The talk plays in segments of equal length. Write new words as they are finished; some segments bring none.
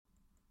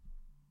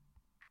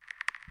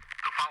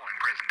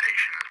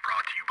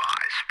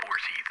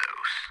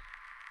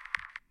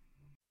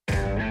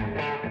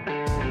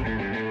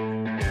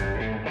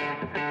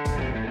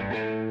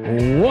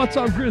What's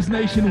up, Grizz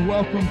Nation?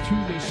 Welcome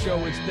to the show.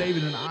 It's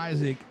David and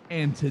Isaac,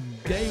 and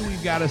today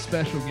we've got a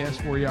special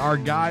guest for you. Our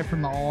guy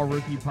from the All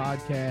Rookie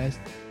Podcast,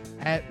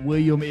 at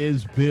William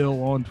is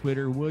Bill on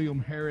Twitter, William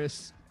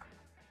Harris.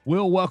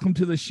 Will, welcome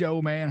to the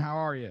show, man. How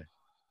are you?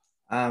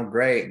 I'm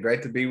great.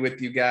 Great to be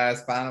with you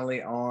guys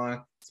finally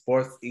on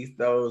Sports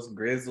Ethos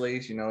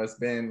Grizzlies. You know, it's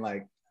been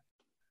like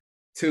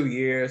 2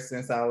 years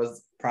since I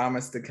was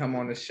promised to come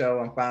on the show.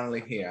 I'm finally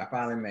here. I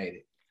finally made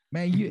it.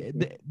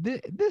 Man,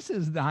 this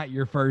is not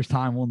your first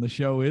time on the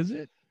show, is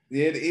it?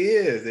 It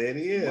is. It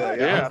is.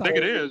 Yeah, I think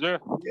it is. Yeah.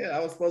 Yeah,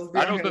 I was supposed to be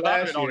on here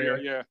last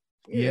year.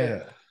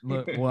 Yeah.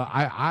 Look, well,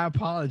 I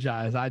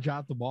apologize. I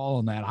dropped the ball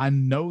on that. I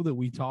know that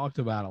we talked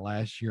about it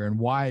last year, and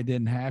why it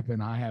didn't happen,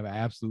 I have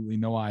absolutely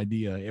no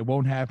idea. It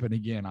won't happen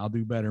again. I'll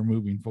do better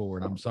moving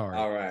forward. I'm sorry.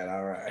 All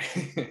right.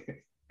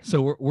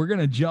 So we're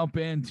going to jump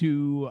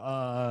into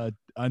a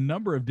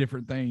number of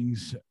different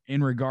things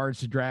in regards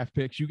to draft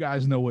picks. You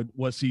guys know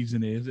what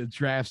season is. It's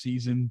draft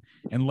season.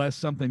 Unless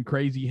something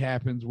crazy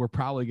happens, we're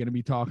probably going to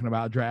be talking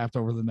about draft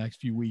over the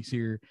next few weeks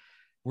here.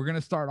 We're going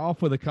to start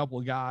off with a couple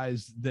of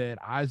guys that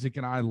Isaac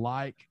and I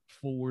like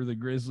for the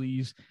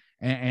Grizzlies.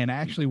 And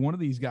actually, one of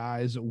these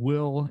guys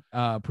will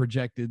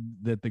projected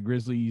that the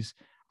Grizzlies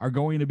are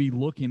going to be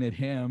looking at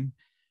him.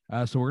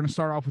 So we're going to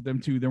start off with them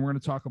too. Then we're going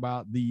to talk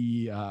about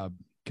the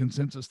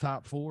consensus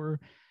top four.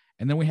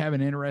 And then we have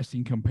an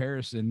interesting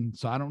comparison.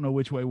 So I don't know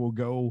which way we'll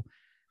go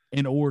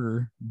in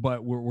order,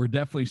 but we're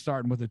definitely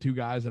starting with the two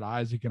guys that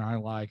Isaac and I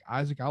like.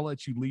 Isaac, I'll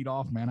let you lead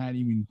off, man. I didn't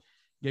even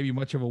give you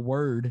much of a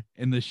word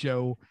in the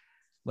show.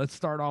 Let's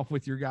start off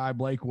with your guy,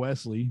 Blake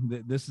Wesley.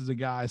 This is a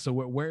guy. So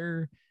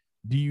where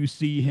do you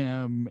see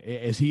him?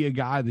 Is he a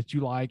guy that you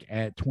like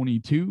at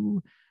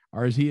 22,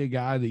 or is he a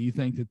guy that you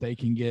think that they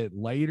can get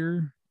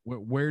later?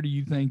 Where do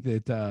you think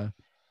that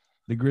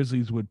the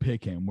Grizzlies would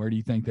pick him? Where do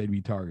you think they'd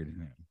be targeting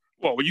him?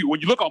 Well, when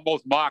you look on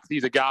most mocks,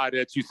 he's a guy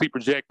that you see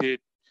projected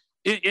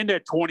in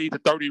that 20 to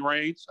 30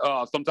 range,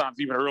 sometimes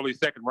even early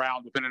second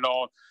round, depending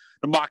on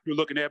the mock you're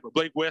looking at. But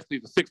Blake Wesley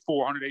is a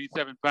 6'4",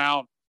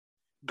 187-pound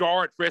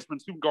guard, freshman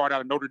shooting guard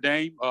out of Notre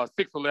Dame,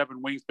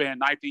 6'11", wingspan,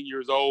 19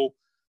 years old,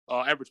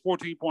 averaged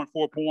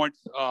 14.4 points,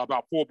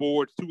 about 4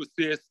 boards, 2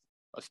 assists,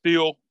 a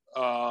steal,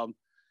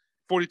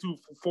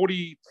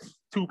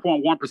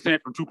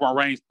 42.1% from two-point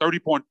range,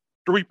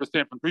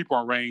 30.3% from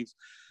three-point range,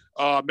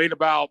 made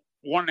about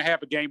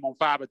 1.5 a game on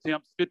 5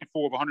 attempts,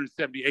 54 of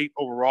 178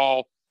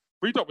 overall.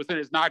 Free throw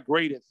percentage is not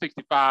great at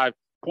 65.7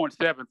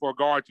 for a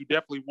guard. You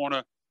definitely want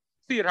to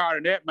see it higher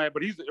than that, man.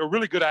 But he's a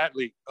really good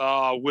athlete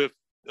with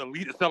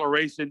elite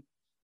acceleration.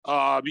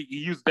 He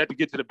uses that to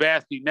get to the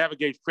basket. He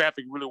navigates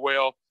traffic really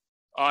well.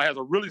 Has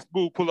a really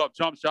smooth pull-up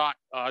jump shot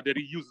that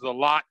he uses a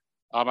lot.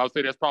 I would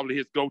say that's probably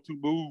his go-to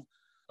move.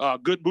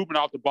 Good movement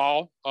off the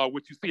ball,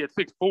 which you see at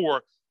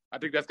 6'4". I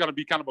think that's going to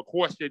be kind of a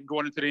question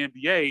going into the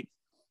NBA.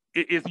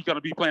 Is he going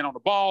to be playing on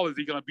the ball? Is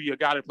he going to be a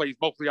guy that plays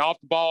mostly off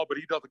the ball? But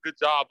he does a good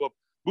job of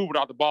moving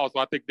off the ball, so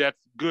I think that's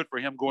good for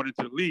him going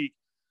into the league.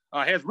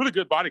 Has really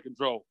good body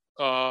control.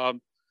 Can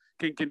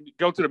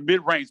go to the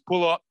mid-range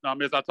pull-up,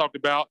 as I talked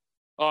about.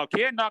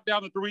 Can knock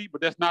down the three,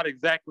 but that's not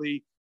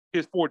exactly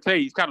his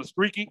forte. He's kind of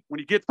streaky. When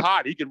he gets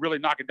hot, he can really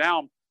knock it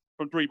down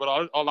from three,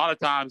 but a lot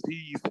of times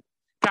he's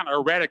kind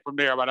of erratic from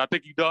there. But I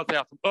think he does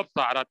have some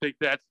upside. I think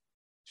that's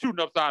shooting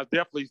upside is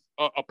definitely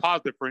a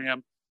positive for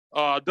him.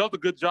 Does a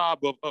good job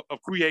of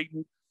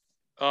creating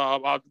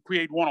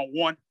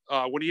one-on-one.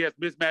 When he has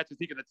mismatches,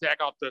 he can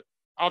attack off the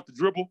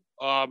dribble.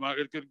 When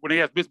he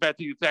has mismatches,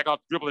 he can attack off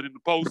the dribble and in the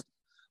post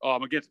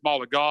against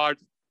smaller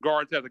guards.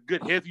 Guards has a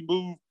good hezzy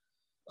move.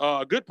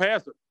 Good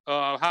passer.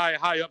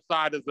 High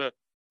upside as a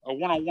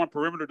one-on-one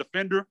perimeter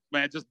defender.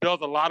 Man, just does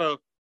a lot of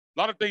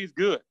things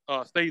good.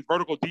 Stays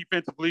vertical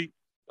defensively.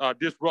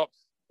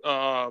 Disrupts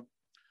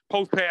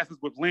post passes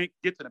with length.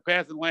 Gets in the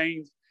passing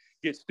lanes.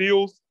 Gets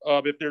steals.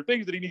 If there are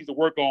things that he needs to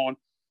work on,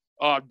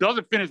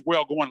 doesn't finish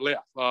well going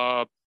left.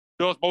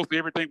 Does mostly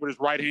everything with his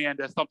right hand.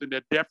 That's something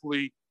that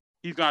definitely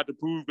he's going to have to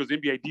prove because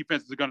NBA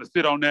defenses are going to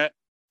sit on that.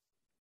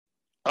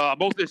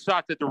 Most of his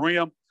shots at the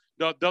rim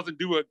doesn't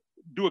do a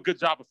good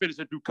job of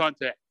finishing through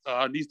contact.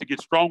 Needs to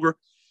get stronger.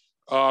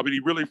 But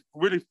he really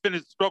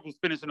struggles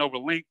finishing over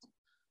length.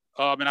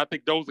 And I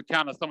think those are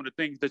kind of some of the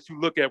things that you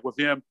look at with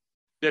him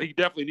that he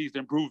definitely needs to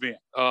improve in.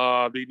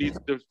 He needs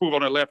to improve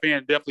on the left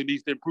hand. Definitely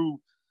needs to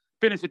improve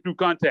finishing through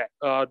contact.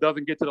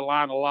 Doesn't get to the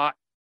line a lot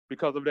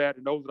because of that.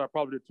 And those are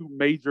probably the two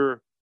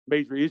major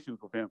issues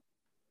with him.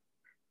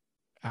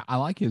 I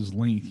like his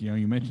length. You know,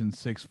 you mentioned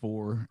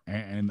 6'4",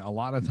 and a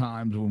lot of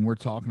times when we're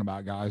talking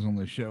about guys on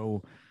the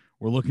show,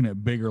 we're looking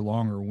at bigger,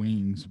 longer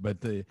wings.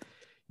 But the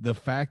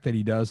fact that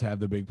he does have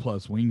the big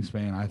plus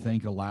wingspan, I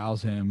think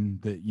allows him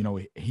that, you know,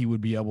 he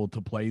would be able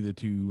to play the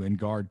two and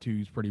guard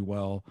twos pretty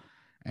well.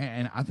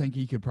 And I think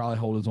he could probably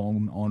hold his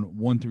own on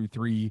 1 through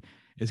 3.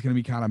 It's going to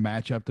be kind of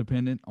matchup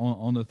dependent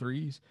on the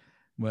threes.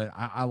 But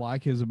I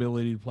like his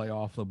ability to play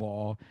off the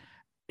ball.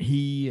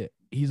 He's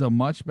a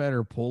much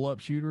better pull-up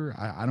shooter.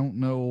 I don't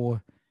know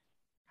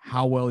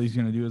how well he's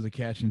going to do as a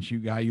catch and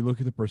shoot guy. You look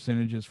at the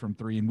percentages from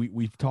three, and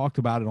we've talked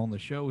about it on the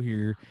show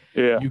here.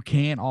 Yeah. You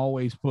can't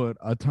always put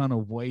a ton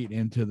of weight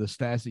into the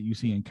stats that you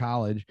see in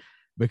college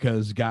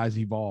because guys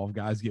evolve,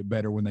 guys get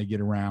better when they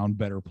get around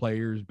better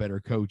players, better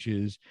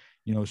coaches,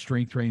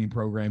 strength training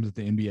programs at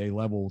the NBA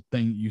level.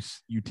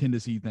 You tend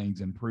to see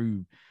things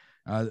improve.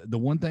 The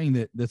one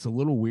thing that's a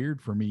little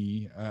weird for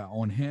me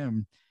on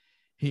him,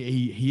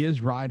 he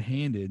is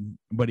right-handed,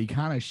 but he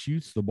kind of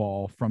shoots the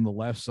ball from the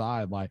left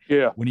side. Like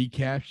when he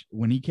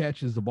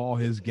catches the ball,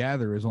 his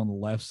gather is on the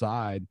left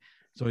side,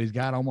 so he's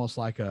got almost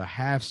like a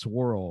half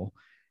swirl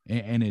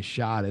in his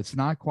shot. It's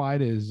not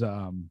quite as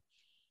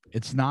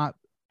it's not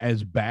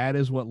as bad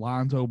as what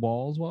Lonzo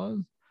Ball's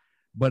was,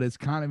 but it's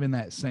kind of in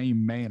that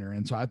same manner.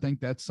 And so I think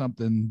that's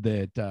something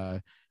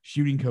that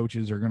shooting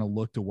coaches are going to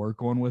look to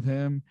work on with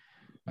him.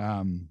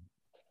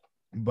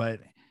 But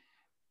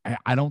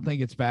I don't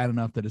think it's bad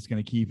enough that it's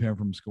going to keep him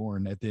from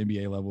scoring at the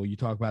NBA level. You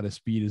talk about his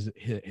speed,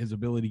 his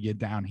ability to get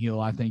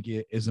downhill. I think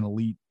it is an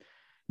elite,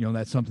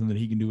 that's something that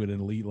he can do at an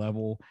elite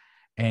level.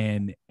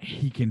 And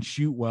he can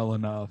shoot well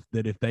enough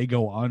that if they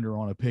go under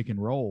on a pick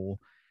and roll,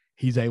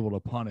 he's able to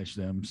punish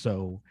them.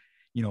 So,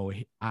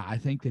 I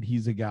think that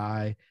he's a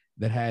guy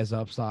that has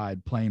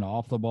upside playing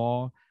off the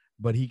ball,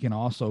 but he can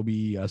also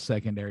be a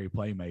secondary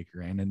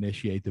playmaker and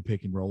initiate the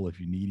pick and roll if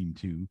you need him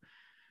to.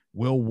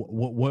 Will,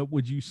 what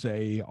would you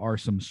say are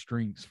some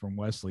strengths from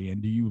Wesley,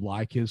 and do you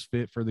like his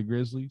fit for the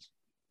Grizzlies?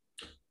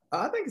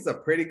 I think it's a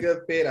pretty good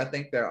fit. I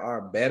think there are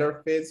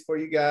better fits for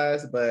you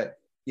guys, but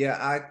yeah,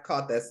 I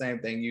caught that same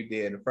thing you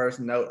did. The first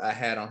note I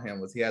had on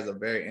him was he has a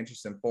very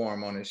interesting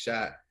form on his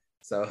shot.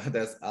 So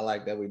I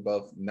like that we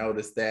both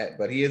noticed that,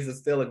 but he is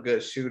still a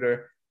good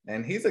shooter.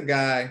 And he's a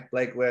guy,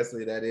 Blake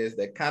Wesley,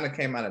 that kind of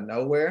came out of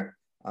nowhere.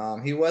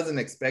 He wasn't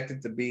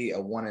expected to be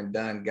a one and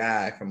done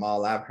guy from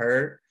all I've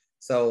heard.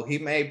 So he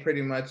made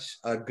pretty much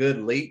a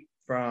good leap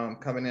from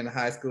coming into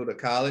high school to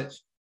college.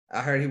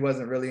 I heard he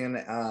wasn't really in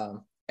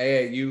the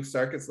AAU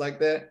circuits like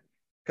that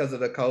because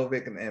of the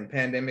COVID and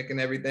pandemic and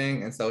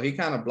everything. And so he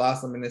kind of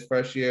blossomed in his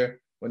first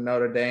year with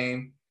Notre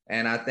Dame.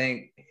 And I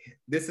think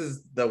this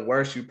is the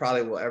worst you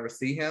probably will ever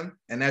see him.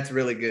 And that's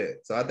really good.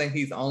 So I think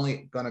he's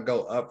only going to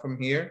go up from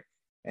here.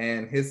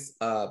 And his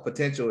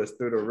potential is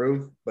through the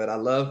roof. But I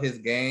love his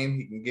game.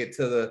 He can get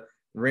to the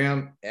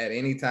rim at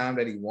any time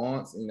that he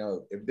wants.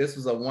 If this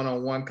was a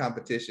one-on-one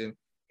competition,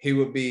 he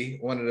would be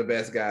one of the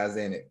best guys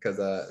in it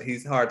because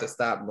he's hard to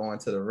stop going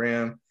to the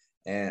rim.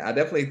 And I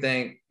definitely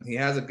think he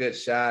has a good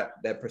shot.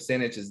 That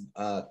percentage is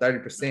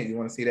 30%. You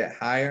want to see that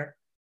higher,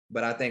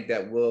 but I think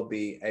that will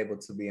be able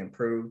to be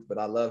improved. But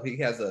he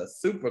has a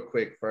super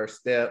quick first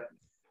step.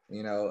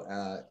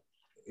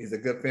 He's a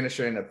good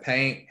finisher in the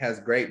paint, has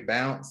great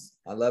bounce.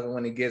 I love it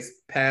when he gets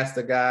past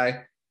a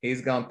guy,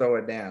 he's going to throw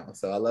it down.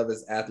 So I love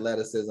his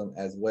athleticism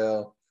as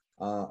well.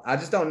 I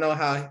just don't know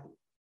how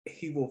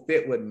he will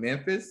fit with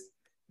Memphis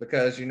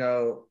because,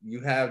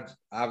 you have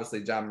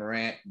obviously John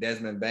Morant,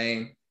 Desmond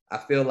Bane. I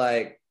feel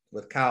like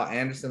with Kyle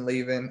Anderson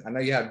leaving, I know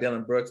you have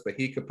Dylan Brooks, but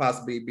he could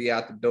possibly be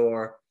out the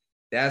door.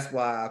 That's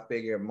why I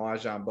figured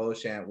MarJon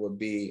Beauchamp would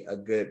be a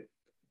good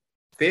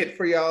fit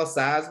for y'all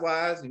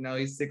size-wise.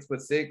 He's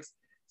 6'6".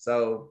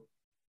 So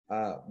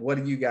what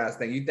do you guys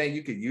think? You think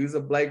you could use a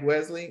Blake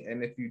Wesley?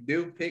 And if you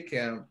do pick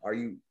him, are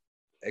you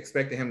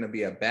expecting him to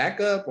be a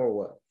backup or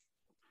what?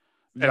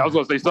 And I was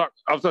going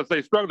to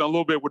say, struggling a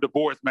little bit with the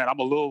voice, man. I'm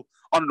a little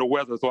under the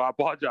weather, so I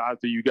apologize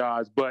to you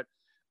guys. But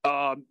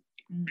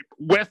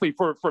Wesley,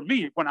 for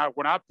me, when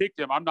I picked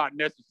him, I'm not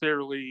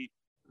necessarily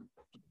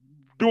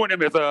doing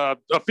him as a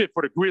fit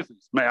for the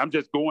Grizzlies, man. I'm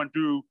just going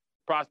through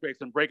prospects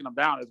and breaking them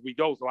down as we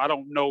go. So I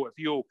don't know if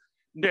he'll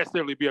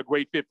necessarily be a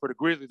great fit for the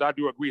Grizzlies. I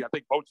do agree. I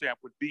think Beauchamp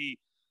would be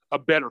a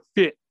better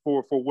fit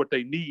for what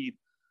they need.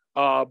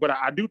 But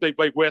I do think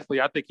Blake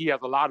Wesley, I think he has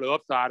a lot of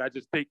upside. I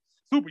just think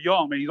super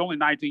young, man. He's only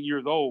 19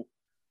 years old,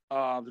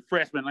 the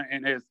freshman.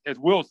 And as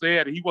Will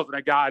said, he wasn't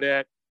a guy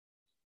that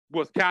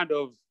was kind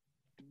of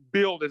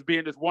billed as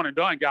being this one and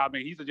done guy. I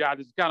mean, he's a guy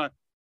that just kind of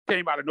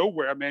came out of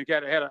nowhere, man.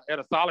 Had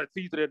a solid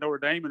season at Notre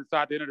Dame and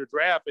decided to enter the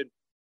draft and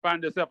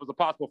find himself as a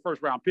possible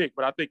first-round pick.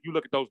 But I think you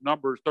look at those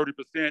numbers,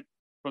 30%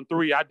 from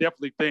three, I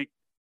definitely think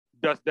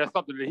that's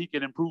something that he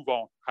can improve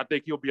on. I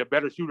think he'll be a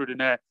better shooter than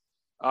that.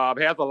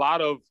 Has a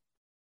lot of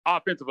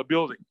offensive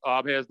ability.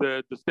 Has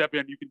the step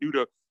in. You can do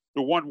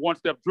the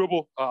one-step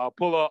dribble,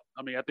 pull up.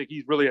 I mean, I think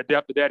he's really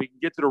adept at that. He can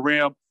get to the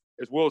rim,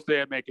 as Will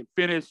said, man, can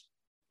finish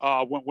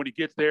when he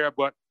gets there.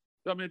 But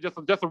I mean,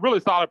 just a really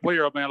solid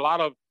player, man. A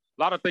lot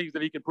of things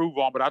that he can improve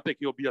on. But I think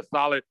he'll be a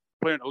solid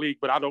player in the league.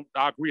 But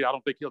I agree. I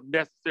don't think he'll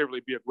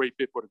necessarily be a great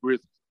fit for the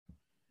Grizzlies.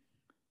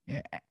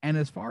 Yeah, and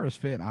as far as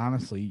fit,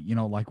 honestly,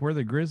 like where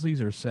the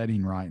Grizzlies are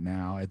setting right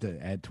now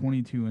at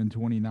 22 and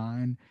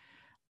 29,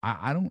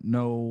 I don't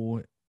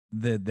know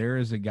that there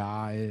is a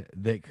guy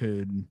that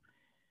could.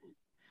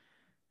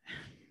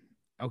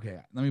 Okay,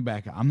 let me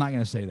back up. I'm not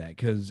going to say that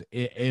because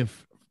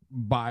if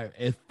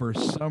for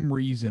some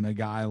reason a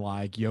guy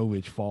like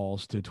Jovic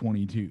falls to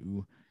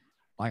 22,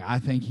 like I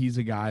think he's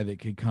a guy that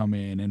could come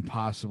in and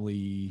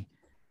possibly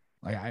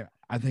Like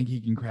I think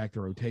he can crack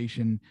the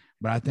rotation,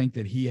 but I think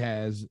that he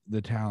has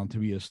the talent to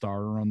be a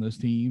starter on this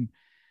team.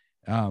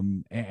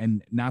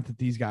 And not that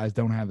these guys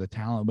don't have the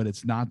talent, but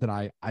it's not that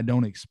I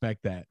don't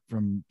expect that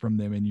from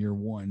them in year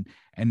one,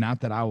 and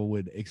not that I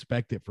would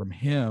expect it from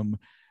him,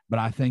 but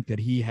I think that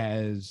he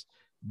has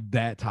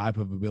that type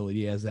of ability,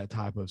 he has that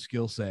type of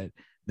skill set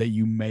that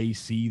you may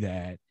see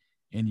that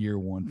in year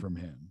one from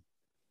him.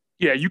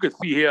 Yeah, you could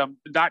see him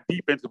not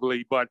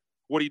defensively, but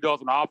what he does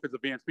on the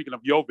offensive end. Speaking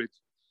of Jovic,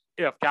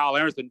 if Kyle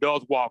Anderson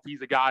does walk,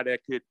 he's a guy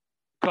that could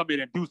come in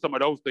and do some of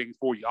those things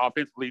for you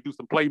offensively, do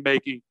some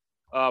playmaking.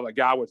 A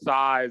guy with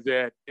size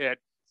at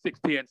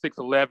 6'10",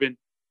 6'11",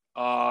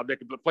 that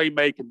can play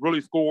make and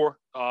really score.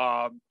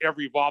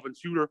 Every evolving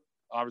shooter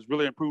has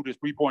really improved his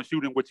three-point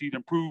shooting, which he's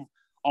improved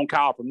on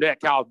Kyle from that.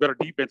 Kyle's better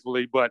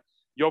defensively, but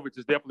Jovic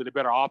is definitely the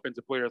better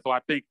offensive player. So I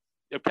think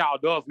if Kyle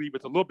does leave,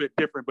 it's a little bit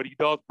different, but he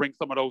does bring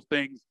some of those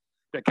things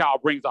that Kyle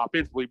brings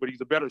offensively, but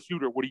he's a better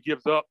shooter. What he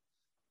gives up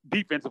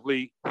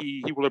defensively,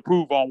 he will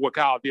improve on what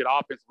Kyle did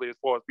offensively as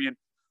far as being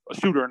a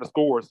shooter and a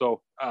scorer.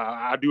 So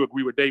I do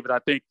agree with David. I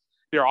think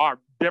there are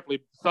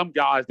definitely some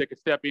guys that could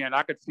step in.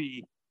 I could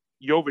see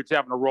Jovic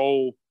having a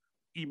role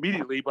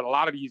immediately, but a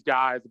lot of these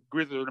guys,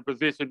 Grizzlies are in a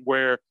position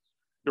where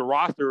the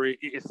roster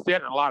is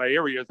set in a lot of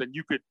areas, and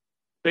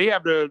they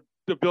have the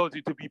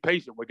ability to be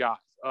patient with guys.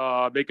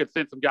 They could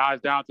send some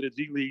guys down to the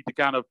G League to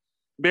kind of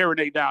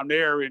marinate down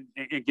there and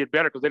get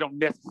better, because they don't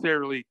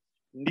necessarily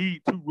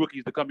need two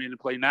rookies to come in and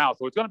play now.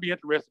 So it's going to be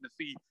interesting to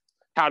see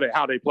how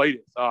they play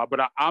this.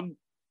 But I'm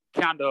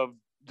kind of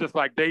just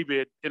like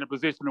David in a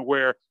position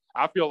where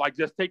I feel like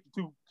just take the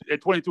two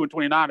at 22 and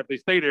 29. If they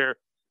stay there,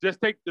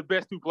 just take the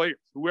best two players.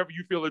 Whoever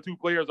you feel the two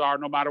players are,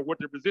 no matter what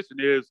their position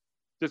is,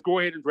 just go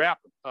ahead and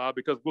draft them,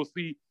 because we'll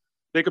see.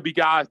 They could be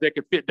guys that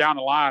could fit down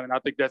the line, and I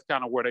think that's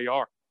kind of where they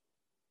are.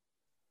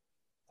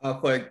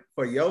 For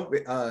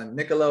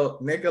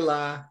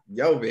Nikola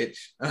Jovic,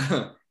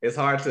 it's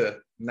hard to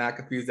not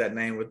confuse that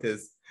name with the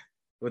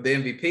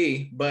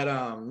MVP.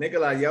 But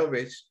Nikola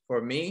Jovic,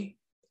 for me,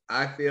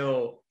 I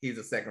feel he's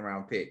a second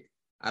round pick.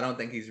 I don't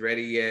think he's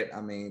ready yet. I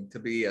mean, to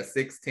be a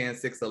 6'10",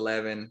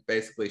 6'11",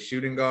 basically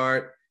shooting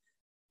guard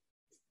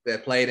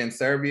that played in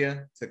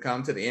Serbia to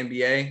come to the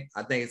NBA,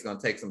 I think it's going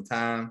to take some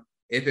time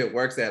if it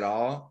works at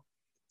all.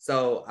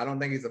 So I don't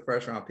think he's a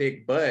first round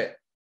pick, but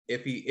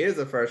if he is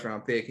a first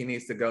round pick, he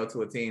needs to go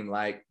to a team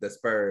like the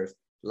Spurs,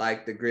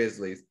 like the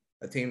Grizzlies,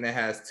 a team that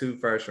has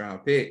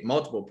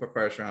multiple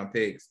first round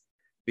picks,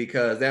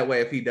 because that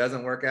way, if he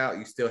doesn't work out,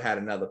 you still had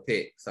another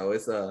pick. So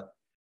it's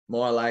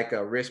more like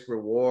a risk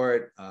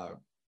reward,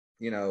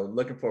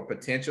 looking for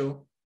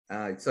potential.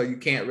 So you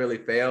can't really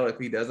fail if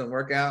he doesn't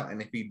work out.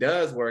 And if he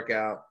does work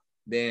out,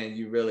 then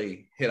you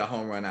really hit a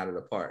home run out of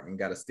the park and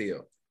got a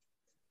steal.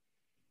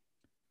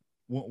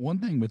 One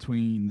thing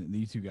between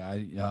these two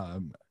guys,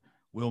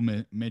 Will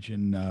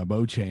mention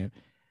Beauchamp.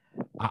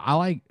 I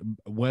like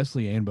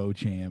Wesley and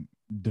Beauchamp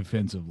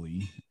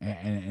defensively,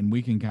 and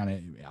we can kind of,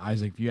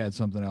 Isaac, if you had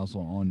something else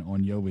on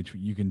Jovic,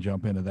 you can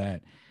jump into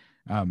that.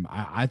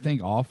 I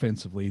think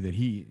offensively that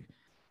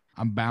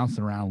I'm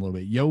bouncing around a little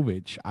bit.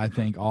 Jovic, I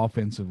think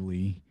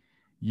offensively,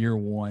 year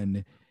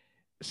one,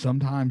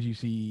 sometimes you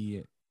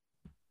see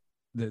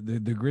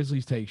the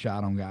Grizzlies take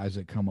shot on guys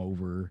that come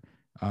over.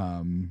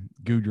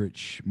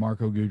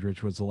 Marko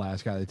Gudric was the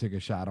last guy they took a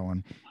shot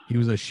on. He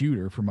was a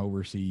shooter from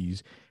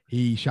overseas.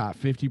 He shot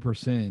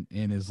 50%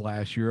 in his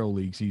last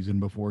EuroLeague season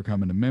before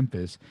coming to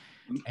Memphis,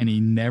 and he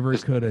never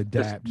could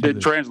adapt.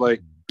 Didn't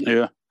translate.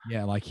 Yeah.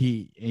 Yeah, like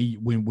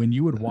when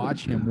you would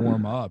watch him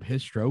warm up,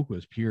 his stroke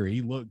was pure.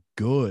 He looked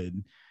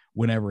good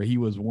whenever he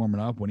was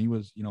warming up. When he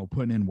was,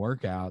 putting in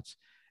workouts,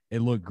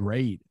 it looked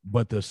great,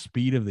 but the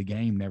speed of the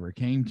game never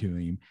came to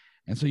him.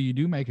 And so you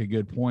do make a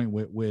good point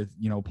with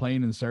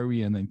playing in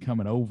Serbia and then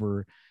coming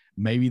over.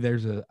 Maybe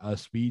there's a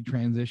speed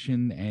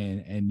transition,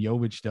 and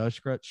Jovic does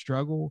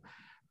struggle.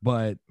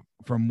 But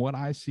from what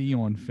I see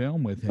on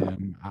film with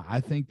him, I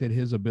think that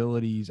his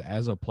abilities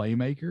as a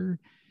playmaker,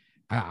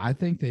 I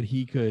think that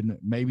he could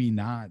maybe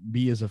not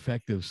be as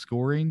effective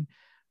scoring,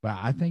 but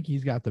I think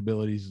he's got the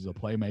abilities as a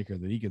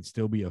playmaker that he could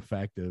still be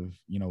effective,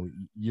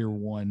 year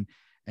one.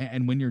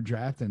 And when you're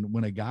drafting,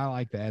 when a guy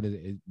like that,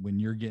 when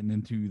you're getting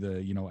into the,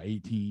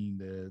 18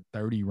 to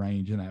 30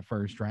 range in that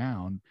first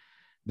round,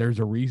 there's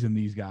a reason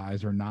these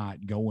guys are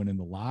not going in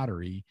the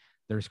lottery.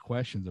 There's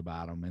questions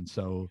about them. And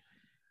so,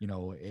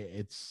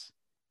 it's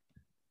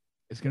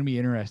going to be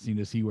interesting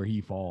to see where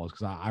he falls,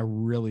 because I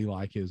really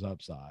like his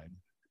upside.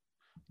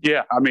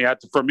 Yeah, I mean,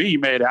 for me,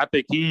 man, I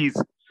think he's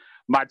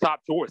my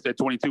top choice at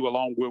 22,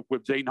 along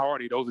with Jaden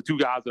Hardy. Those are two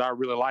guys that I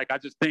really like. I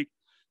just think,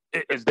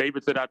 as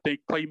David said, I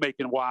think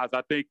playmaking-wise,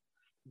 I think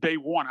day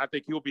one, I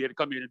think he'll be able to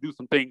come in and do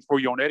some things for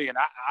you on Eddie, and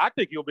I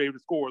think he'll be able to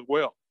score as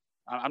well.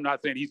 I'm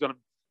not saying he's going to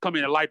come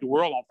in and light the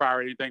world on fire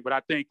or anything, but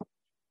I think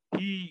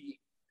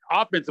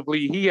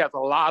offensively, he has a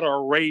lot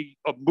of array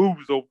of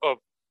moves of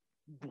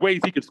ways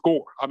he can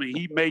score. I mean,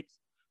 he makes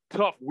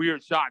tough,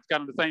 weird shots,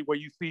 kind of the same way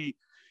you see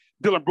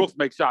Dylan Brooks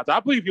make shots. I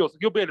believe he'll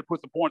be able to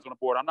put some points on the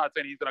board. I'm not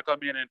saying he's going to come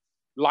in and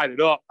light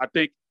it up. I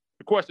think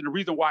the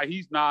reason why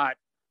he's not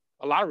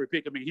a lottery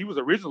pick, I mean, he was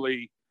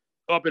originally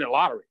up in the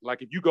lottery.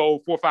 Like if you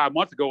go 4 or 5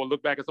 months ago and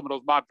look back at some of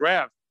those mock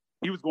drafts,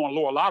 he was going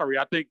lower lottery.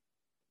 I think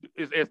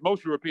as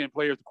most European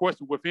players, the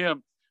question with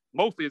him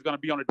mostly is going to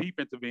be on the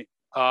defensive end.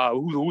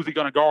 Who's he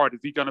going to guard? Is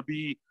he going to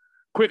be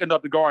quick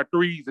enough to guard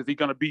threes? Is he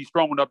going to be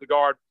strong enough to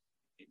guard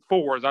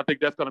fours? I think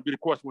that's going to be the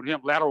question with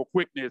him, lateral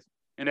quickness.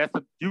 And that's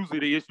usually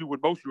the issue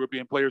with most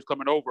European players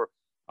coming over.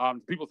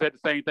 People said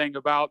the same thing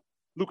about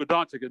Luka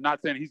Doncic. I'm not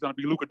saying he's going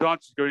to be Luka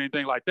Doncic or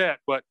anything like that,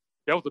 but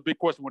that was a big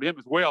question with him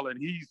as well, and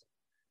he's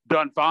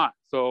done fine.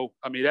 So,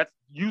 I mean, that's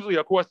usually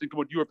a question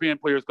with European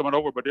players coming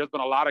over, but there's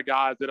been a lot of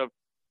guys that have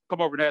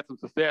come over and had some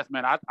success,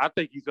 man. I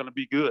think he's going to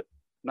be good.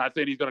 I'm not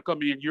saying he's going to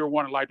come in year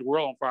one and light the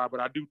world on fire, but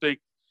I do think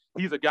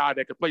he's a guy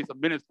that could play some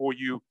minutes for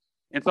you.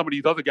 And some of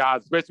these other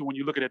guys, especially when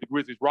you're looking at the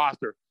Grizzlies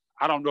roster,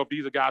 I don't know if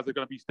these are guys that are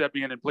going to be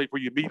stepping in and play for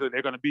you immediately.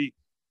 They're going to be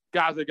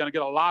guys that are going to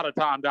get a lot of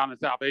time down in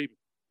South Haven.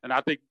 And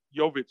I think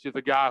Jovic is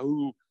a guy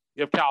who,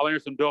 if Kyle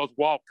Anderson does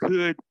walk,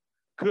 could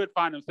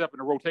find himself in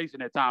a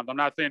rotation at times. I'm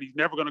not saying he's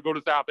never going to go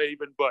to South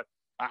Haven, but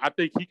I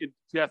think he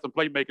has some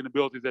playmaking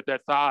abilities at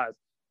that size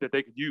that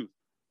they could use.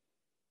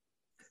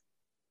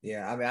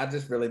 Yeah, I mean, I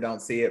just really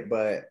don't see it,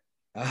 but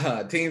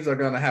teams are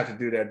going to have to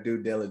do their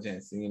due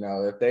diligence. You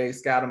know, if they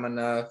scout him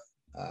enough,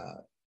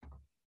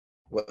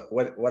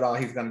 what all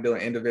he's going to do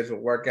in individual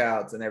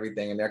workouts and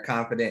everything, and they're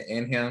confident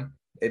in him,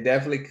 it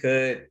definitely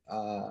could,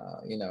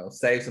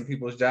 save some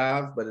people's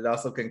jobs, but it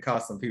also can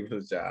cost some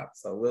people's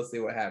jobs. So we'll see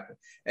what happens.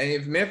 And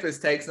if Memphis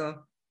takes him,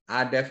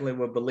 I definitely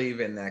would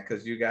believe in that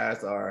because you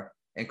guys are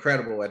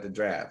incredible at the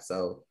draft.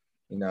 So,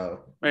 man,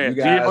 you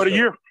guys, GM of the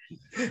year.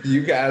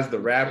 You guys, the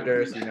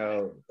Raptors,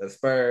 the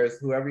Spurs,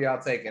 whoever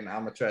y'all taking,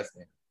 I'm a trust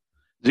in.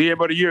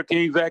 GM of the year,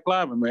 King Zach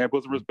Kleiman, man.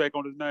 Put some respect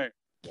on his name.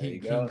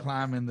 King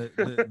Kleiman,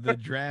 the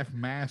draft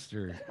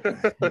master.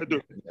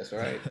 That's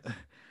right.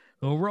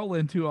 We'll roll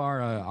into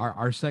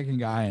our second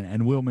guy,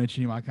 and we'll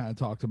mention him. I kind of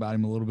talked about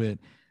him a little bit,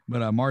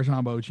 but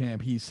MarJon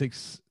Beauchamp, he's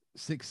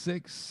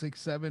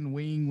 6'6",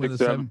 wing with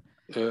 6'7".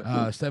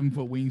 a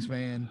 7-foot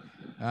wingspan.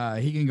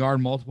 He can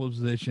guard multiple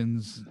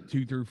positions,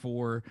 2 through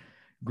 4.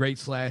 Great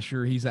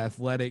slasher. He's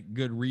athletic,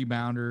 good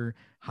rebounder,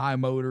 high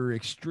motor,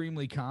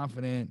 extremely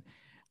confident.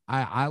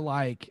 I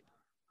like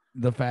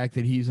the fact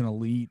that he's an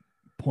elite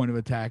point of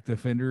attack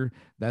defender.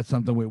 That's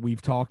something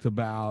we've talked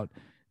about.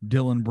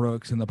 Dillon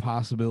Brooks and the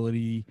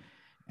possibility.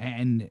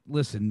 And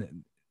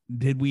listen,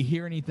 did we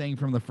hear anything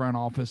from the front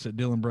office that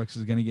Dillon Brooks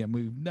is going to get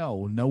moved?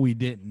 No, we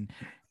didn't.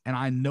 And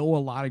I know a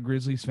lot of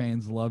Grizzlies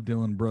fans love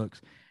Dillon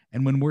Brooks.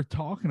 And when we're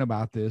talking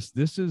about this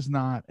is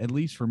not, at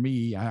least for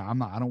me, I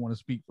don't want to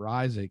speak for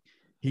Isaac.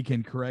 He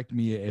can correct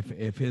me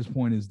if his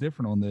point is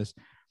different on this,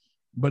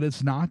 but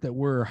it's not that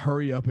we're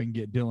hurry up and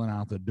get Dillon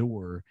out the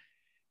door.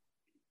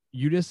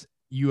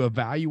 You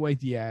evaluate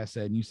the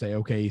asset and you say,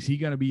 okay, is he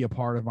going to be a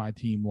part of my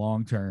team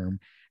long-term?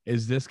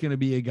 Is this going to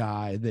be a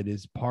guy that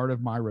is part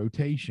of my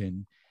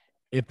rotation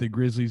if the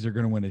Grizzlies are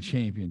going to win a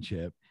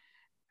championship?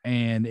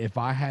 And if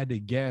I had to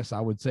guess, I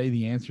would say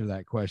the answer to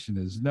that question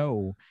is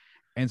no.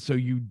 And so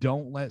you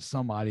don't let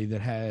somebody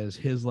that has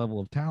his level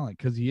of talent,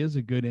 because he is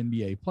a good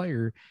NBA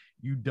player,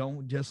 you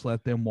don't just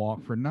let them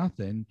walk for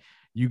nothing.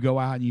 You go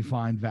out and you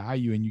find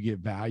value, and you get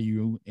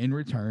value in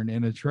return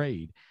in a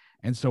trade.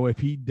 And so if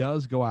he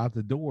does go out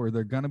the door,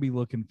 they're going to be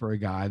looking for a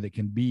guy that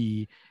can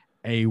be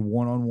a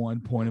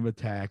one-on-one point of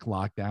attack,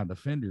 lockdown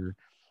defender.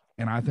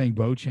 And I think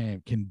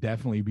Beauchamp can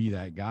definitely be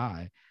that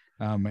guy.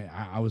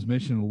 I was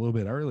mentioning a little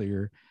bit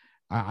earlier,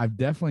 I've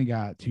definitely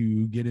got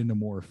to get into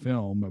more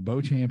film.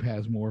 Beauchamp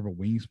has more of a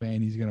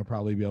wingspan. He's going to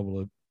probably be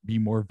able to be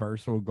more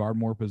versatile, guard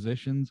more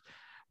positions.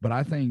 But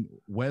I think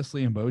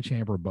Wesley and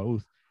Beauchamp are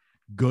both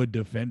good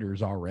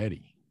defenders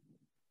already.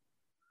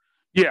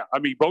 Yeah, I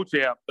mean,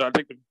 Beauchamp, I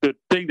think the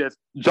thing that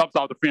jumps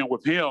off the film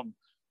with him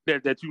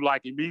that you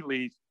like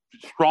immediately is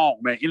strong,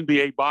 man.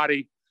 NBA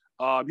body.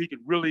 He can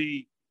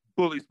really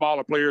bully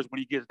smaller players when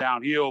he gets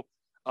downhill.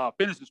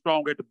 Finishes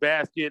strong at the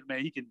basket,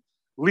 man. He can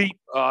leap,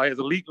 has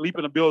a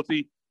leaping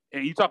ability.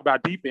 And you talk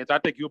about defense, I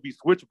think he'll be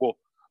switchable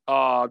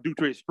due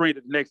to his strength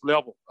at the next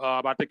level.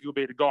 I think he'll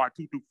be able to guard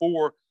 2 through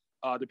 4,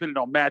 depending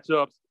on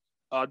matchups.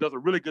 Does a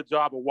really good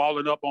job of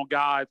walling up on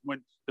guys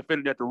when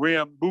defending at the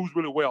rim. Moves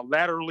really well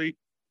laterally.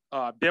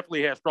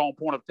 Definitely has strong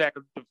point of attack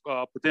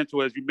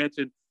potential, as you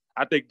mentioned.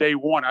 I think day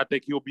one, I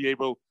think he'll be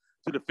able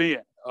to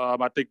defend.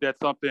 I think that's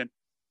something,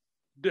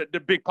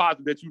 the big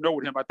positive that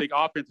with him. I think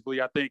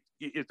offensively, I think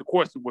is the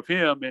question with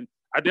him. And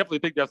I definitely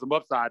think there's some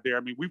upside there.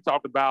 I mean, we've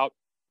talked about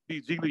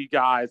these G League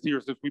guys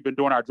here since we've been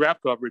doing our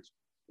draft coverage.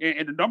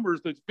 And the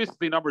numbers, the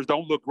efficiency numbers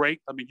don't look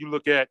great. I mean, you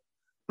look at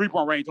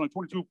three-point range, only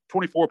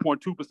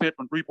 24.2%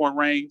 from three-point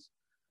range,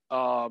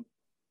 65%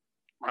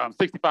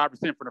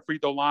 from the free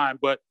throw line.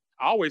 But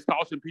I always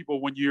caution people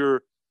when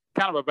you're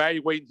kind of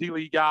evaluating G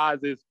League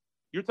guys is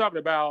you're talking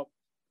about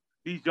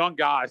these young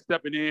guys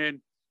stepping in,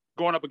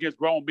 going up against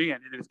grown men.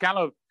 And it's kind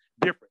of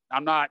different.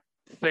 I'm not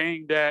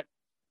saying that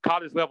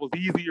college level is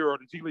easier or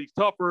the G League's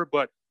tougher,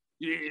 but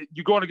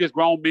you're going against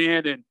grown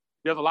men, and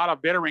there's a lot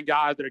of veteran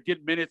guys that are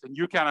getting minutes, and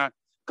you're kind of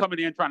coming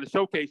in trying to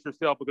showcase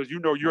yourself because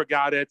you're a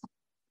guy that's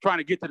trying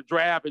to get to the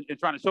draft and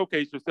trying to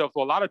showcase yourself.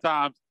 So a lot of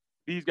times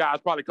these guys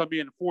probably come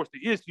in and force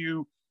the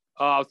issue,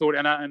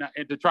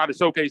 and to try to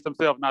showcase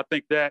themselves. And I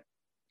think that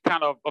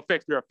kind of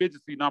affects their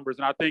efficiency numbers.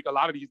 And I think a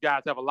lot of these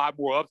guys have a lot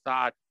more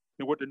upside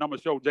than what the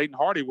numbers show. Jaden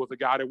Hardy was a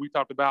guy that we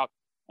talked about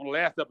on the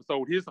last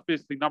episode. His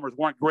efficiency numbers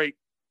weren't great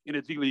in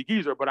the G League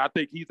either, but I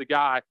think he's a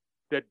guy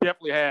that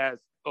definitely has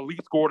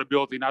elite scoring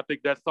ability. And I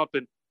think that's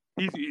something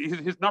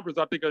his numbers,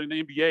 I think, in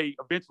the NBA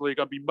eventually are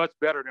going to be much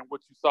better than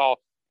what you saw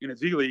in the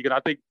G League. And I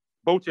think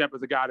Beauchamp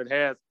is a guy that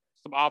has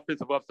some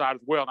offensive upside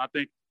as well. And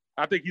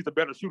I think he's a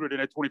better shooter than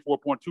that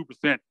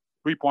 24.2%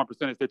 three-point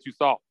percentage that you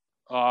saw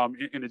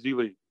in the G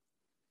League.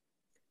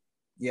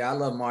 Yeah, I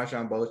love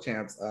MarJon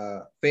Beauchamp's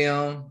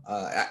film.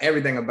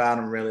 Everything about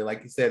him, really.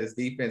 Like you said, his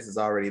defense is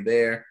already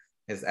there.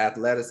 His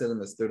athleticism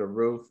is through the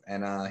roof.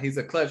 And he's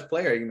a clutch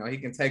player. You know, he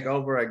can take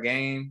over a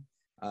game.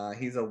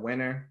 He's a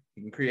winner.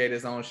 He can create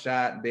his own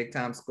shot,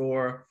 big-time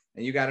scorer.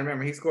 And you got to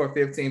remember, he scored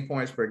 15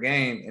 points per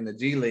game in the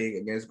G League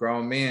against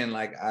grown men,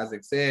 like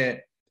Isaac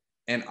said.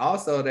 And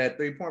also that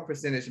three-point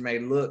percentage may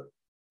look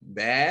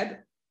bad,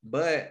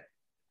 but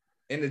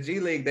in the G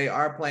League, they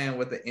are playing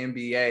with the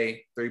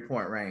NBA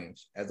three-point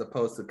range as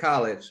opposed to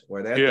college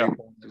where that three-point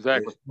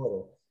exactly. is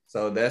total.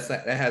 So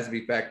that has to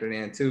be factored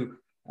in too.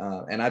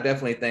 And I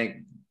definitely think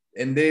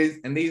in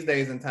these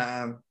days and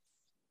time,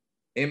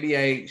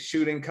 NBA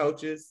shooting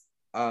coaches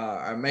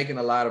are making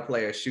a lot of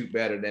players shoot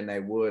better than they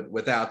would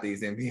without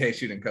these NBA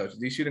shooting coaches.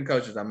 These shooting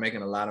coaches are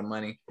making a lot of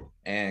money,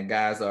 and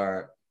guys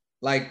are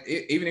like,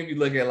 even if you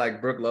look at like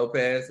Brook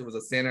Lopez, who was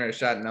a center and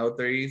shot no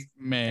threes.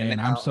 Man,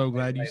 I'm so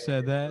glad you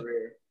said that.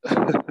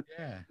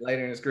 Yeah.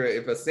 Later in his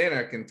career, if a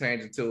center can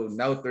change it to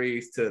no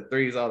threes to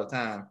threes all the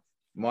time,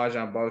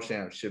 MarJon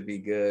Beauchamp should be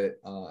good.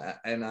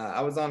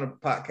 I was on a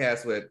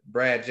podcast with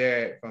Brad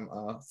Jarrett from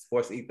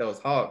Sports Ethos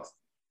Hawks,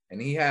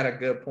 and he had a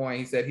good point.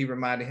 He said he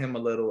reminded him a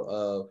little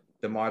of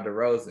DeMar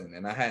DeRozan,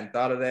 and I hadn't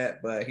thought of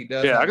that, but he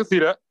does. Yeah, I can see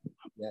that.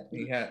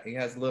 Yeah, he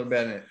has a little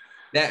bit of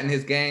that in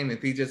his game.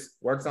 If he just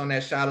works on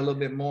that shot a little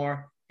bit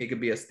more, he could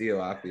be a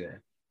steal, I feel.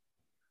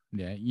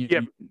 Yeah,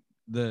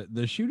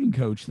 the shooting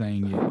coach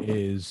thing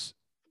is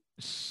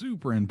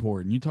super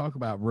important. You talk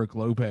about Brook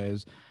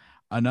Lopez,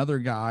 another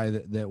guy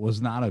that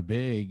was not a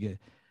big,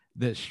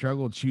 that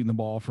struggled shooting the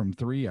ball from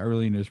three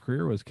early in his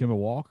career was Kemba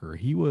Walker.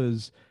 He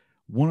was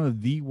one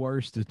of the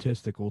worst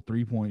statistical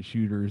three-point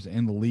shooters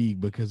in the league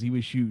because he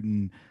was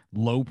shooting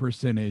low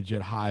percentage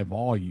at high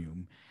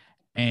volume.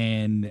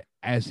 And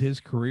as his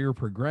career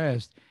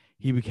progressed,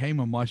 he became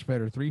a much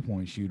better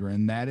three-point shooter.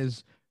 And that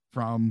is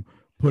from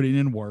putting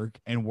in work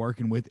and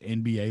working with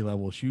NBA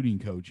level shooting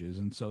coaches.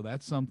 And so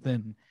that's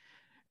something,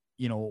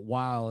 you know,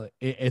 while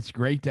it's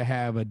great to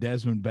have a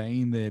Desmond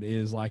Bane that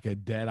is like a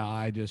dead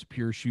eye, just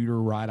pure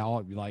shooter right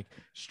off, like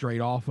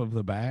straight off of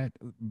the bat,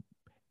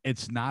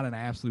 it's not an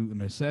absolute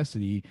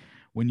necessity.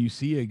 When you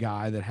see a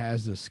guy that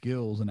has the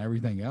skills and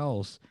everything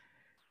else,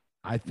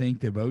 I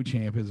think that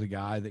Beauchamp is a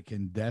guy that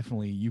can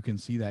definitely, you can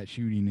see that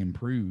shooting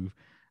improve.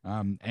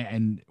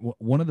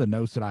 One of the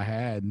notes that I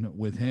had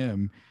with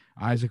him,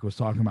 Isaac was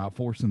talking about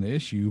forcing the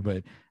issue,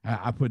 but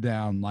I put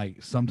down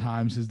like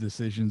sometimes his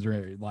decisions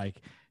are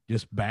like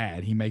just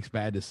bad. He makes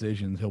bad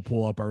decisions. He'll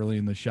pull up early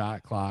in the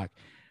shot clock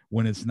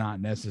when it's not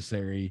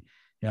necessary.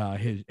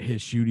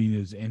 His shooting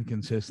is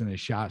inconsistent. His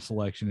shot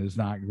selection is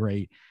not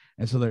great.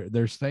 And so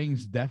there's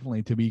things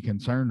definitely to be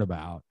concerned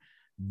about,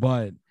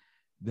 but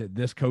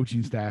this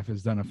coaching staff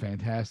has done a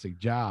fantastic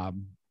job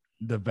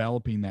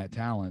developing that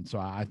talent. So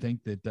I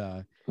think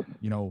that,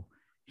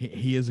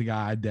 he is a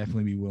guy I'd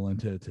definitely be willing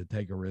to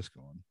take a risk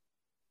on.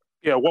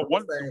 Yeah. I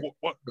was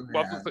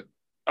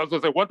going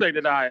to say one thing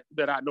that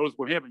I noticed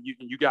with him, and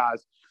you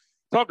guys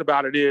talked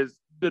about it, is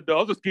the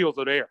other skills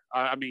are there.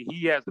 I mean,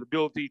 he has the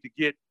ability to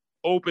get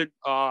open,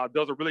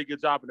 does a really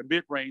good job in the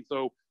mid-range.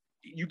 So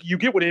you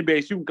get with an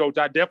NBA shooting coach,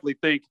 I definitely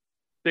think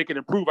they can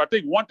improve. I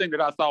think one thing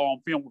that I saw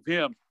on film with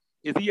him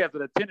is he has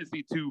a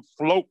tendency to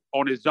float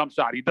on his jump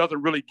shot. He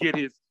doesn't really get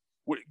his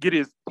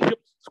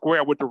hips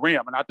square with the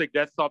rim. And I think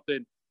that's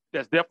something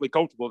that's definitely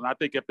coachable. And I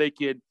think if they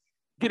can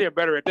get him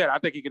better at that, I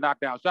think he can knock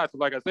down shots. So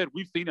like I said,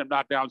 we've seen him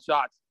knock down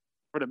shots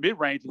for the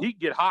mid-range, and he can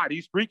get hot.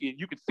 He's streaky, and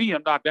you can see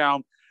him knock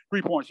down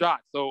three-point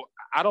shots. So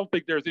I don't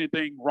think there's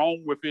anything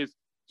wrong with his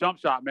jump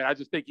shot, man. I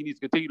just think he needs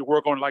to continue to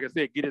work on it. Like I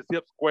said, get his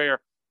hips square.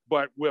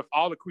 But with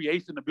all the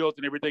creation, the builds,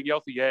 and everything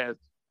else he has,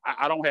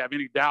 I don't have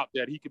any doubt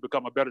that he can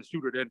become a better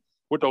shooter than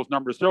what those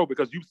numbers show,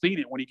 because you've seen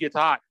it. When he gets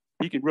hot,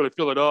 he can really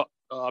fill it up.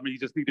 You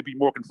just need to be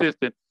more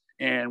consistent.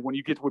 And when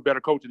you get to a better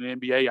coach in the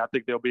NBA, I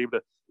think they'll be able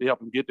to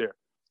help him get there.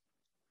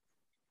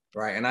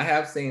 Right. And I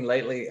have seen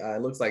lately,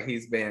 it looks like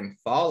he's been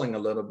falling a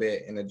little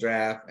bit in the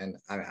draft. And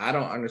I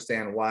don't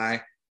understand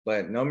why,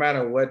 but no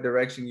matter what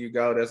direction you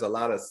go, there's a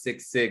lot of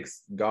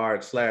 6'6"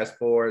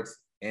 guard/forwards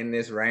in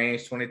this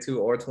range, 22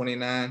 or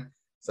 29.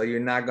 So you're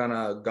not going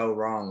to go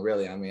wrong,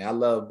 really. I mean, I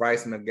love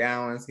Bryce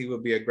McGowens. He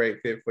would be a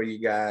great fit for you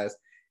guys.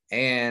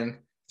 And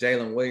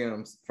Jalen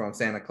Williams from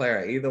Santa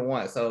Clara, either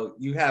one. So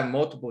you have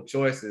multiple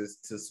choices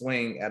to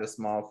swing at a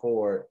small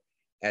forward.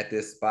 at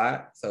this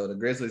spot. So the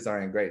Grizzlies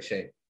are in great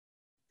shape.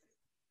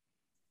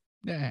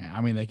 Yeah,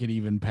 I mean, they could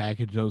even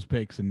package those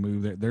picks and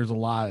move there. There's a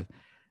lot.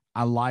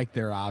 I like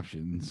their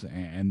options,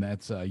 and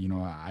that's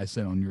I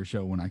said on your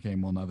show when I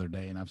came on the other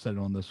day, and I've said it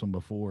on this one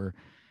before.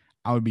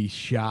 I would be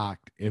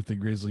shocked if the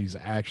Grizzlies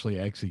actually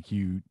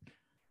execute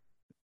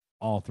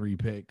all 3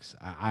 picks.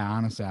 I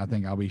honestly, I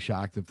think I'll be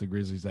shocked if the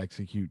Grizzlies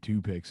execute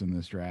 2 picks in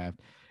this draft.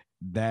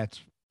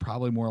 That's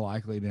probably more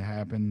likely to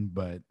happen,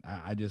 but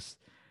I just,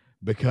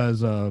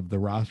 because of the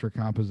roster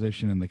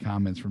composition and the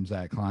comments from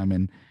Zach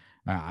Kleiman,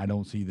 I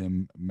don't see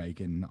them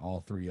making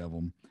all 3 of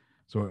them.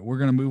 So we're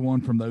going to move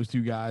on from those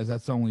 2 guys.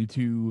 That's only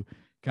 2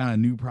 kind of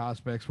new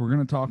prospects. We're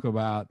going to talk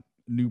about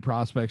new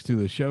prospects to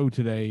the show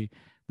today,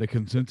 the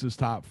consensus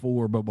top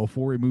 4. But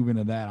before we move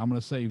into that, I'm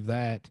going to save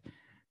that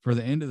for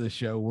the end of the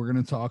show. We're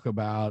going to talk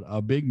about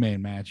a big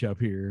man matchup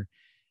here.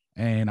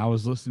 And I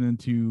was listening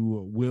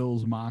to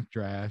Will's mock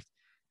draft,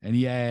 and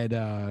he had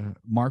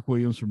Mark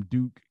Williams from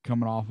Duke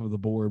coming off of the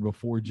board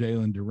before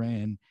Jalen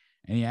Duren,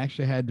 and he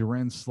actually had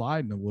Duren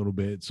sliding a little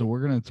bit. So we're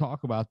going to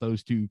talk about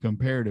those 2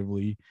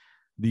 comparatively,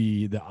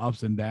 the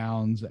ups and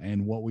downs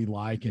and what we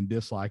like and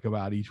dislike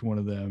about each one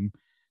of them,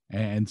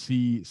 and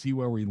see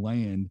where we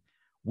land.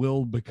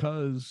 Will,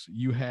 because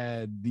you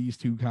had these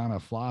 2 kind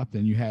of flopped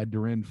and you had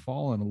Duren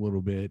falling a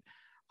little bit,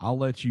 I'll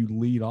let you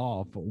lead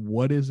off.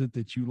 What is it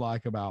that you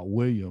like about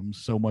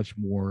Williams so much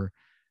more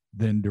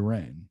than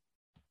Duren?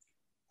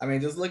 I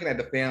mean, just looking at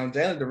the film,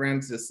 Jalen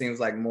Duren just seems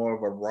like more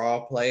of a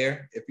raw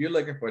player. If you're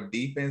looking for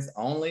defense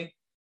only,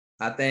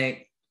 I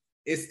think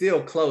it's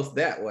still close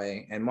that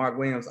way. And Mark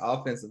Williams'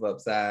 offensive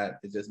upside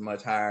is just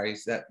much higher. He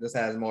just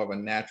has more of a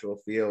natural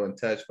feel and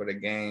touch for the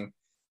game.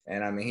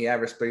 And I mean, he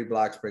averaged 3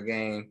 blocks per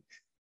game.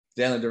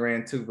 Jalen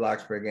Duren, 2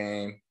 blocks per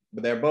game.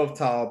 But they're both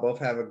tall, both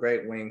have a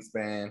great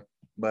wingspan.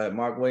 But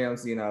Mark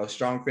Williams,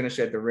 strong finish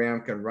at the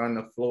rim, can run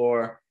the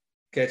floor,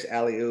 catch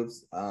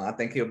alley-oops. I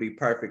think he'll be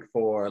perfect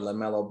for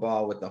LaMelo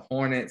Ball with the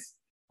Hornets.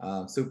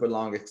 Super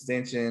long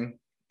extension,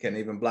 can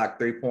even block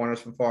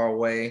 3-pointers from far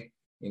away.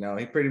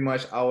 He pretty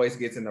much always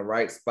gets in the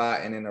right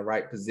spot and in the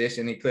right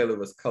position. He clearly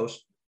was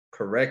coached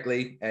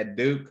correctly at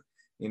Duke.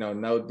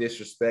 No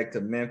disrespect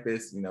to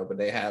Memphis, but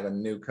they have a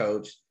new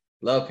coach.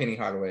 Love Penny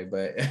Hardaway,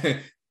 but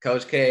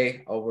Coach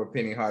K over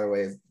Penny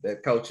Hardaway, the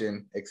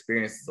coaching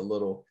experience is a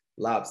little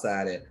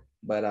lopsided.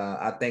 But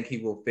I think he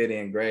will fit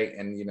in great.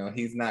 And,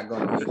 he's not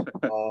going to need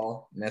the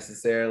ball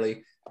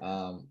necessarily,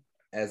 but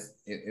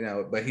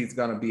he's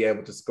going to be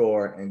able to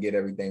score and get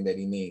everything that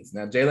he needs.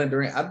 Now, Jalen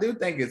Duren, I do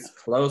think it's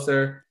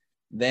closer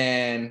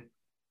than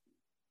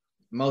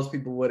most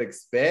people would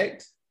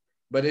expect,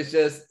 but it's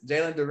just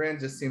Jalen Duren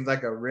just seems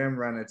like a rim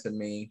runner to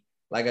me,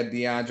 like a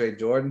DeAndre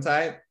Jordan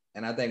type.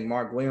 And I think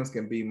Mark Williams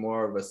can be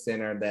more of a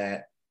center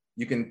that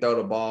you can throw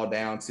the ball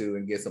down to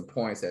and get some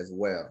points as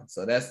well.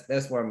 So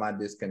that's where my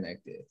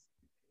disconnect is.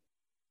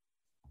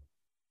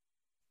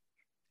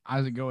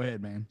 Isaac, go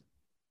ahead, man.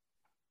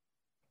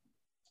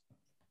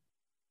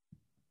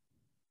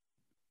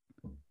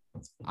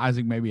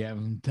 Isaac may be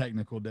having some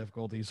technical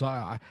difficulties. So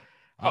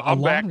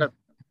I'm back.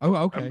 Oh,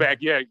 okay. I'm back.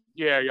 Yeah.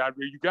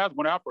 You guys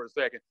went out for a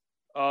second.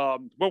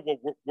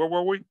 Where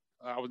were we?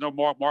 I was no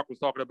Mark was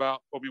talking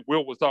about.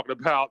 Will was talking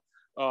about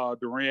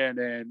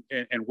Duren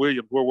and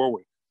Williams. Where were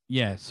we?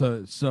 Yeah.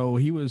 So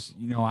he was.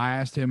 I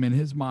asked him in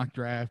his mock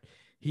draft.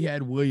 He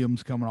had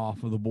Williams coming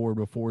off of the board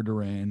before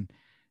Duren.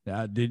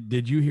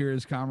 Did you hear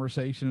his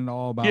conversation at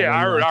all about? Yeah,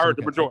 I heard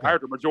the majority. Okay. I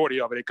heard the majority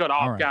of it. It cut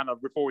off kind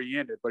of before he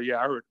ended, but yeah,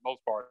 I heard the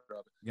most part of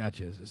it.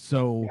 Gotcha.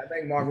 So I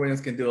think Mark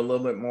Williams can do a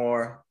little bit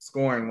more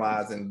scoring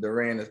wise, and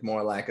Duren is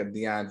more like a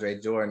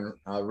DeAndre Jordan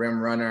rim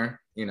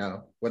runner.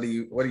 What do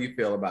you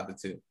feel about the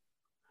 2?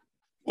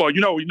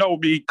 Well,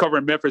 me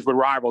covering Memphis with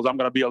rivals, I'm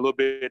going to be a little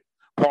bit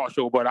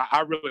partial, but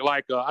I really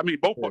like.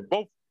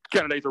 Both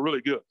candidates are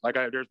really good.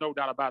 There's no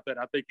doubt about that.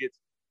 I think it's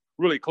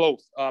really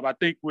close. I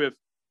think with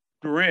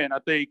Duren, I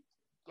think,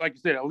 like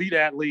you said, elite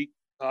athlete,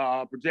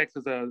 projects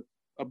as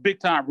a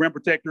big-time rim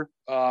protector.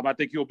 I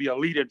think he'll be a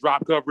lead in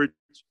drop coverage,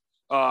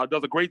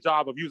 does a great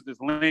job of using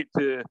his length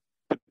to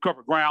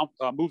cover ground,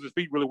 moves his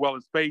feet really well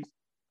in space,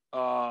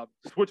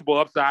 switchable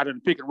upside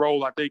and pick and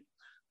roll. I think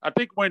I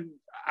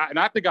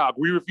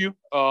agree with you.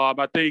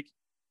 I think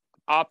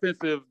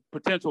offensive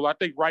potential, I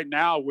think right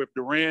now with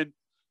Duren,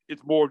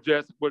 it's more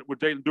just with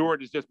Jalen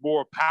Duren, it's just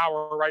more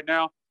power right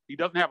now. He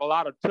doesn't have a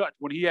lot of touch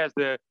when he has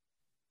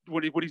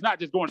when he's not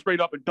just going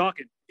straight up and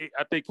dunking.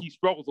 I think he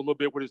struggles a little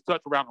bit with his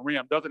touch around the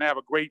rim, doesn't have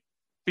a great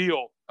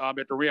feel at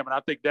the rim. And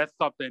I think that's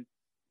something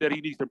that he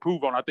needs to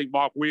improve on. I think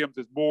Mark Williams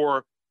is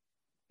more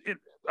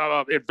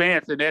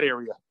advanced in that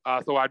area.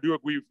 So I do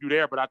agree with you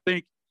there, but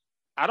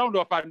I don't know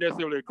if I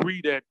necessarily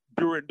agree that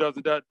Duren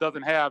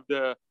doesn't have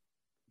the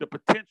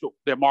potential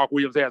that Mark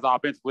Williams has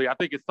offensively. I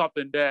think it's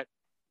something that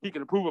he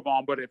can improve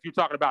upon. But if you're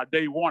talking about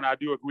day one, I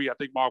do agree. I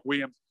think Mark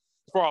Williams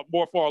is far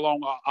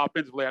along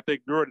offensively. I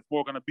think Duren is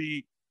more going to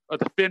be a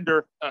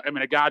defender.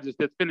 A guy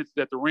that finishes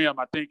at the rim.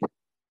 I think if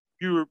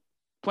you're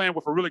playing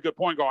with a really good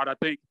point guard, I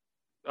think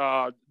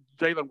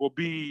Jalen will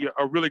be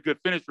a really good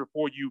finisher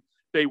for you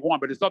day one,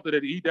 but it's something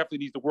that he definitely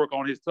needs to work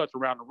on his touch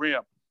around the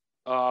rim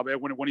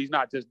when he's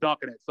not just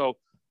dunking it. So,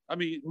 I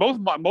mean, most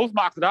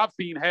mocks that I've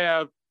seen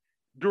have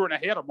Duren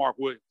ahead of Mark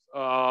Williams.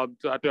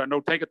 So I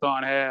know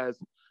Tankathon has,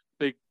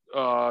 I think,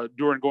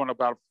 Duren going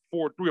about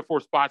 3 or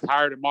 4 spots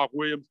higher than Mark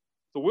Williams.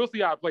 So we'll see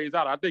how it plays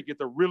out. I think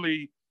it's a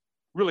really,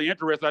 really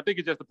interesting. I think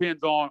it just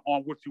depends on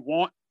what you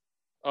want.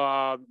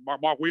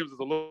 Mark Williams is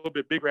a little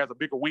bit bigger, has a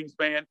bigger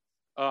wingspan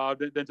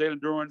than Jalen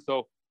Duren.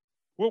 So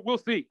we'll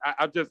see.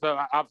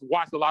 I've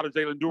watched a lot of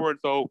Jalen Duren,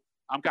 so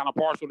I'm kind of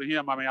partial to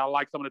him. I mean, I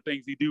like some of the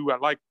things he do.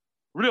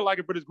 Really like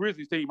it for this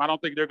Grizzlies team. I don't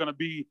think they're going to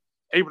be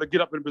able to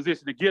get up in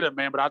position to get him,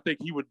 man, but I think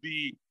he would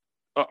be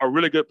a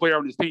really good player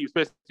on this team,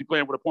 especially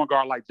playing with a point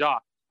guard like Ja.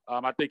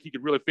 I think he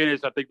could really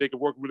finish. I think they could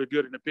work really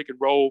good in the pick and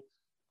roll.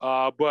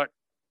 But,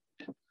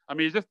 I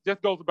mean, it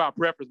just goes about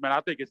preference, man.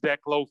 I think it's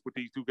that close with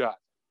these two guys.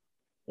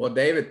 Well,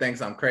 David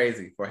thinks I'm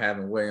crazy for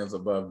having Williams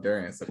above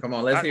Duren. So come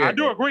on, let's hear it. I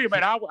do agree,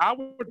 man. I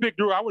would pick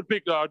Duren. I would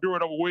pick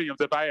Duren over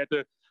Williams if I had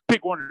to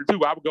pick one of the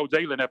two. I would go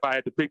Jalen if I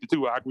had to pick the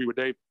two. I agree with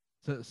Dave.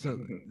 So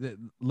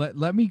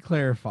let me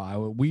clarify.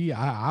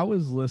 I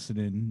was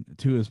listening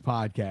to his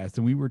podcast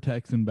and we were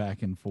texting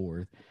back and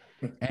forth,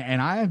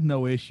 and I have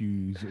no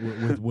issues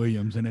with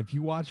Williams. And if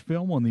you watch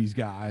film on these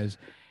guys,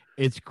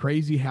 it's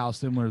crazy how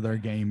similar their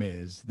game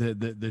is.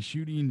 The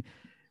shooting,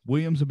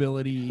 Williams'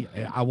 ability.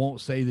 I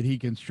won't say that he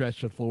can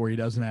stretch the floor. He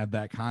doesn't have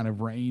that kind of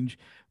range,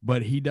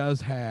 but he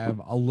does have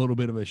a little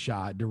bit of a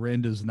shot.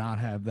 Duren does not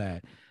have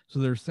that. So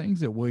there's things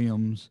that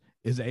Williams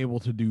is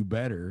able to do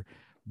better.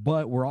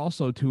 But we're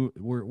also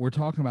we're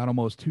talking about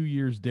almost 2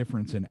 years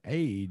difference in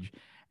age,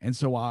 and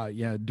so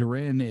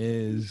Duren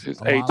is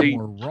a 18.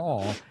 lot more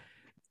raw.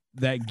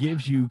 That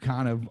gives you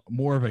kind of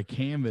more of a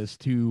canvas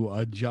to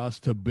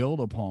adjust to build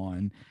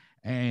upon,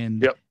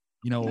 and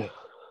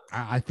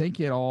I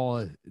think it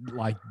all,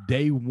 like,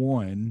 day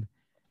one,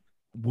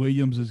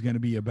 Williams is going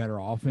to be a better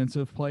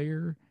offensive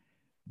player,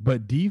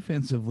 but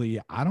defensively,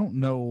 I don't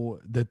know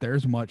that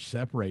there's much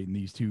separating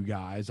these two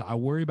guys. I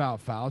worry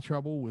about foul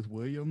trouble with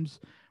Williams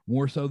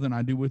more so than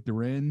I do with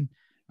Duren.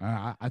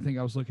 I think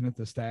I was looking at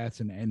the stats,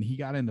 and he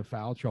got into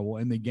foul trouble.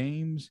 In the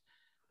games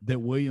that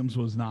Williams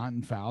was not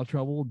in foul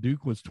trouble,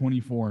 Duke was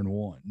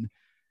 24-1.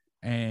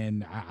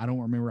 And I don't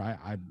remember.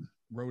 I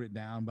wrote it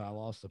down, but I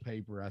lost the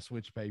paper. I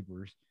switched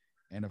papers.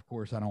 And, of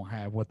course, I don't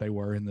have what they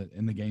were in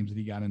the games that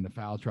he got into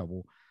foul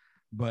trouble.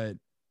 But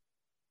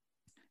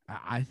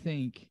I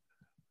think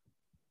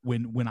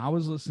when I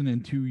was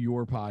listening to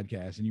your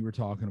podcast and you were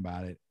talking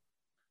about it,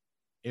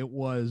 it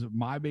was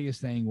my biggest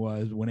thing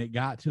was when it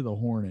got to the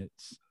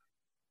Hornets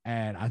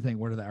at, I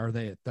think, are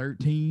they at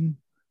 13?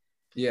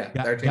 Yeah,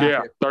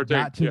 13. 13.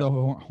 Got to the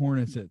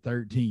Hornets at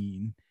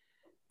 13,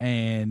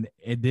 and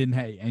it didn't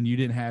have, and you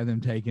didn't have them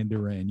taking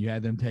Duren. You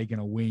had them taking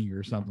a wing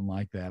or something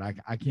like that. I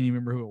can't even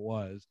remember who it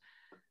was,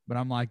 but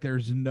I'm like,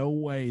 there's no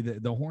way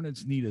that the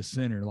Hornets need a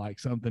center like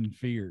something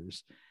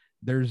fierce.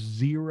 There's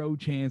zero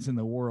chance in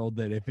the world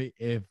that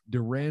if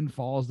Duren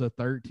falls to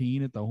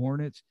 13 at the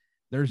Hornets,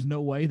 there's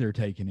no way they're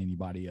taking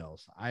anybody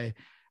else.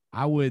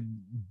 I would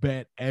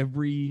bet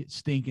every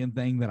stinking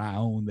thing that I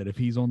own that if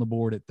he's on the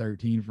board at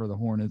 13 for the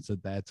Hornets,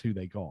 that's who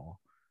they call.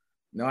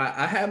 No,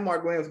 I had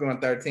Mark Williams going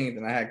 13th,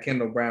 and I had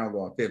Kendall Brown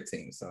going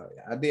 15th. So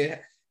I did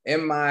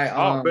in my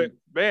but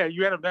man,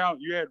 you had him down.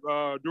 You had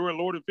Duren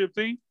Lord at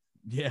 15.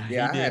 Yeah,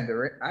 I had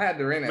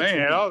Duren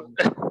at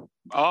 20.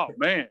 Oh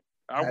man,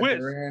 I wish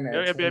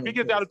if he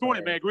gets out of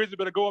 20, man, Grizzlies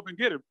better go up and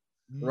get him.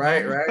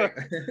 Right.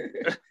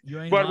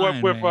 You ain't but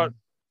lying, man.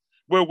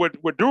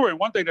 With Duren,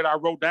 one thing that I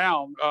wrote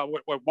down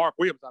with Mark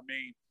Williams,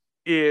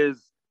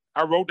 is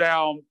I wrote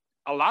down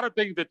a lot of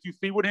things that you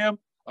see with him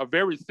are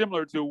very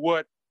similar to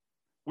what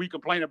we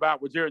complain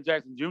about with Jaren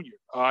Jackson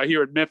Jr.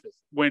 Here in Memphis.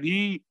 When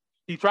he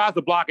tries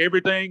to block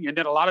everything, and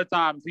then a lot of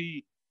times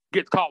he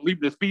gets caught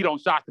leaving his feet on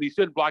shots that he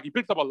shouldn't block. He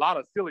picks up a lot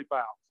of silly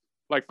fouls,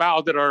 like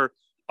fouls that are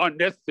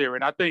unnecessary.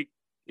 And I think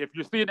if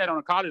you're seeing that on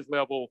a college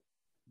level,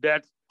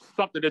 that's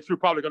something that you're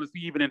probably going to see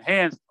even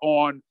enhanced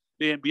on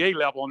the NBA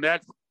level. And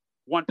that's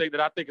one thing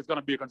that I think is going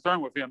to be a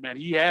concern with him, man.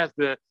 He has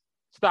to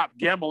stop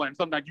gambling.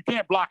 Sometimes you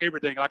can't block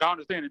everything. Like, I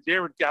understand that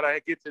Jaren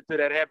gets into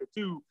that habit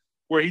too,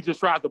 where he just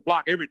tries to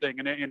block everything.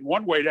 And in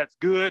one way, that's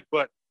good,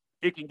 but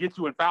it can get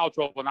you in foul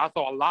trouble. And I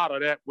saw a lot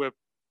of that with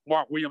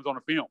Mark Williams on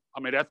the film. I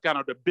mean, that's kind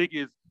of the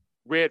biggest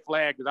red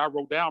flag that I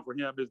wrote down for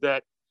him, is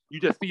that you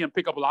just see him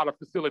pick up a lot of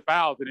silly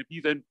fouls. And if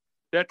he's in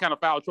that kind of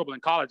foul trouble in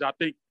college, I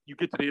think you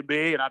get to the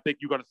NBA, and I think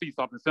you're going to see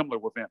something similar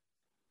with him.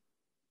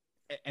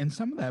 And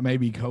some of that may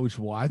be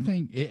coachable. I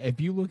think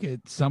if you look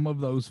at some of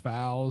those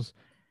fouls,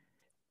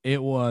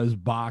 it was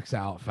box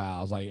out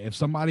fouls. Like, if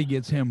somebody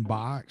gets him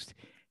boxed,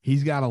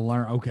 he's got to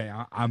learn, okay,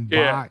 I'm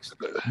boxed,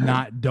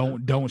 not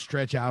don't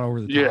stretch out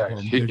over the top of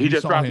him. He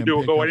just tried to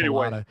do it go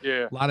anyway.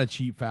 A lot of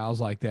cheap fouls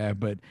like that.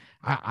 But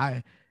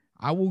I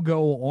will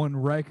go on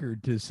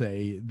record to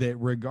say that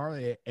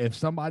regardless, if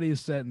somebody is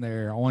sitting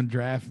there on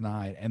draft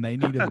night and they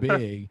need a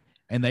big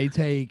and they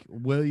take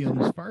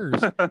Williams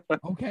first,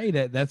 okay,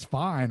 that's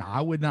fine.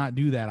 I would not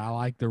do that. I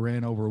like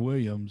Duren over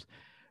Williams.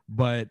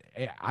 But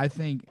I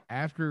think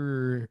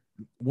after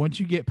once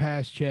you get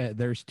past Chet,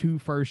 there's 2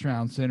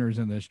 first-round centers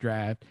in this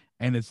draft,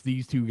 and it's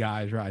these 2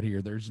 guys right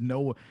here. There's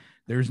no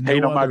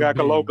my guy other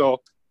big. Koloko.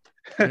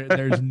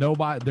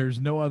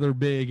 There's no other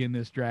big in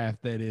this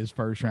draft that is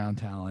first-round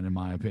talent, in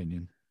my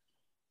opinion.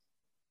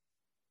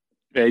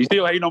 Yeah, he's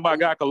still hating on my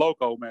guy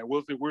Koloko, man.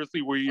 We'll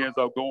see where he ends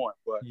up going.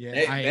 But yeah,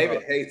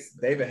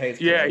 David hates.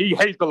 Yeah, Koloko. He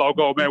hates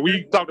Koloko, man.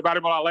 We talked about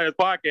him on our last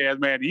podcast,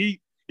 man. He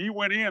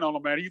went in on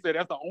him, man. He said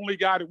that's the only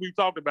guy that we've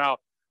talked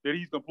about that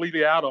he's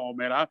completely out on,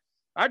 man.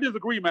 I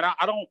disagree, man.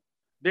 I don't.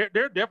 There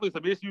are definitely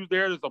some issues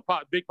there. There's some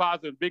big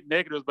positives, big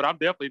negatives, but I'm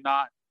definitely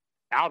not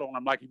out on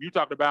him. Like if you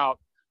talked about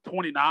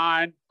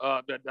 29,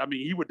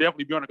 he would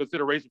definitely be under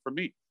consideration for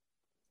me.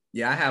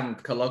 Yeah, I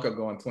have Koloko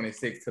going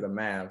 26 to the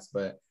Mavs,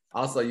 but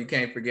also you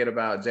can't forget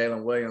about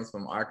Jalen Williams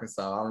from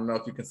Arkansas. I don't know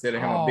if you consider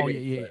him a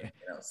big, but,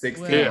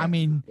 16. Well, I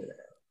mean,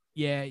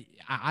 yeah,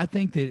 I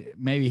think that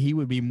maybe he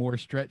would be more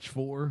stretch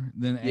 4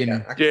 than and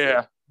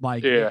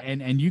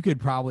you could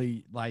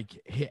probably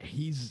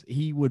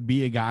he would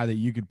be a guy that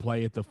you could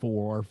play at the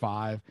 4 or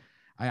 5.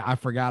 I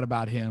forgot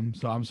about him,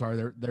 so I'm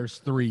sorry. There's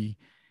 3,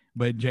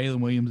 but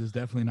Jalen Williams is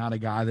definitely not a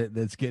guy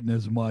that's getting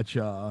as much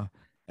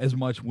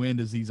wind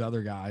as these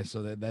other guys.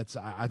 So that's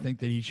I think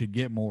that he should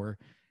get more.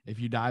 If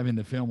you dive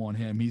into film on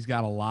him, he's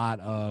got a lot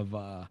of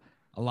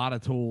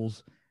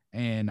tools,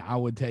 and I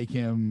would take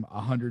him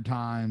 100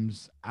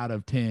 times out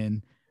of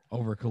 10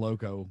 over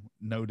Koloko,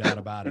 no doubt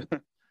about it.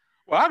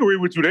 Well, I agree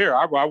with you there.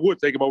 I would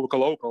take him over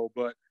Koloko,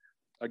 but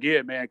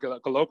again, man,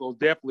 Koloko's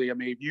definitely. I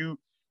mean, if you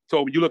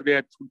told me you looked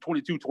at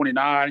 22,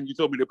 29, and you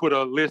told me to put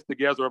a list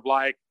together of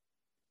like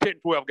 10,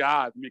 12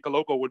 guys, I mean,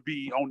 Koloko would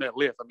be on that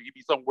list. I mean, he'd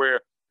be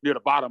somewhere near the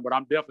bottom, but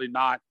I'm definitely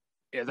not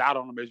as out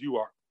on him as you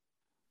are.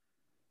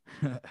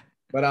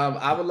 But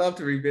I would love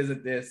to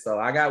revisit this. So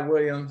I got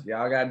Williams.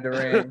 Y'all got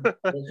Durant.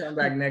 We'll come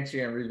back next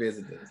year and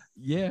revisit this.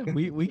 Yeah,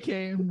 we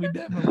can. We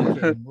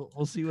definitely can.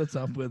 We'll see what's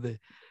up with it.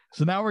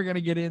 So now we're going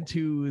to get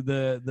into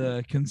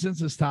the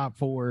consensus top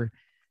 4.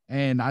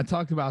 And I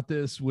talked about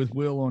this with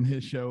Will on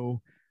his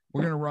show.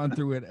 We're going to run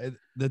through it.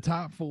 The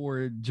top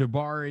 4,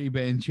 Jabari,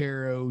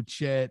 Banchero,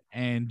 Chet,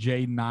 and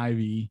Jaden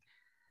Ivey.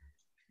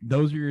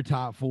 Those are your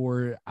top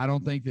 4. I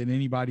don't think that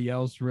anybody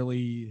else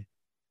really –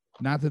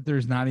 not that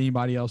there's not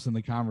anybody else in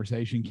the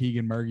conversation.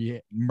 Keegan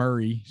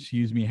Murray,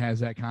 has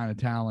that kind of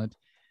talent.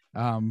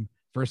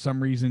 For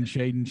some reason,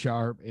 Shaedon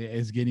Sharpe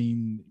is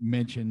getting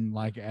mentioned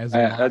like as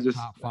a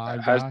top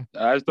 5 guy.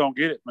 I just don't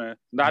get it, man.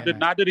 Not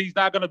that he's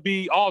not going to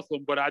be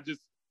awesome, but I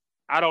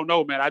don't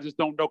know, man. I just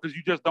don't know because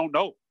you just don't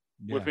know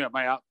with him,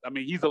 man. I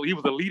mean, he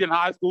was a lead in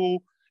high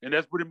school, and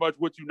that's pretty much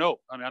what you know.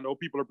 I mean, I know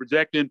people are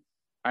projecting.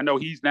 I know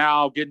he's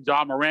now getting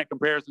John Morant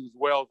comparisons as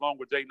well, along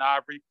with Jaden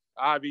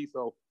Ivey.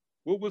 So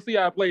we'll see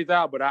how it plays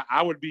out, but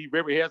I would be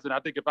very hesitant. I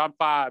think if I'm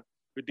 5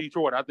 with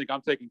Detroit, I think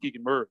I'm taking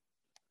Keegan Murray.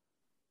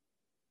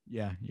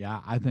 Yeah,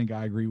 I think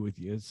I agree with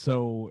you.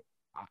 So,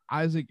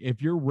 Isaac,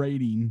 if you're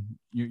rating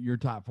your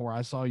top 4,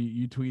 I saw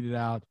you tweeted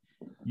out,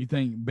 you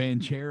think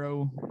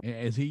Banchero,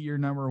 is he your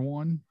number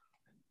 1?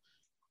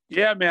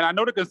 Yeah, man. I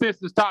know the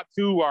consensus top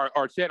 2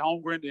 are Chet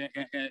Holmgren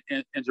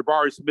and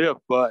Jabari Smith,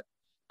 but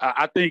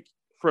I think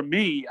for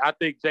me, I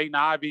think Jaden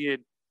Ivey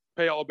and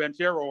Paolo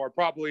Banchero are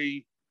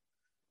probably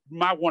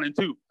my 1 and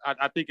 2.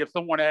 I think if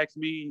someone asked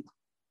me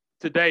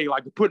today,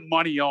 like to put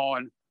money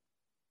on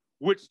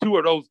which 2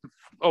 of those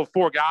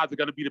 4 guys are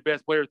going to be the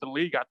best players in the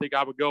league, I think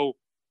I would go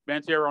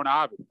Banchero and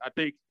Ivey. I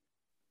think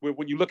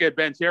when you look at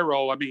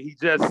Banchero, I mean,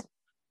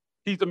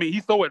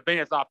 he's so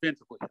advanced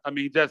offensively. I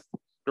mean, just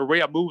the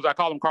array of moves. I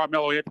call him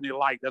Carmelo Anthony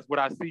light. That's what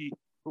I see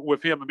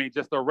with him. I mean,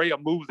 just the array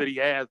of moves that he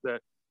has, the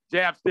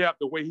jab step,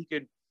 the way he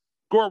can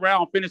go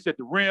around, finish at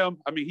the rim.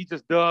 I mean, he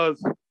just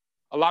does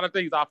a lot of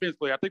things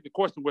offensively. I think the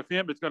question with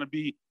him is going to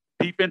be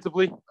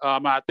defensively.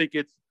 I think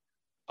it's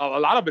a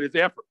lot of it is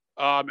effort.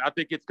 I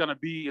think it's going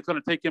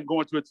to take him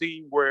going to a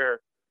team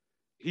where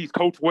he's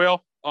coached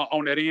well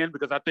on that end,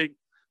 because I think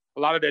a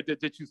lot of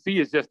that you see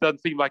is just doesn't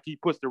seem like he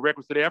puts the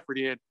requisite effort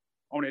in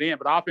on that end.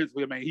 But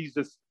offensively, I mean, he's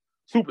just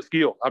super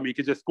skilled. I mean, he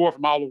can just score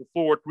from all over the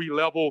floor, 3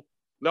 level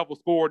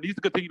score. Needs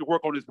to continue to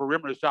work on his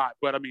perimeter shot,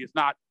 but I mean, it's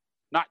not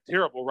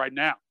terrible right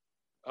now.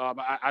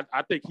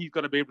 I think he's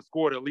going to be able to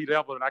score at elite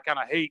level, and I kind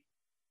of hate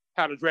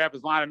how the draft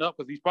is lining up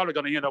because he's probably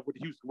going to end up with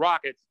the Houston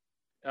Rockets.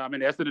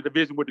 And that's in the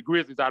division with the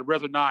Grizzlies. I'd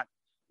rather not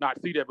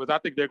see that, because I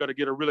think they're going to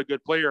get a really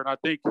good player. And I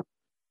think,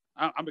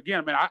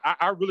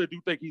 I really do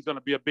think he's going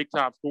to be a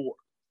big-time scorer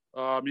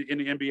in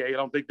the NBA. I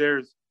don't think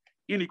there's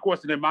any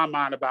question in my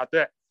mind about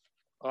that.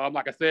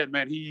 Like I said,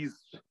 man, he's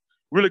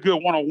really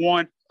good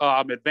one-on-one,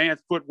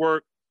 advanced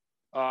footwork,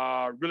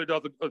 really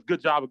does a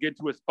good job of getting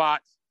to his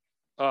spots.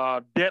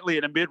 Deadly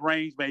in the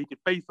mid-range, man. He can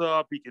face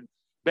up. He can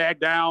back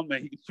down,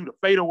 man. He can shoot a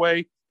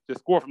fadeaway,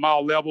 just score from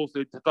all levels.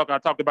 I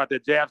talked about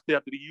that jab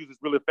step that he uses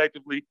really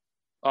effectively.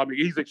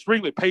 He's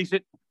extremely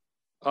patient.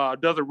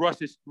 Doesn't rush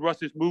his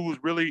moves.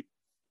 Really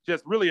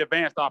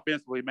advanced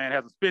offensively, man.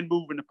 Has a spin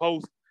move in the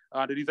post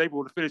that he's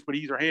able to finish with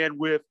easier hand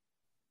with.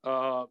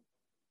 I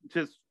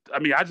just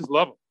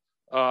love him.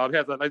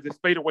 Has this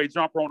fadeaway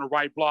jumper on the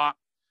right block.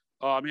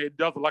 It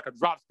does like a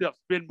drop step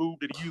spin move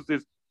that he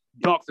uses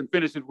dunks and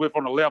finishes with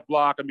on the left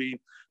block. I mean,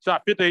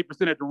 shot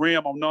 58% at the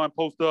rim on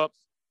non-post ups.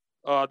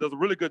 Does a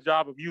really good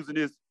job of using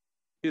his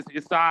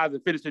size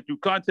and finishing through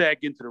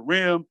contact into the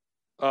rim.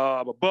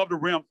 Above the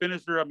rim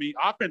finisher. I mean,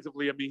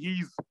 offensively, I mean,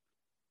 he's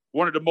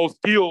one of the most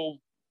skilled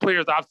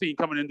players I've seen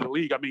coming into the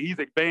league. I mean, he's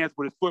advanced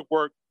with his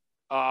footwork.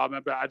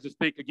 But I just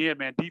think, again,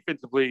 man,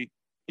 defensively,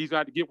 he's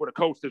got to get with a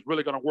coach that's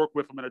really going to work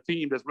with him and a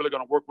team that's really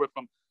going to work with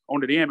him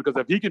on the end. Because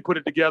if he can put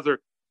it together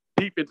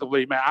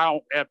defensively, man, I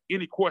don't have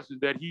any question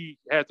that he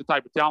has the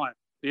type of talent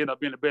to end up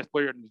being the best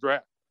player in this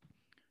draft.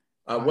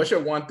 What's your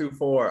 1 through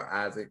 4,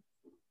 Isaac?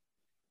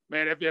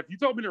 Man, if you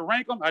told me to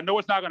rank them, I know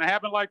it's not going to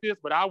happen like this,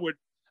 but I would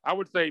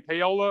say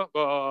Paola,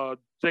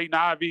 Jaden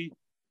Ivey,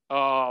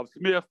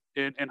 Smith,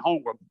 and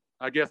Holmgren,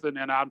 I guess.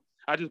 And I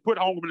just put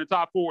Holmgren in the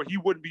top 4. He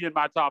wouldn't be in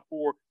my top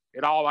 4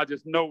 at all. I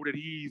just know that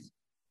he's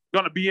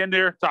going to be in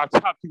there, top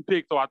 2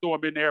 picks, so I throw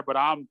him in there. But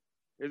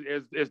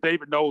as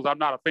David knows, I'm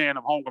not a fan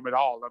of Holmgren at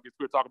all. I guess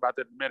we'll talk about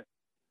that in a minute.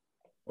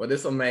 Well,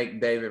 this will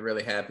make David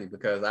really happy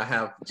because I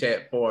have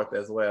Chet 4th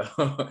as well.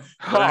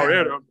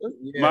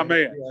 My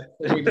man.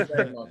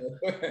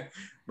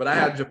 But I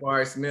have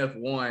Jabari Smith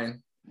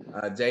 1,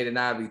 Jaden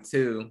Ivey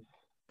 2,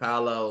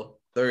 Paolo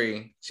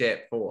 3,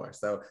 Chet 4.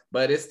 So,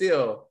 but it's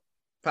still,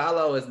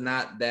 Paolo is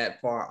not that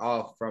far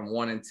off from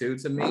 1 and 2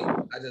 to me.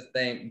 I just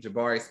think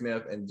Jabari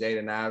Smith and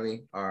Jaden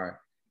Ivey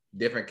are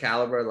different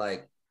caliber,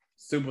 like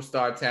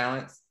superstar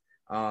talents.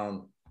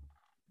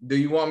 Do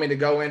you want me to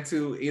go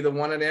into either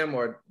one of them,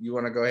 or you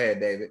want to go ahead,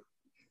 David?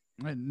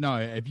 No,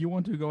 if you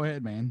want to, go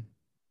ahead, man.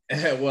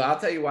 Well, I'll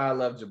tell you why I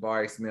love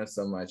Jabari Smith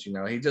so much. You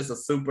know, he's just a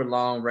super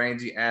long,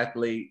 rangy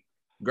athlete,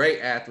 great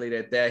athlete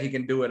at that. He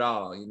can do it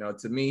all. You know,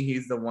 to me,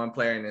 he's the one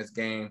player in this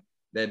game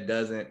that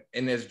doesn't,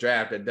 in this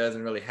draft, that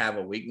doesn't really have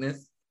a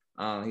weakness.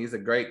 He's a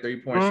great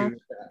three-point shooter,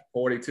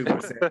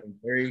 42% from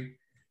three.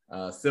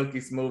 Silky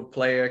smooth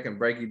player, can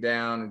break you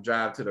down and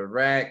drive to the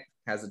rack,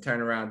 has a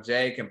turnaround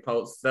J, can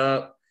post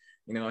up.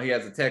 You know, he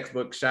has a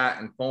textbook shot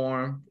and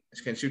form,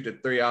 can shoot the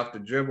 3 off the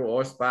dribble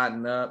or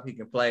spotting up. He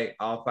can play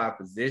all 5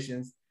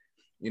 positions.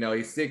 You know,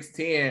 he's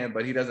 6'10",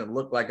 but he doesn't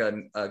look like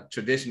a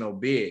traditional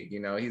big. You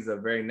know, he's a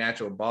very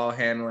natural ball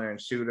handler and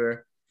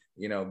shooter.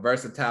 You know,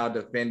 versatile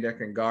defender,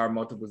 can guard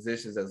multiple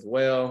positions as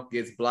well,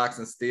 gets blocks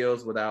and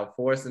steals without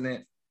forcing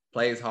it,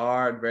 plays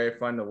hard, very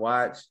fun to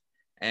watch.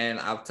 And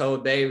I've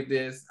told Dave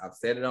this, I've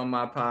said it on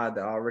my pod,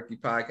 the All Rookie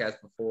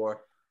podcast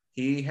before,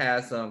 he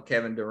has some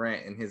Kevin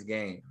Durant in his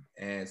game.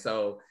 And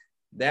so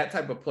that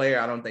type of player,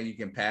 I don't think you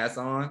can pass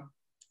on.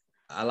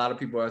 A lot of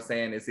people are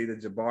saying it's either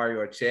Jabari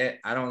or Chet.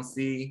 I don't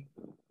see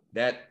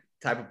that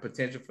type of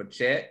potential for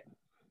Chet,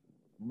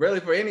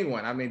 really for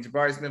anyone. I mean,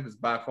 Jabari Smith is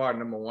by far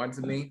number 1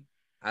 to me.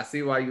 I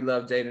see why you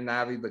love Jaden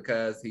Ivey,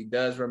 because he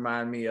does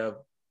remind me of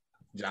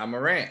Ja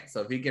Morant.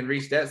 So if he can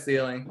reach that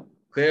ceiling,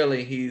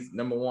 clearly he's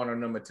number 1 or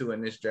number 2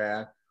 in this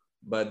draft.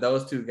 But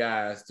those 2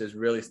 guys just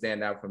really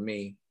stand out for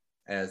me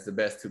as the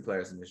best 2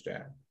 players in this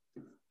draft.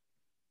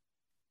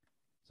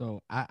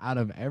 So out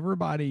of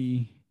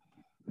everybody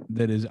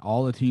that is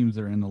all the teams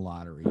that are in the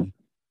lottery,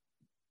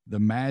 the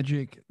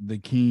Magic, the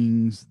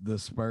Kings, the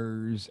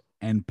Spurs,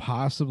 and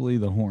possibly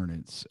the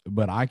Hornets,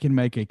 but I can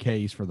make a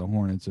case for the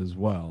Hornets as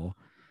well.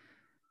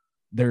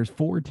 There's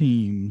 4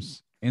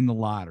 teams in the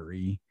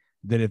lottery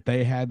that if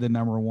they had the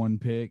number 1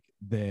 pick,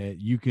 that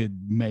you could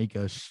make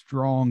a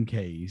strong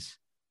case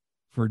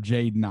for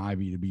Jaden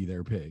Ivey to be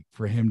their pick,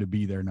 for him to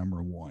be their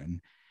number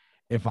 1.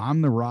 If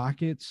I'm the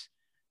Rockets,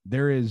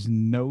 there is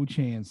no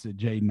chance that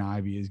Jaden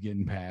Ivey is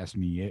getting past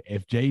me.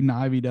 If Jaden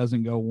Ivey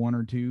doesn't go 1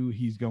 or 2,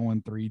 he's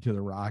going 3 to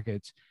the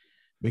Rockets,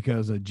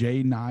 because a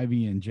Jaden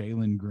Ivey and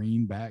Jalen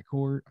Green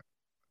backcourt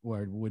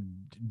it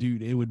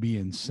would be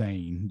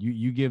insane.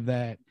 You give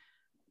that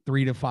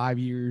 3 to 5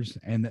 years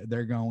and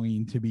they're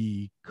going to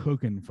be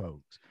cooking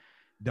folks.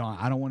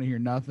 I don't want to hear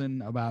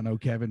nothing about no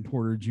Kevin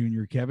Porter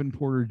Jr. Kevin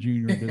Porter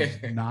Jr. does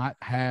not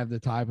have the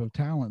type of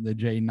talent that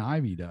Jaden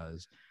Ivey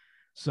does.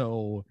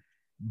 So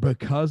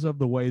because of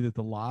the way that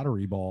the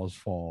lottery balls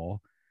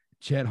fall,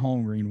 Chet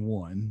Holmgren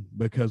won,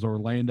 because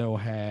Orlando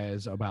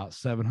has about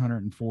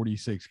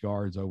 746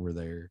 guards over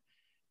there.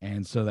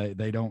 And so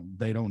they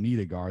don't need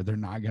a guard. They're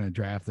not going to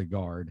draft the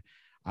guard.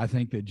 I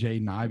think that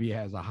Jaden Ivey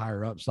has a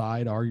higher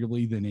upside,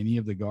 arguably, than any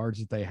of the guards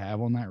that they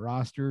have on that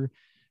roster.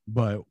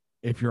 But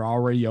if you're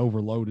already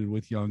overloaded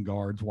with young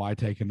guards, why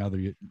take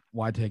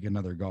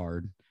another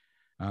guard?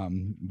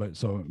 But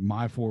so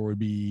my 4 would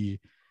be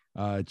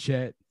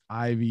Chet,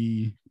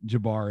 Ivy,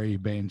 Jabari,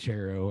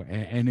 Banchero,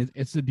 and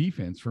it's the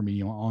defense for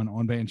me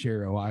on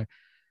Banchero.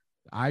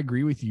 I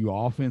agree with you.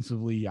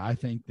 Offensively, I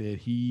think that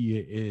he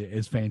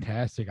is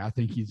fantastic. I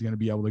think he's going to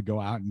be able to go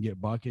out and get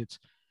buckets.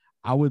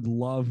 I would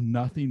love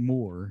nothing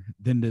more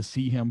than to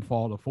see him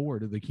fall to 4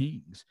 to the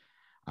Kings.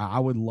 I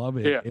would love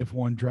it if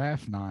one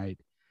draft night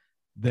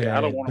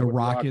that the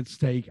Rockets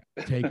take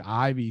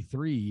Ivy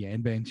 3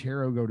 and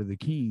Banchero go to the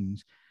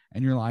Kings,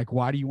 and you're like,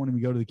 why do you want him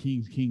to go to the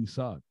Kings? Kings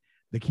suck.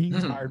 The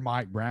Kings hired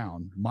Mike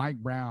Brown. Mike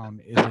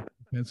Brown is a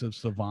defensive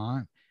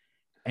savant.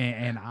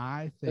 And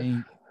I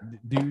think,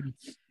 dude,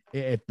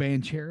 if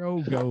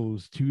Banchero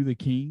goes to the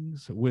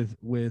Kings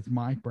with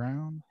Mike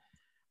Brown,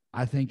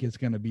 I think it's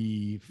going to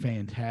be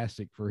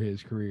fantastic for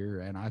his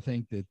career. And I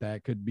think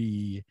that could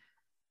be,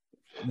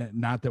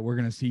 not that we're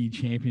going to see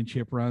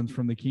championship runs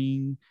from the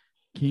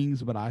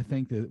Kings, but I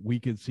think that we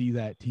could see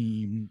that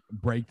team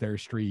break their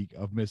streak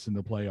of missing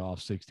the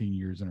playoffs 16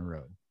 years in a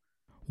row.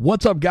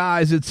 What's up,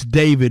 guys? It's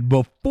David.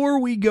 Before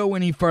we go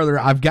any further,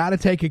 I've got to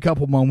take a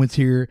couple moments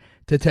here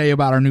to tell you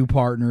about our new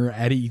partner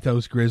at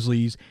Ethos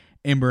Grizzlies,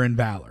 Ember and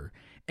Valor.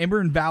 Ember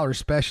and Valor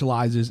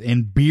specializes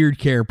in beard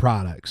care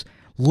products.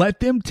 Let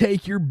them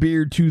take your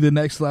beard to the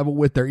next level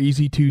with their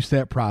easy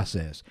two-step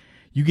process.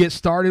 You get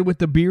started with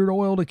the beard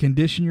oil to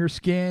condition your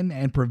skin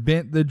and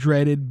prevent the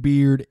dreaded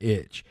beard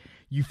itch.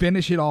 You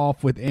finish it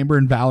off with Ember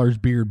and Valor's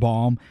beard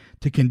balm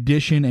to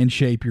condition and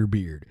shape your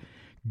beard.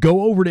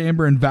 Go over to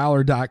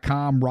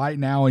emberandvalor.com right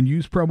now and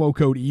use promo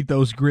code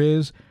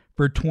EthosGrizz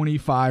for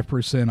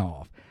 25%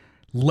 off.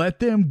 Let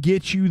them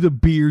get you the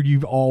beard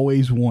you've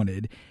always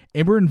wanted.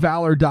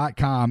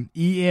 Emberandvalor.com,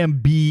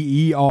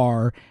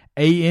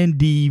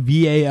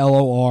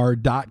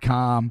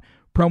 EMBERANDVALOR.com,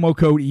 promo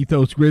code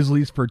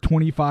EthosGrizzlies for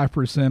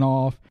 25%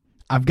 off.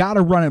 I've got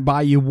to run it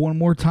by you one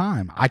more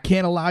time. I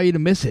can't allow you to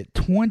miss it.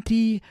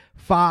 25%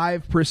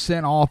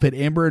 off at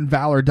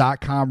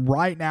emberandvalor.com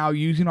right now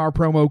using our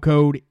promo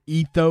code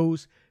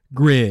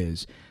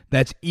EthosGrizz.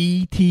 That's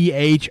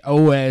EthosGrizz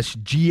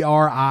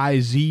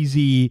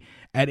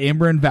at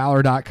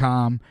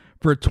emberandvalor.com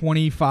for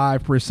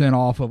 25%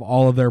 off of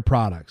all of their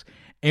products.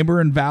 Ember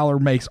and Valor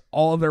makes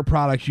all of their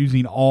products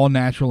using all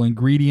natural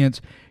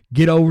ingredients.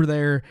 Get over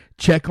there,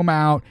 check them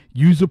out,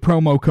 use the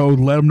promo code,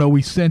 let them know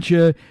we sent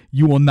you.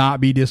 You will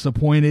not be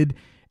disappointed.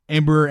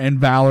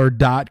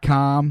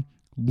 Emberandvalor.com.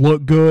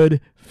 Look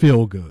good,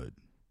 feel good.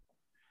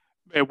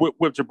 And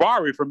with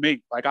Jabari, for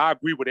me, like, I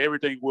agree with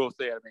everything Will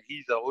said. I mean,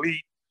 he's an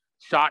elite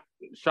shot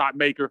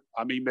maker.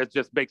 I mean, that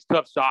just makes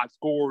tough shots,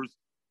 scores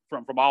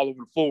from all over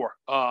the floor.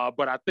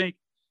 But I think,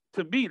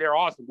 to me, there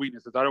are some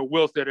weaknesses. I know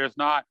Will said there's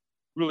not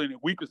really any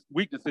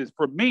weaknesses.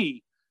 For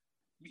me,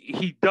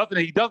 he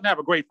doesn't have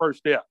a great first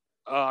step.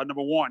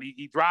 Number one,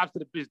 he drives to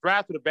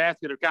the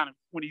basket, or kind of,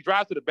 when he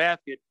drives to the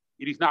basket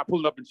and he's not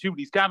pulling up and shooting,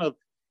 he's kind of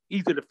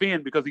easy to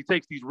defend because he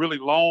takes these really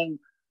long,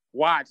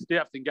 wide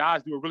steps, and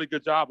guys do a really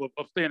good job of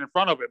staying in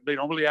front of him. They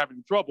don't really have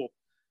any trouble.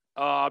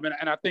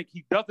 And I think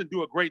he doesn't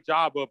do a great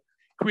job of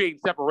creating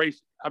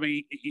separation. I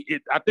mean,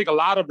 I think a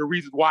lot of the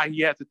reasons why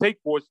he has to take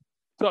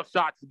tough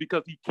shots is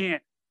because he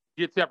can't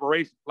get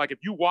separation. Like, if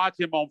you watch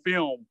him on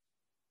film,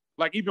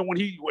 like, even when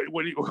he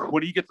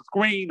gets a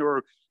screen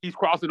or he's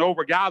crossing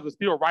over, guys are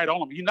still right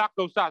on him. He knocked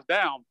those shots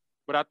down.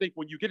 But I think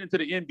when you get into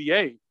the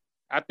NBA,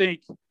 I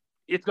think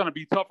it's going to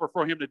be tougher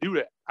for him to do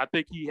that. I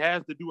think he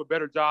has to do a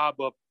better job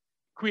of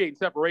creating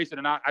separation,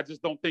 and I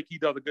just don't think he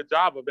does a good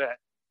job of that.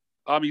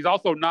 He's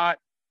also not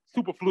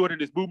super fluid in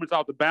his movements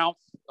off the bounce.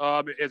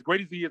 As great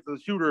as he is as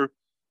a shooter,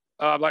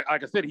 like I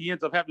said, he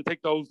ends up having to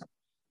take those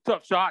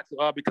tough shots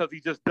because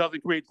he just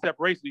doesn't create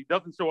separation. He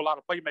doesn't show a lot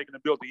of playmaking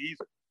ability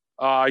either.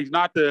 He's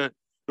not the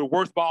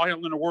worst ball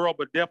handler in the world,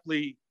 but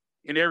definitely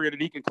an area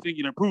that he can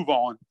continue to improve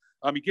on.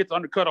 He gets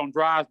undercut on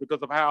drives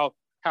because of how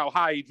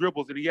high he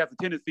dribbles, and he has a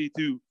tendency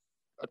to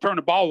turn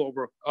the ball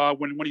over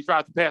when he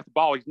tries to pass the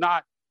ball.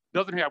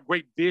 Doesn't have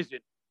great vision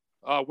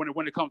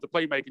when it comes to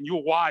playmaking.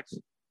 You'll watch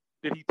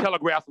that he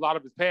telegraphs a lot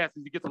of his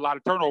passes. He gets a lot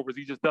of turnovers.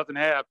 He just doesn't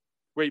have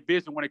great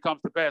vision when it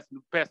comes to pass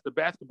the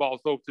basketball.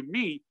 So to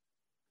me,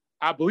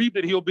 I believe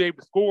that he'll be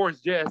able to score.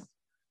 Is just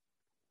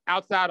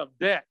outside of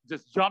that,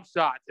 just jump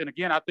shots. And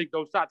again, I think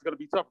those shots are going to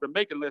be tougher to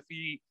make unless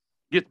he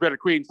gets better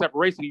creating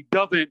separation. He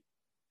doesn't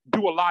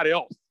do a lot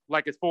else,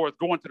 like as far as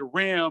going to the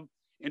rim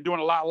and doing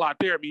a lot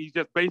there. I mean, he's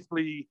just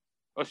basically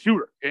a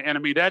shooter. And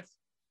I mean, that's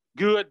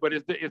good, but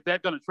is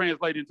that going to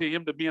translate into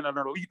him to being an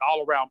elite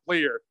all-around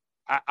player?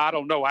 I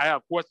don't know. I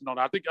have questions on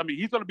that.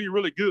 He's going to be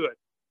really good,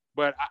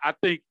 but I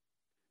think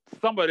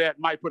some of that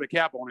might put a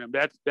cap on him.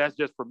 That's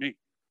just for me.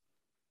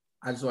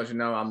 I just want you to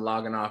know I'm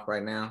logging off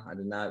right now. I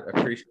did not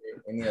appreciate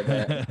any of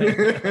that.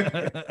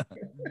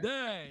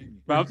 Dang.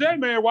 But I'm saying,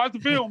 man, watch the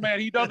film,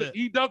 man. He doesn't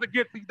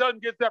get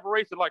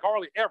separation like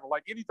hardly ever.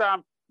 Like,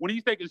 anytime when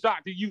he's taking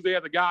shots, he usually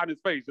has a guy in his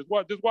face. Just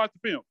watch the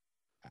film.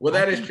 Well,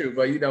 that is true,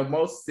 but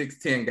most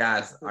 6'10"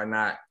 guys are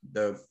not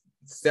the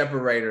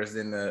separators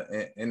in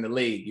the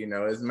league.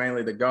 It's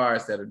mainly the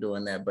guards that are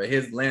doing that. But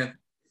his length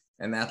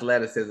and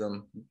athleticism,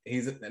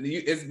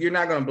 you're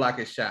not going to block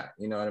his shot.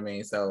 You know what I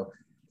mean? So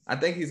I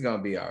think he's going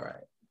to be all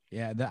right.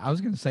 Yeah, I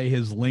was going to say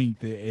his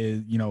length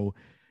is,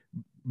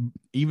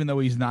 even though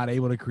he's not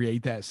able to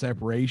create that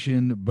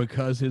separation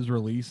because his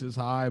release is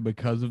high,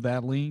 because of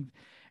that length,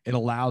 it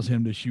allows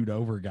him to shoot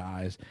over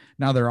guys.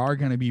 Now, there are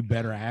going to be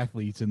better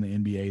athletes in the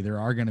NBA. There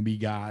are going to be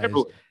guys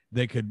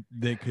that could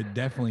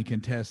definitely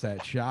contest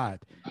that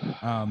shot.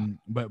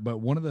 But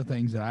one of the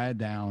things that I had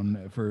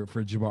down for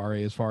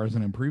Jabari as far as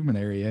an improvement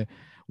area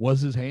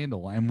was his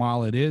handle. And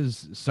while it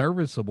is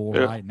serviceable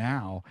right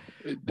now,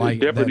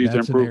 like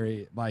that's an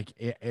area, like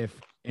if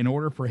in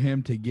order for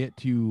him to get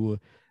to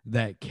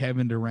that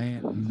Kevin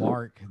Durant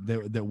mark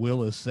that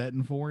Will is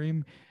setting for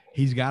him,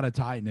 he's got to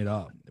tighten it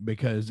up,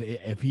 because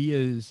if he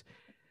is,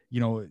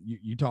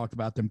 you talked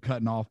about them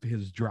cutting off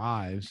his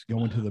drives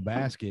going to the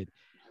basket.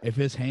 If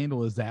his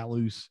handle is that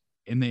loose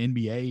in the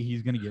NBA,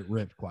 he's going to get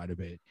ripped quite a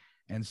bit.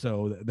 And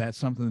so that's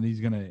something that he's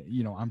going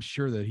to, I'm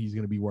sure that he's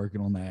going to be working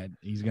on that.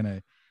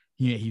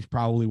 He's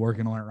probably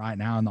working on it right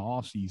now in the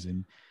off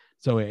season.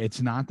 So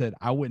it's not that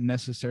I wouldn't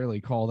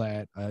necessarily call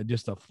that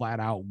just a flat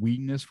out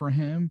weakness for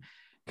him,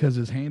 because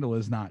his handle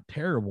is not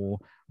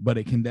terrible, but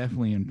it can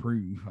definitely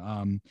improve.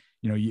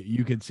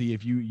 You could see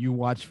if you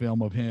watch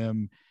film of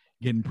him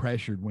getting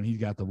pressured when he's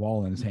got the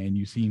ball in his hand,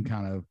 you see him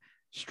kind of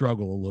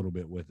struggle a little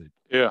bit with it.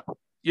 Yeah.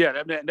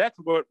 That's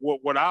what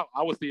I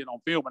was seeing on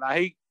film. And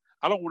I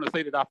don't want to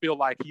say that I feel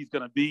like he's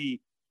going to be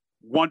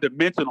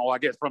one-dimensional, I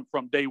guess,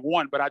 from day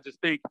one, but I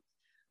just think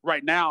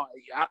right now,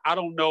 I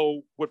don't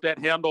know with that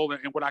handle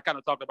and what I kind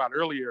of talked about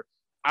earlier,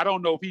 I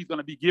don't know if he's going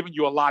to be giving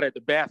you a lot at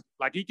the basket.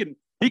 Like he can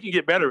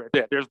get better at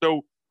that. There's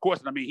no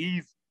question. I mean,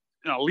 he's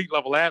an elite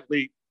level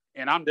athlete,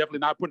 and I'm definitely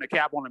not putting a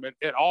cap on him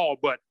at all,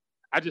 but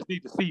I just need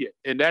to see it.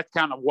 And that's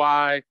kind of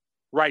why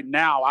right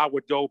now I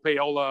would go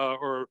Paola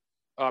or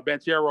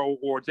Banchero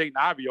or Jaden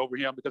Ivey over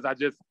him, because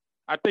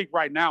I think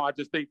right now,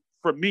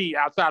 for me,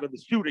 outside of the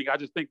shooting, I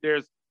just think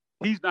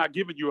he's not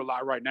giving you a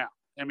lot right now.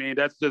 I mean,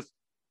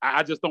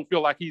 I just don't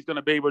feel like he's going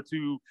to be able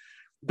to,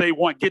 day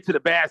one, get to the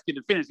basket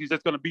and finish. He's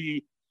just going to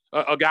be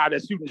a guy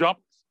that's shooting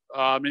jumpers.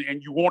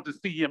 And you want to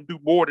see him do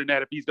more than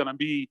that if he's going to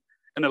be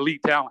an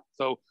elite talent.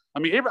 So, I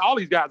mean, all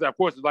these guys have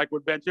questions, like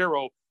with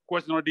Banchero,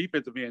 question on the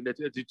defensive end that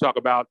you talk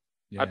about.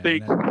 Yeah, I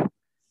think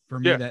for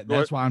me,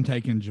 that's why I'm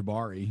taking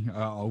Jabari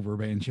over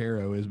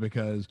Banchero, is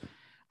because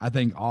I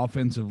think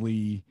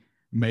offensively,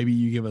 maybe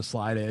you give a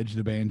slight edge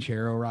to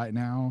Banchero right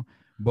now,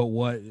 but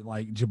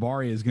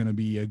Jabari is going to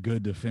be a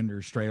good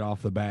defender straight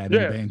off the bat,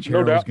 and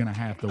Banchero is going to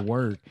have to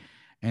work.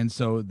 And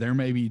so there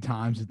may be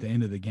times at the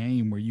end of the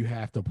game where you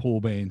have to pull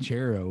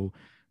Banchero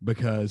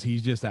because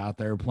he's just out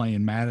there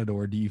playing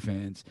matador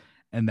defense,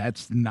 and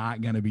that's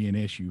not going to be an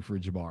issue for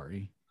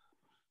Jabari.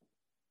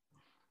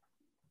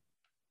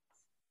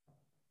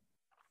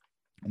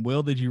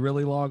 Will, did you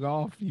really log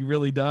off? You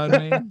really done,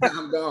 man?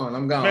 I'm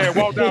gone. Man,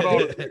 walk down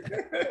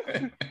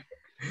on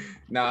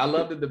No, I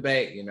love the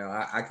debate.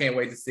 I can't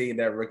wait to see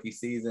their rookie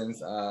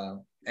seasons.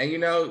 And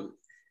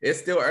it's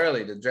still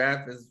early. The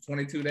draft is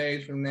 22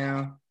 days from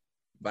now.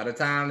 By the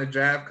time the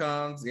draft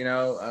comes,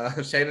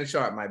 Shaedon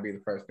Sharpe might be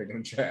the first pick in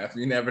the draft.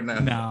 You never know.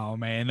 No,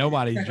 man,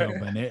 nobody's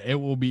jumping. It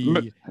will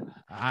be.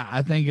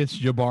 I think it's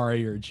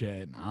Jabari or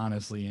Chet,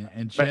 honestly,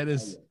 and Chet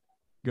is.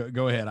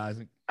 Go ahead,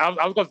 Isaac. I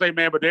was gonna say,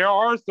 man, but there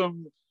are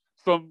some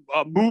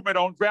movement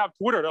on draft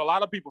Twitter. A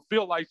lot of people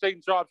feel like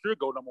Shaedon Sharpe should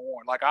go number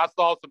one. Like I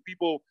saw some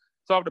people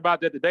talking about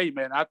that today,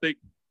 man. I think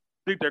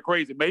they're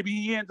crazy. Maybe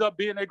he ends up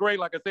being that great.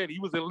 Like I said, he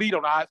was elite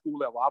on the high school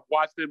level. I've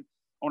watched him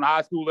on the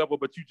high school level,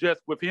 but you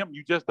just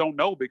don't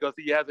know because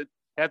he hasn't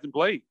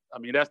played. I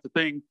mean, that's the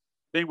thing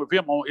with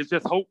him. It's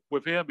just hope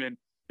with him, and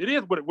it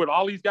is with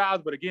all these guys.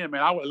 But again,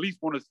 man, I would at least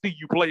want to see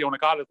you play on the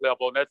college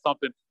level, and that's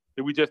something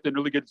that we just didn't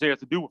really get a chance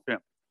to do with him.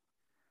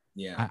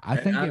 Yeah, I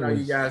know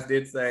you guys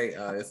did say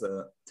it's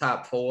a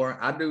top 4.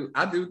 I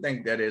do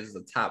think that is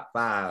a top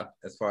 5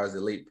 as far as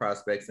elite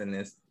prospects in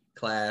this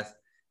class,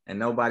 and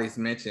nobody's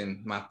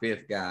mentioned my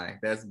 5th guy.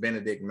 That's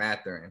Benedict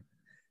Mathurin.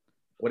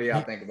 What do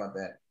y'all think about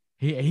that?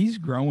 He's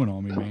growing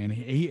on me,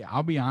 man.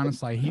 I'll be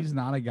honest, like he's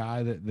not a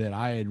guy that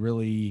I had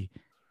really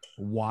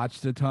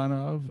watched a ton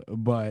of,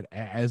 but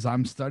as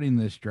I'm studying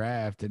this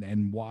draft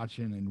and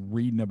watching and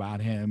reading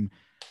about him,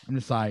 I'm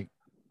just like,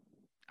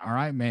 all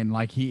right, man,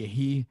 like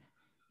he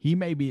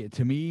may be,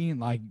 to me,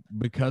 like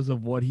because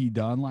of what he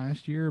done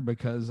last year,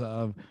 because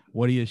of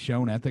what he has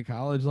shown at the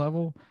college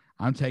level,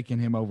 I'm taking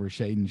him over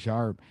Shaedon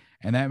Sharpe,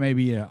 and that may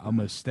be a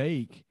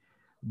mistake,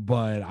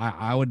 but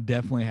I would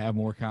definitely have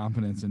more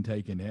confidence in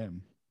taking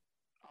him.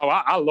 Oh,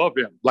 I love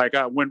him. Like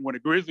when the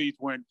Grizzlies,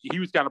 when he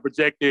was kind of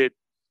projected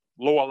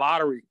lower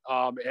lottery,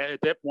 at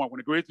that point when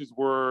the Grizzlies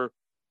were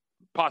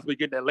possibly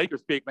getting that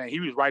Lakers pick, man, he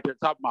was right at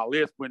the top of my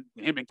list when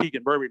him and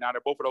Keegan Murray. Now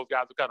that both of those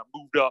guys have kind of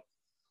moved up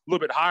a little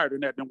bit higher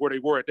than where they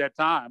were at that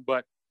time.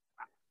 But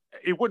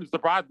it wouldn't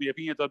surprise me if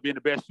he ends up being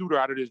the best shooter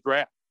out of this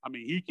draft. I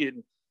mean, he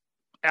can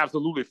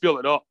absolutely fill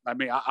it up. I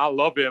mean, I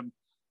love him.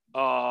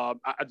 I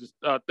just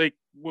think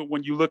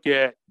when you look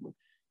at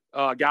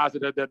guys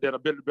that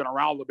have been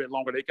around a little bit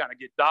longer, they kind of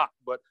get docked.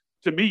 But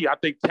to me, I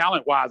think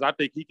talent-wise, I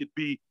think he could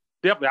be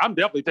I'm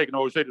definitely taking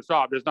over Shaedon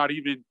Sharpe. There's not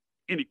even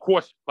any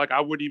question. Like,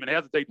 I wouldn't even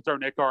hesitate to turn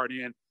that card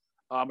in.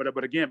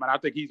 But again, man, I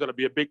think he's going to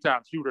be a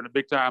big-time shooter and a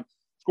big-time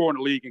scorer in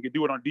the league and can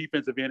do it on the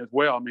defensive end as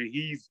well. I mean,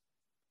 he's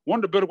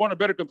one of the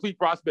better complete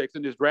prospects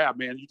in this draft,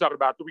 man. You talk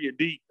about 3 and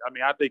D. I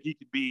mean, I think he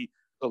could be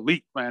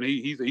elite, man.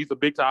 He's a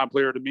big-time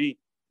player to me.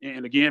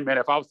 And again, man,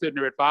 if I was sitting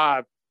there at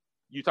 5,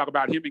 you talk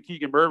about him and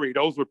Keegan Murray,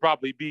 those would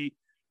probably be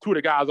 2 of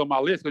the guys on my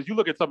list. Because you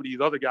look at some of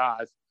these other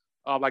guys,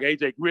 like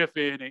A.J.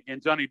 Griffin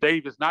and Johnny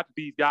Davis, not that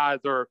these guys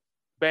are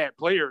bad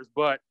players,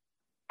 but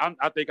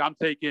I think I'm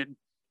taking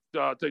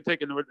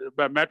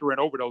Mathurin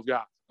over those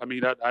guys. I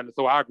mean,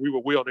 so I agree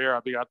with Will there. I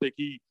think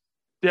he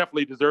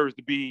definitely deserves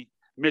to be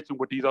mention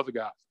with these other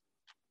guys.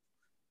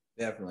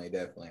 Definitely.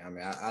 I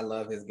mean, I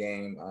love his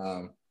game.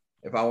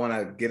 If I want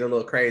to get a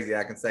little crazy,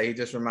 I can say he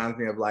just reminds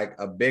me of like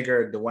a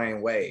bigger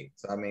Dwayne Wade.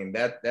 So I mean,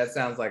 that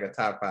sounds like a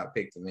top 5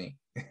 pick to me.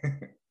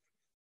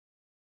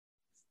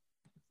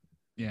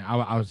 Yeah,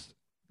 I was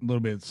a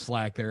little bit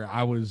slack there.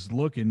 I was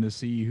looking to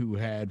see who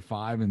had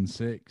 5 and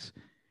 6,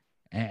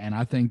 and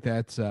I think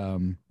that's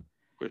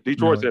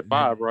Detroit's at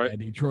 5, right? Yeah,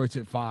 Detroit's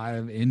at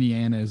 5.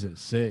 Indiana's at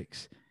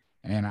 6.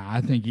 And I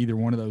think either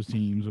one of those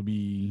teams will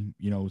be,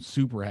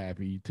 super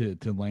happy to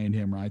land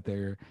him right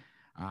there.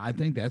 I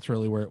think that's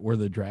really where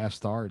the draft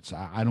starts.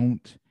 I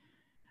don't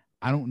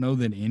know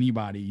that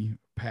anybody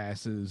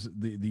passes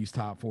these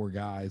top 4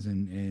 guys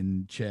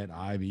in Chet,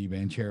 Ivy,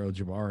 Banchero,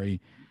 Jabari.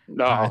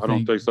 No, I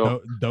don't think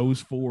so.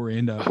 Those 4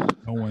 end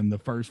up going the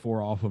first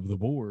 4 off of the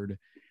board.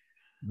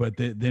 But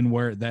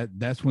then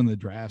that's when the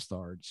draft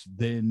starts.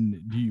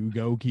 Then do you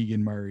go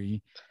Keegan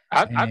Murray?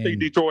 I think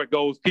Detroit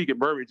goes Keegan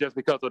Murray just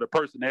because of the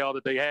personnel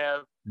that they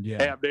have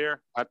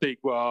there. I think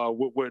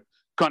with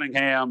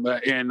Cunningham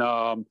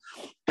and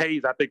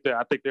Hayes, I think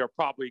they'll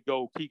probably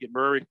go Keegan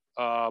Murray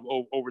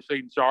over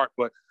Shaedon Sharpe.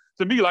 But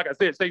to me, like I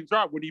said, Shaedon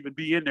Sharpe wouldn't even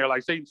be in there.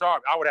 Like Shaedon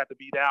Sharpe, I would have to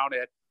be down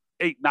at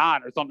 8,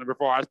 9 or something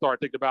before I start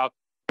thinking about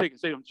taking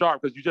Shaedon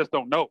Sharpe, because you just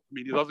don't know. I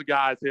mean, these other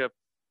guys have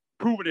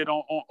proven it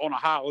on a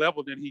higher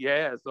level than he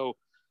has. So,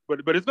 but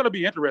it's going to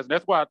be interesting.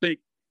 That's why I think,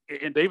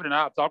 and David and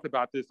I have talked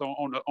about this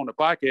on the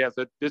podcast,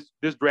 that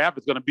this draft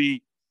is going to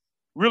be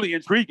really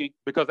intriguing,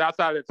 because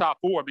outside of the top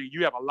 4, I mean,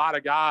 you have a lot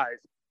of guys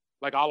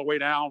like all the way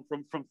down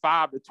from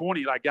 5 to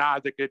 20, like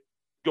guys that could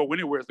go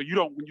anywhere. So when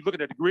you're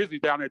looking at the Grizzlies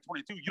down there at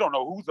 22, you don't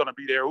know who's going to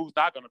be there, who's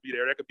not going to be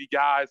there. There could be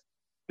guys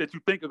that you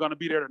think are going to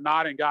be there or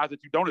not, and guys that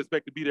you don't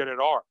expect to be there that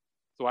are.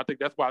 So I think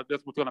that's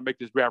what's going to make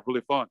this draft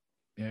really fun.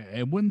 Yeah,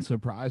 it wouldn't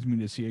surprise me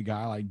to see a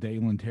guy like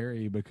Dalen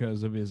Terry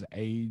because of his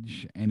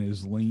age and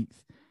his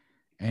length.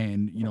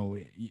 And,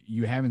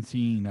 you haven't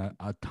seen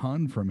a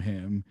ton from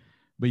him.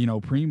 But,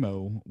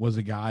 Primo was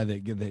a guy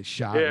that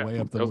shot way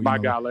up the. That was my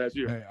guy last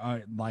year.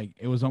 Like,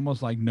 it was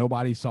almost like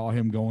nobody saw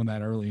him going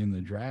that early in the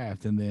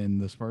draft. And then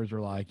the Spurs were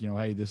like,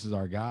 hey, this is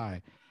our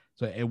guy.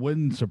 So it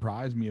wouldn't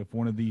surprise me if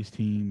one of these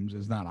teams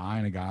is not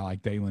eyeing a guy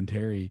like Dalen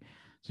Terry.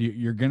 So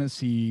you're going to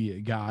see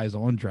guys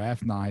on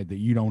draft night that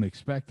you don't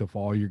expect to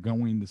fall. You're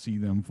going to see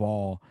them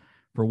fall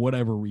for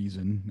whatever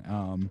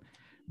reason.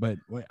 But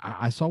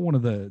I saw one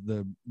of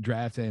the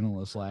draft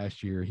analysts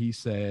last year. He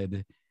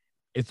said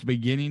it's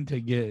beginning to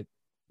get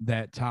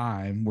that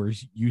time where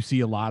you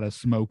see a lot of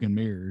smoke and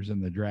mirrors in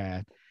the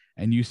draft,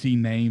 and you see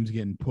names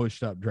getting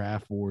pushed up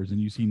draft boards,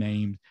 and you see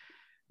names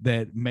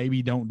that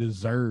maybe don't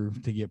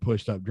deserve to get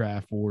pushed up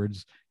draft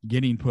boards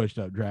getting pushed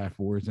up draft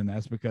boards. And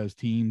that's because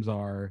teams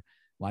are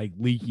like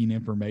leaking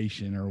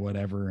information or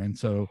whatever. And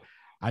so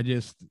I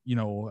just,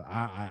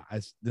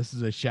 this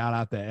is a shout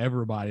out to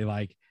everybody.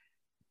 Like,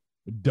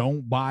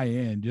 don't buy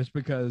in just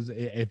because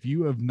if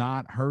you have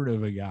not heard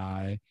of a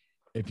guy,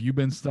 if you've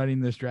been studying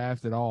this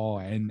draft at all,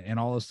 and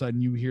all of a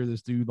sudden you hear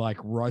this dude like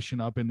rushing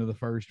up into the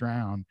first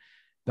round,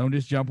 don't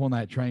just jump on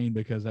that train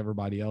because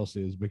everybody else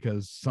is,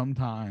 because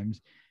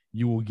sometimes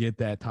you will get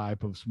that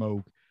type of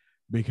smoke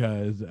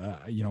because,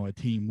 a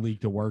team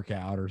leaked a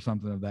workout or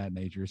something of that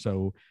nature.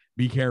 So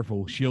be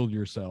careful, shield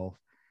yourself.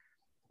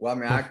 Well, I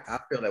mean, I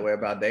feel that way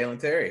about Dalen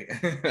Terry.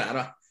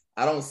 I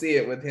don't see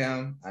it with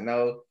him. I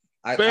know.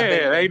 I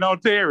think ain't no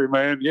Terry,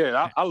 man.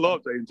 Yeah, I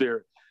love Dalen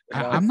Terry.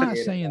 I'm not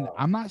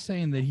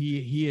saying that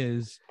he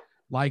is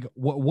like,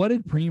 what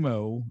did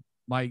Primo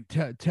like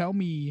tell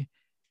me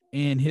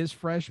in his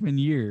freshman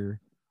year?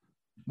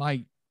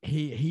 Like,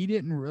 he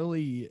didn't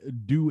really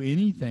do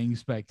anything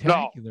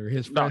spectacular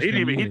his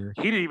freshman year.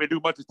 He didn't even do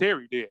much as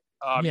Terry did.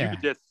 You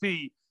could just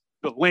see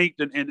the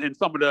length and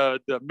some of the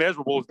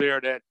measurables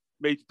there that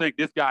made you think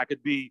this guy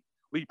could be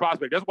lead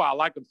prospect. That's why I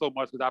liked him so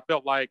much, because I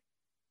felt like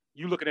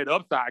you looking at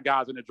upside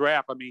guys in the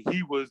draft. I mean,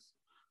 he was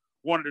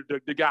one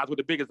of the guys with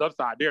the biggest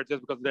upside there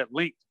just because of that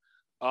length.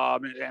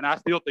 And I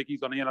still think he's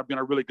going to end up being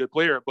a really good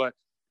player. But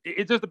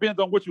it just depends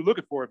on what you're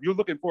looking for. If you're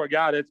looking for a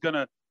guy that's going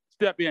to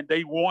step in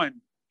day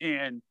one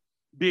and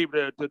be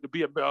able to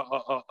be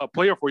a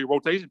player for your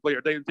rotation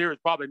player, Dalen Terry is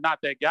probably not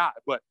that guy.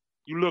 But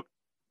you look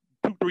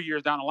 2-3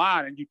 years down the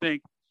line and you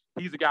think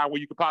he's a guy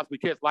where you could possibly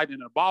catch lightning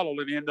in a bottle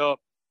and end up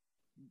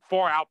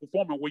far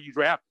outperforming where you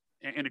draft.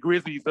 And the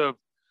Grizzlies have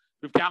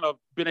kind of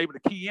been able to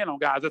key in on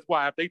guys. That's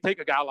why if they take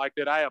a guy like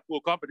that, I have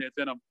full confidence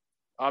in them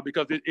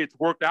because it's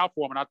worked out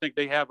for them. And I think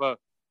they have a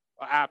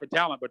eye for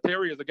talent. But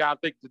Terry is a guy I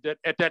think that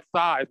at that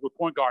size with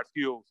point guard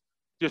skills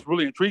just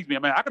really intrigues me. I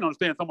mean, I can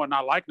understand someone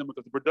not liking him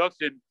because the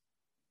production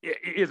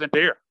isn't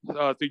there.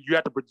 So you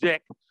have to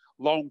project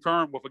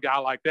long-term with a guy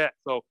like that.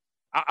 So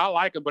I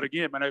like him. But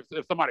again, man,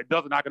 if somebody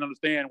doesn't, I can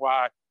understand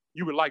why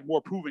you would like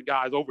more proven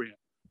guys over him.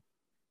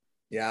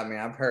 Yeah, I mean,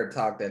 I've heard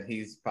talk that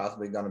he's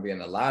possibly going to be in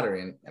the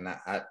lottery. And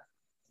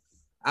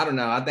I don't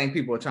know. I think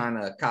people are trying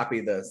to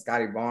copy the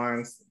Scotty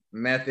Barnes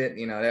method.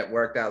 That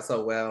worked out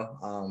so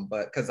well.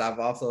 But because I've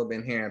also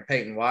been hearing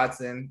Peyton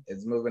Watson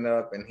is moving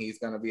up and he's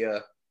going to be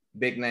a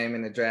big name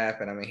in the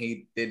draft. And I mean,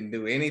 he didn't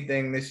do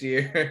anything this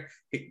year.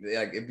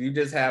 Like, if you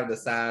just have the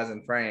size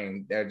and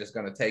frame, they're just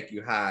going to take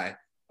you high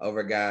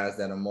over guys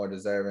that are more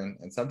deserving.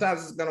 And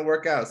sometimes it's going to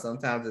work out.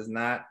 Sometimes it's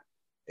not.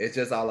 It's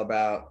just all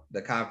about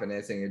the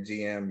confidence in your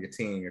GM, your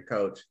team, your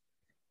coach.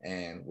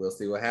 And we'll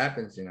see what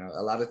happens. You know,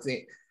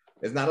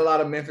 there's not a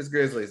lot of Memphis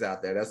Grizzlies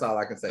out there. That's all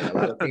I can say. A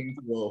lot of teams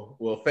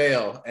will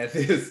fail at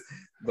this,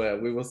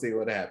 but we will see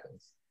what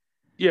happens.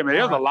 Yeah, man,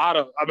 there's a lot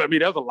of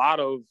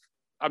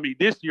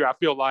this year I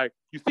feel like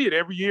you see it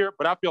every year,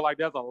 but I feel like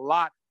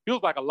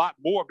feels like a lot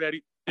more of that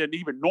than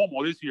even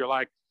normal this year.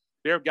 Like,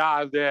 there are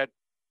guys that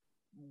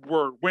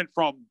went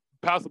from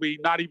possibly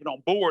not even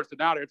on boards to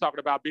now they're talking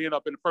about being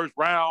up in the first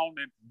round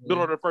and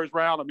middle of the first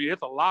round. I mean,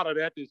 it's a lot of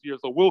that this year.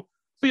 So we'll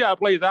see how it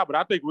plays out, but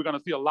I think we're going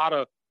to see a lot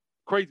of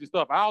crazy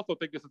stuff. I also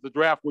think this is a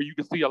draft where you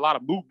can see a lot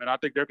of movement. I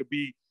think there could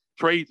be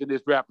trades in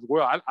this draft as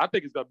well. I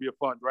think it's going to be a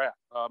fun draft.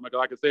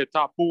 Like I said,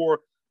 top 4, I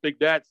think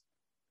that's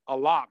a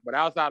lock. But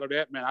outside of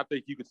that, man, I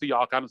think you can see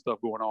all kind of stuff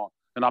going on,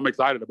 and I'm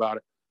excited about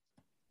it.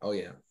 Oh,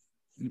 yeah.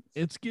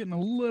 It's getting a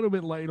little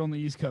bit late on the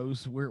East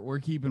Coast. We're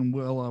keeping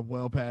Will up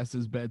well past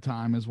his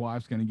bedtime. His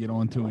wife's going to get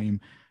on to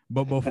him.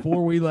 But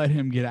before we let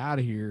him get out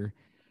of here,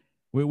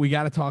 we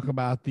got to talk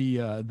about the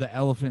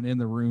elephant in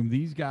the room.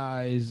 These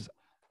guys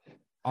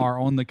are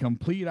on the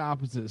complete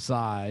opposite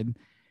side.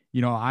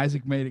 You know,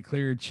 Isaac made it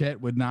clear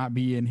Chet would not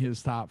be in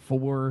his top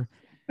 4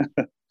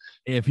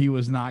 if he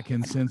was not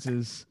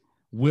consensus.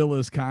 Will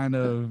is kind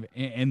of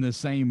in the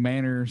same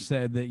manner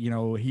said that, you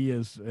know, he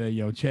is,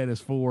 Chet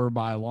is 4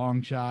 by a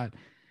long shot.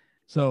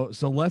 So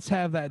let's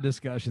have that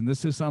discussion.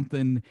 This is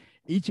something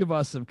each of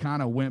us have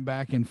kind of went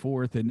back and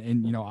forth and,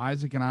 you know,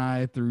 Isaac and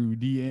I through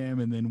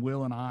DM, and then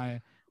Will and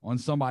I on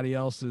somebody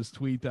else's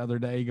tweet the other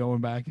day going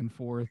back and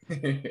forth.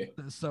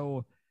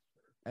 So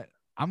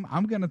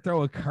I'm going to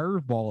throw a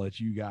curveball at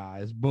you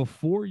guys.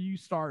 Before you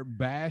start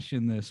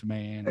bashing this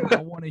man, I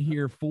want to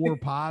hear 4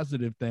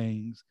 positive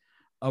things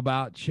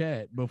about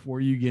Chet before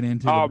you get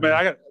into I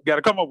got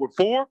to come up with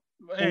 4?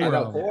 Man,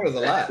 4 is a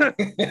lot.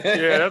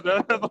 Yeah,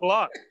 that's a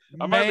lot.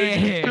 I might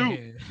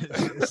be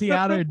 2. See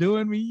how they're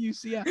doing me? You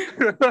see how?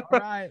 All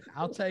right,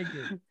 I'll take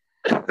it.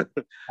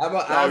 How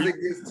about Isaac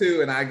gets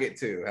 2 and I get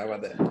 2? How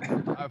about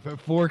that? For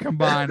 4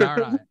 combined. All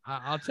right,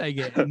 I'll take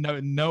it.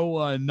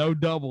 No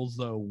doubles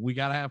though. We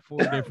gotta have 4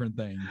 different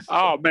things.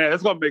 Oh man,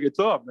 that's gonna make it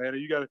tough, man.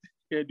 You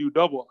can't do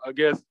double. I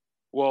guess.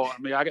 Well, I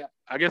mean,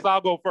 I guess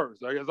I'll go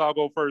first. I guess I'll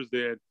go first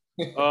then.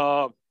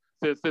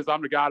 Since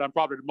I'm the guy, I'm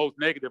probably the most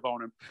negative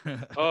on him.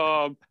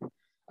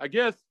 I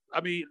guess. I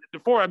mean,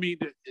 for a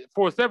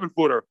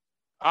 7-footer,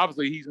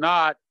 obviously he's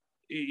not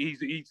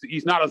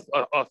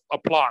a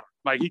plotter.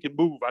 Like, he can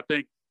move, I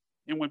think.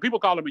 And when people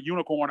call him a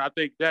unicorn, I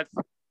think that's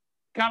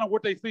kind of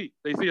what they see.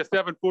 They see a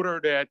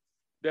 7-footer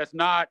that's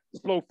not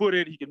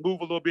slow-footed. He can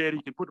move a little bit.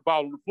 He can put the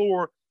ball on the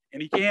floor,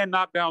 and he can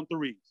knock down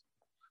threes.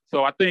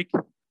 So I think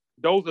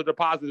those are the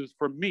positives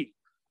for me.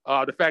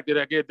 The fact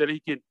that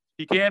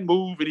he can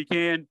move and he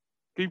can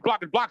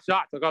block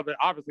shots.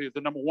 Obviously, is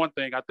the number one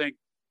thing. I think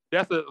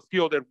that's a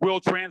skill that will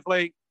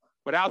translate.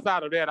 But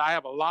outside of that, I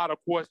have a lot of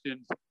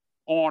questions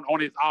on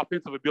his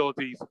offensive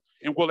abilities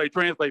and will they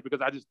translate,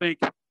 because I just think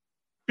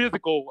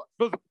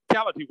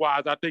physicality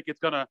wise, I think it's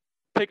gonna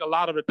take a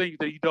lot of the things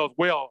that he does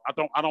well.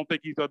 I don't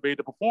think he's gonna be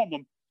able to perform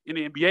them in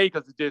the NBA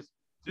because it's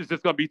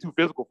just gonna be too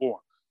physical for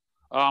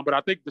him. But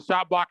I think the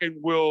shot blocking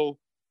will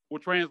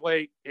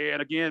translate.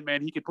 And again,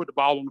 man, he can put the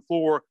ball on the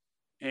floor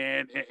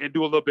and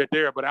do a little bit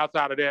there. But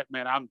outside of that,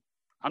 man,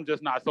 I'm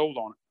just not sold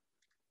on it.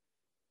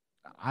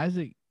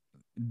 Isaac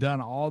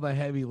done all the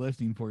heavy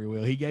lifting for you,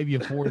 Will. He gave you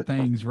 4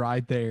 things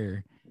right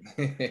there.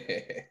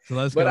 So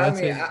let's go.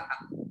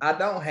 I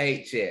don't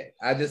hate Chet.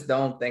 I just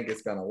don't think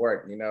it's gonna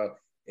work. You know,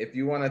 if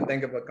you want to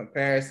think of a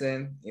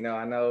comparison, you know,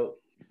 I know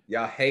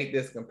y'all hate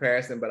this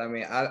comparison, but I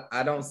mean,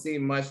 I don't see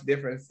much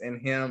difference in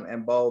him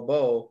and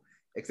Bol,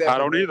 except I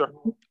don't either.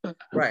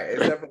 Right,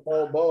 except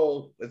for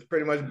Bol is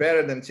pretty much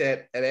better than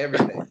Chet at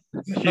everything.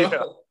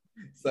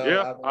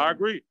 I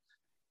agree.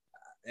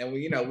 And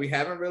we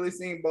haven't really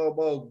seen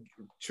Bol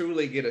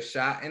truly get a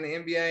shot in the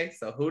NBA.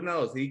 So who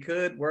knows? He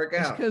could work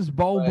out. Because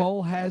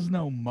Bol has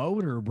no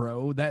motor,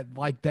 bro.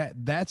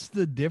 That's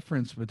the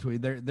difference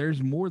between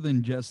there's more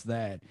than just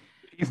that.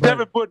 He's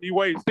 7 foot and he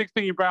weighs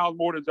 16 pounds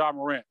more than Ja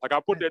Morant. Like, I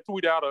put that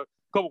tweet out a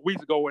couple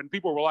weeks ago and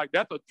people were like,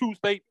 that's a true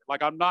statement.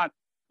 Like, I'm not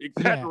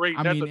exaggerating.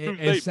 Yeah, that's a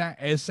true statement.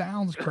 It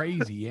sounds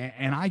crazy.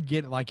 And I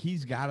get it. Like,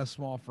 he's got a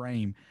small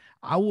frame.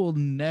 I will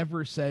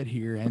never sit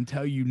here and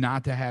tell you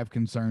not to have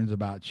concerns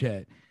about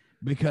Chet,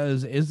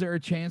 because is there a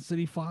chance that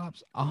he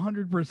flops?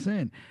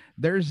 100%.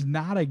 There's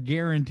not a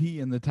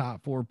guarantee in the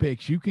top 4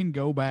 picks. You can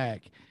go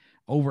back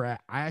over. I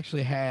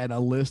actually had a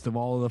list of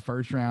all of the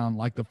first round,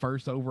 like the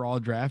first overall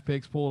draft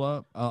picks pulled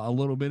up a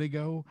little bit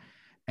ago.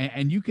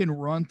 And you can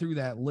run through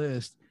that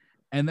list.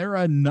 And there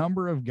are a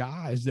number of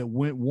guys that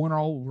went 1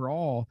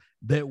 overall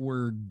that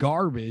were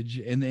garbage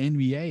in the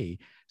NBA.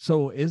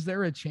 So is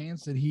there a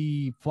chance that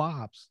he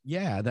flops?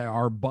 Yeah, that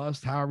are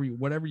bust,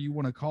 whatever you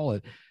want to call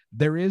it.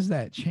 There is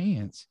that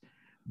chance.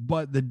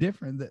 But the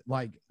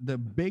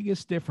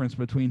biggest difference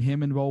between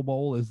him and Bol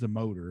Bol is the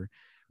motor.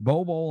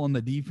 Bol Bol on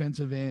the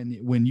defensive end,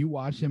 when you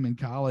watch him in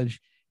college,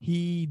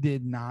 he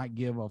did not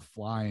give a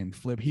flying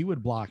flip. He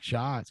would block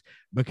shots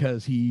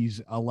because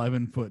he's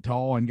 11 foot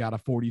tall and got a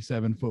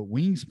 47-foot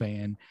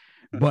wingspan,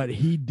 but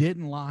he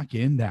didn't lock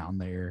in down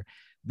there.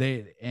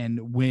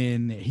 And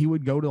when he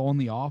would go to on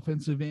the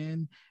offensive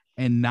end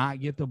and not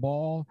get the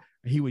ball,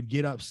 he would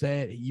get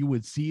upset. You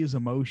would see his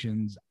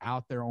emotions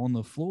out there on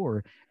the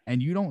floor,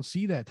 and you don't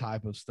see that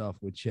type of stuff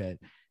with Chet.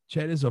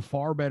 Chet is a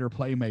far better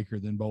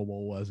playmaker than Bol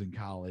Bol was in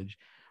college.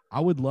 I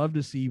would love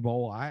to see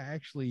Bol.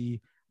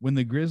 When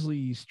the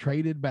Grizzlies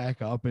traded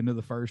back up into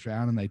the first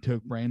round and they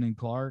took Brandon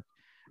Clarke,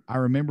 I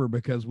remember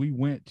because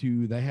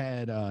they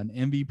had an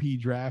MVP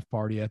draft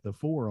party at the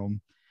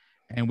Forum,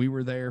 and we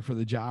were there for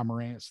the Ja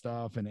Morant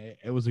stuff, and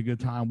it was a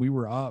good time. We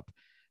were up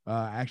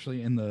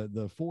actually in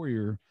the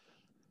foyer,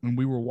 and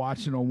we were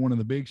watching on one of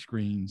the big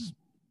screens,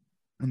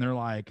 and they're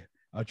like,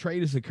 a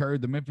trade has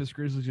occurred. The Memphis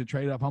Grizzlies should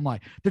trade up. I'm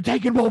like, they're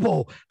taking Bol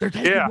Bol. They're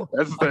taking What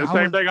I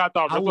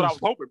thought. That's what I was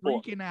hoping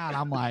for. Freaking out.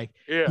 I'm like,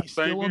 yeah, he's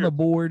still on the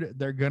board.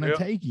 They're going to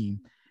take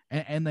him.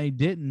 And they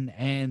didn't.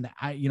 And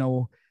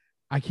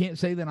I can't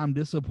say that I'm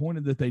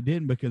disappointed that they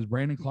didn't, because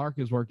Brandon Clarke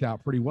has worked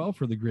out pretty well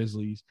for the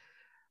Grizzlies.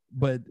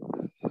 But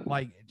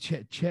like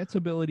Chet's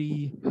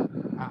ability,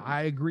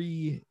 I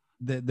agree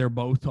that they're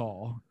both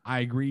tall. I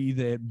agree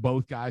that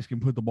both guys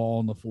can put the ball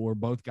on the floor.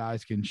 Both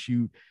guys can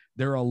shoot.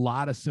 There are a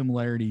lot of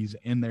similarities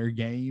in their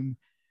game,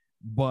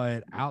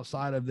 but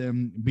outside of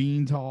them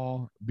being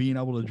tall, being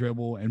able to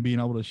dribble, and being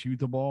able to shoot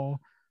the ball,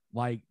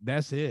 like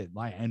that's it.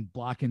 Like, and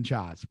blocking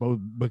shots, both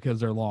because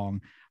they're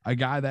long. A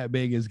guy that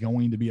big is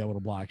going to be able to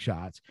block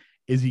shots.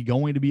 Is he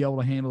going to be able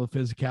to handle the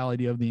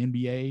physicality of the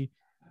NBA?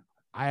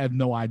 I have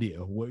no idea.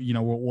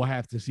 We'll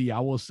have to see.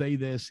 I will say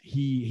this: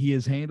 he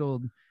has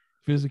handled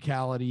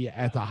physicality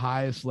at the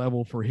highest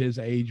level for his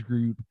age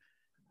group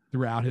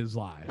throughout his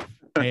life.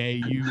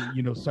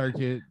 AAU,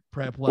 circuit,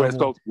 prep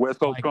level, West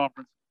Coast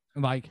Conference.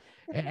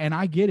 And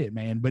I get it,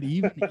 man. But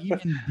even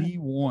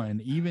D1,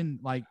 even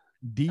like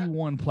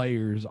D1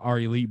 players are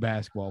elite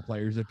basketball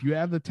players. If you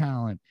have the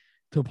talent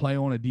to play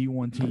on a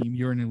D1 team,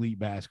 you're an elite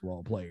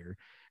basketball player.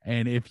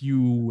 And if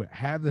you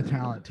have the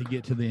talent to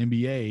get to the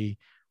NBA,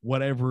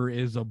 whatever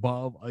is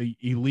above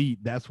elite,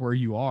 that's where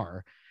you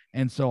are.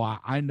 And so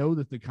I know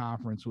that the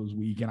conference was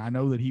weak, and I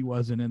know that he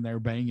wasn't in there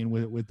banging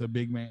with the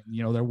big man.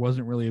 There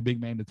wasn't really a big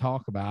man to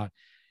talk about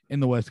in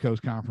the West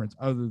Coast Conference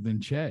other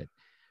than Chet.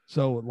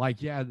 So,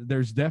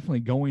 there's definitely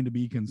going to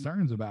be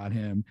concerns about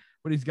him,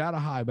 but he's got a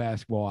high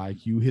basketball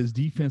IQ. His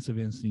defensive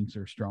instincts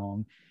are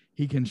strong.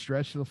 He can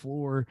stretch the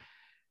floor,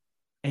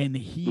 and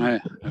he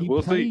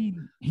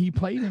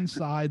played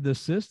inside the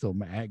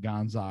system at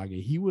Gonzaga.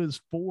 He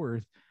was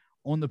fourth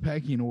on the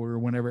pecking order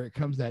whenever it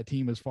comes to that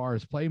team as far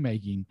as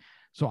playmaking.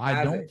 So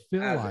I don't feel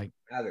like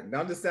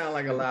don't just sound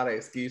like a lot of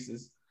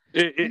excuses.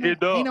 It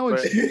does.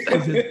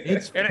 Excuses.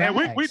 It's facts, and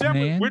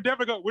we're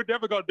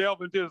definitely gonna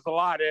delve into this a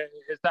lot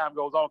as time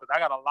goes on, because I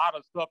got a lot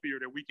of stuff here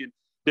that we can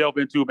delve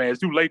into, man. It's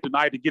too late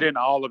tonight to get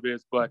into all of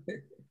this, but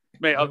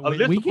man,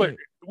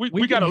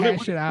 we got to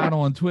hash it out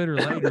on Twitter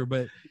later.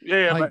 But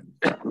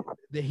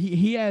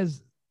he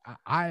has.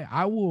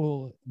 I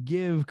will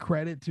give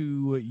credit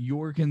to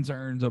your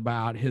concerns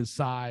about his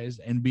size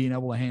and being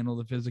able to handle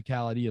the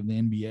physicality of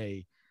the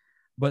NBA.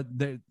 But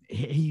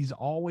he's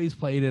always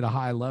played at a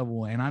high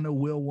level. And I know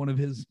one of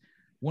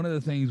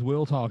the things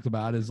Will talked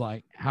about is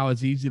like how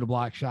it's easy to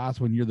block shots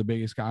when you're the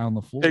biggest guy on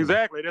the floor.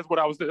 Exactly. That's what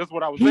I was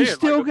saying. He's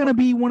still going to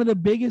be one of the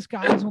biggest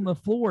guys on the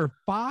floor.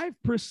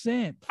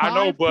 5%. I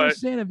know, but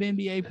 5% of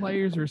NBA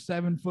players are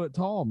 7 foot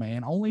tall,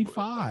 man. Only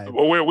 5.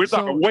 Well, we're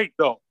talking weight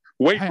though.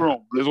 Weight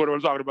room is what I'm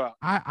talking about.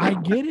 I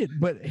get it,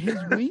 but his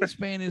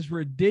wingspan is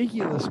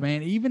ridiculous,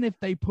 man. Even if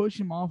they push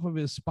him off of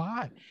his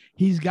spot,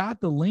 he's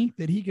got the length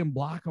that he can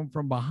block them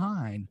from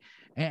behind,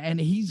 and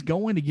he's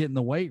going to get in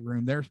the weight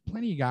room. There's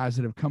plenty of guys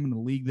that have come in the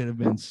league that have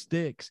been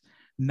sticks,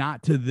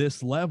 not to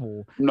this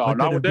level, but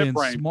not with that been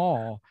frame.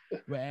 Small,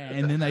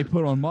 and then they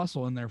put on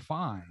muscle and they're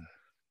fine.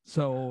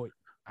 So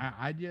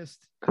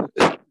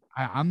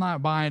I'm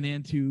not buying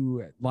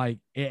into like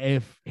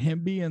if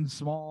him being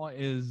small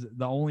is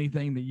the only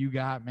thing that you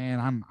got,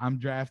 man. I'm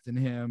drafting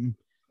him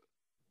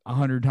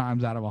 100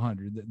 times out of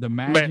 100. The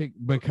Magic,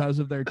 because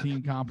of their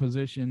team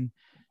composition,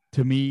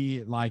 to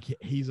me, like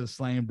he's a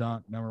slam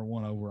dunk number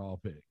 1 overall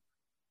pick.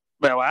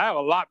 Man, I have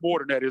a lot more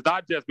than that. It's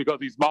not just because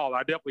he's small. I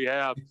definitely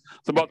have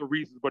some other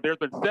reasons, but there's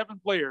been 7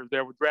 players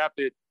that were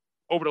drafted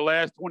over the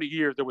last 20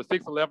 years that were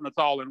 6'11" or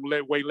tall and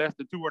weigh less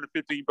than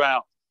 215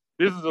 pounds.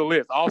 This is a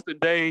list: Austin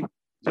Daye,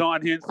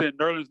 John Henson,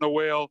 Nerlens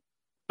Noel,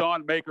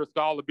 Thon Maker,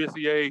 Skal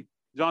Labissiere,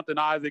 Jonathan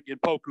Isaac,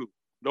 and Poku.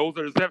 Those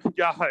are the 7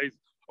 guys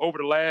over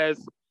the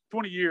last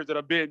 20 years that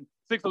have been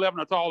 6'11"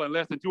 or tall and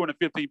less than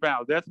 215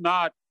 pounds. That's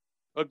not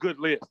a good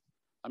list.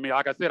 I mean,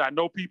 like I said, I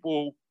know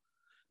people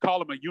call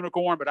him a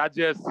unicorn, but I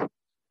just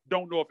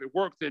don't know if it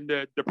works. And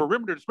the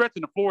perimeter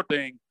stretching the floor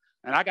thing,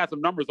 and I got some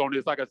numbers on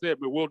this, like I said,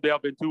 but we'll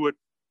delve into it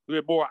a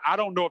bit more. I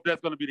don't know if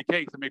that's going to be the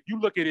case. I mean, if you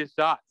look at his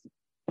shots,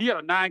 he had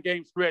a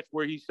 9-game stretch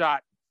where he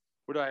shot,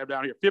 what do I have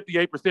down here,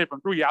 58%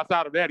 from three.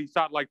 Outside of that, he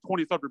shot like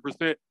 20-something%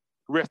 the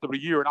rest of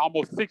the year, and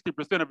almost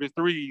 60% of his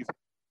threes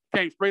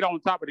came straight on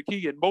top of the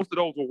key, and most of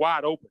those were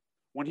wide open.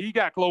 When he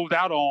got closed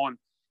out on,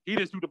 he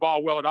didn't shoot the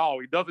ball well at all.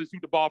 He doesn't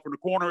shoot the ball from the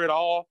corner at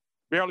all,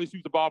 barely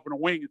shoots the ball from the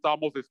wing. It's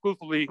almost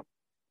exclusively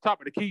top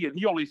of the key, and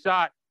he only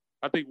shot,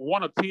 I think,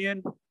 1 of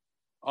 10.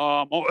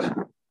 I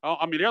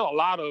mean, there's a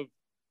lot of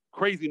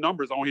crazy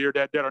numbers on here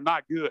that are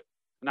not good,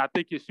 and I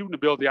think his shooting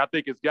ability, I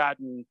think, has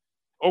gotten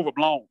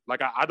overblown.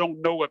 Like, I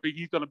don't know if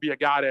he's going to be a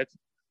guy that's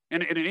in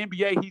the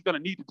NBA, he's going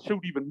to need to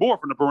shoot even more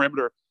from the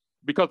perimeter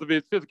because of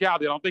his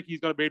physicality. I don't think he's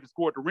going to be able to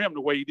score at the rim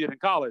the way he did in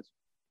college.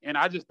 And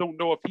I just don't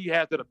know if he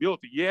has that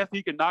ability. Yes,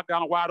 he can knock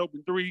down a wide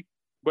open three,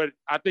 but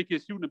I think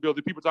his shooting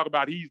ability, people talk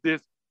about he's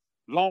this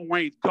long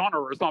range gunner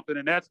or something,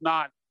 and that's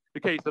not the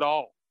case at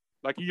all.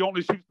 Like, he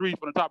only shoots threes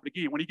from the top of the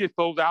key. When he gets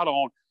closed out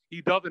on,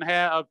 he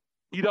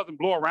doesn't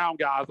blow around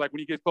guys like when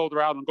he gets closed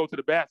around and go to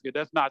the basket.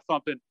 That's not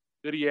something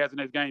that he has in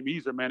his game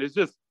either, man. It's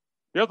just,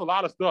 there's a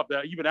lot of stuff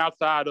that even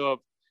outside of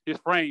his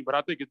frame, but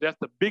I think that's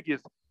the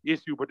biggest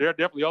issue. But there are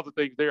definitely other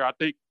things there. I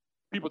think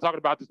people talking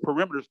about this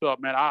perimeter stuff,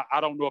 man, I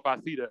don't know if I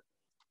see that.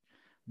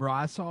 Bro,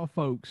 I saw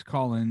folks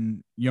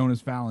calling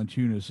Jonas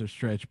Valanciunas a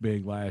stretch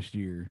big last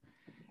year.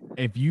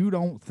 If you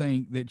don't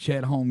think that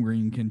Chet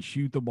Holmgren can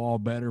shoot the ball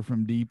better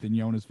from deep than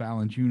Jonas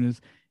Valanciunas,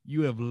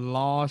 you have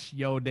lost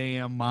your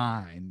damn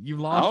mind. You've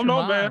lost your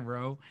mind, man.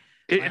 Bro.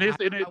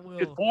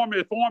 His form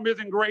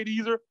isn't great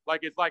either. Like,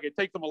 it's like it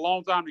takes him a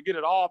long time to get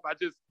it off.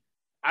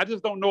 I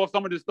just don't know if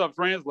some of this stuff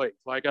translates.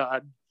 Like,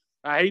 I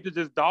hate to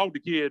just dog the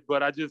kid,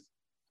 but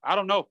I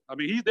don't know. I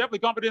mean, he's definitely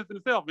confident in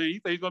himself, man. He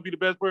says he's going to be the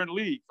best player in the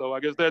league. So I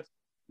guess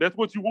that's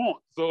what you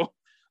want. So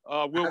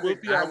we'll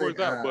see how it works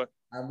out. But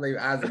I believe,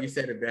 Isaac, you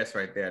said it best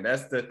right there.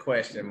 That's the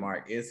question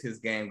mark. Is his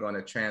game going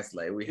to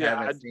translate? We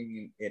haven't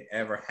seen it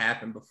ever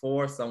happen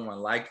before. Someone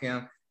like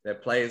him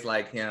that plays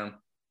like him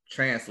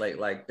translate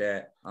like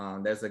that.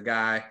 There's a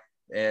guy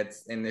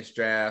that's in this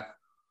draft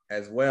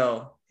as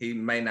well. He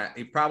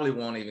probably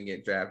won't even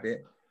get drafted.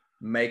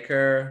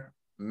 Maker.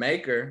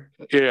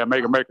 Yeah,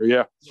 Maker.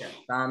 Yeah.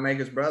 Thon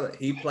Maker's brother.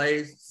 He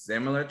plays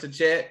similar to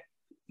Chet.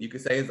 You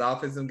could say his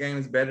offensive game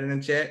is better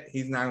than Chet.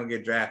 He's not going to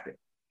get drafted.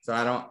 So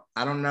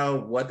I don't know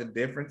what the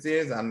difference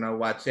is. I don't know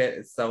why Chet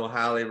is so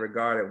highly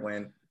regarded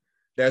when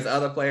there's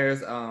other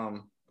players.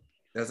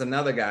 There's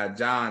another guy,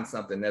 John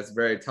something, that's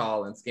very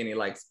tall and skinny.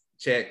 Like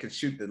Chet could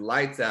shoot the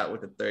lights out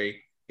with a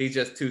three. He's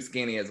just too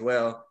skinny as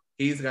well.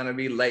 He's going to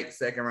be late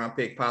second round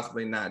pick,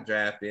 possibly not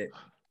drafted.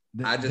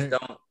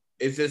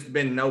 It's just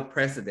been no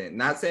precedent.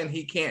 Not saying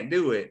he can't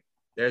do it.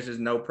 There's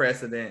just no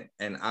precedent.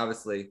 And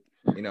obviously,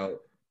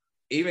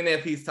 even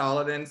if he's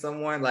taller than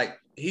someone, like,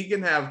 he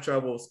can have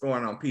trouble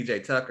scoring on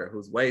PJ Tucker,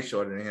 who's way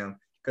shorter than him,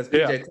 because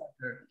PJ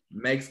Tucker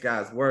makes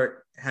guys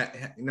work,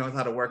 he knows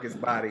how to work his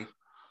body.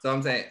 So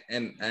I'm saying,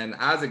 and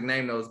Isaac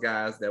named those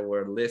guys that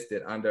were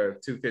listed under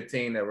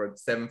 215 that were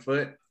 7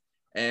 foot.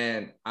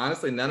 And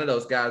honestly, none of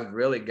those guys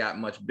really got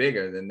much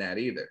bigger than that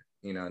either.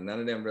 None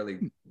of them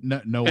really.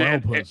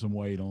 Noel put some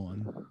weight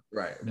on.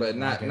 Right, but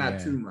not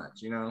too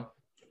much,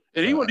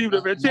 And he wasn't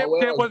even Chet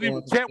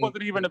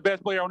wasn't even the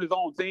best player on his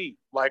own team.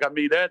 Like, I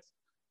mean,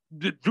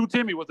 Drew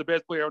Timme was the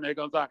best player on that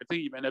Gonzaga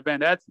team, and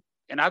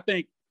I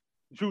think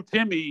Drew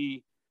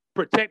Timme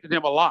protected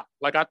him a lot.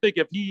 Like, I think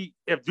if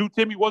Drew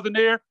Timme wasn't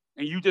there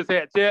and you just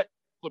had Chet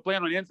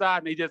playing on the inside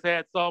and they just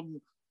had some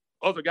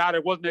other guy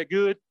that wasn't that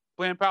good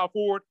playing power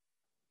forward,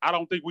 I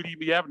don't think we'd even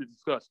be having a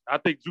discussion. I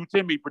think Drew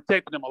Timme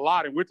protected him a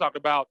lot, and we're talking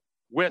about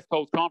West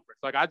Coast Conference.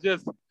 Like, I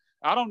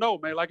don't know,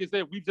 man. Like I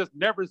said, we've just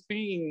never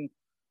seen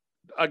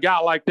a guy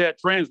like that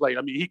translate.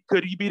 I mean,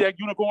 could he be that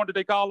unicorn that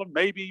they call him?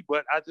 Maybe,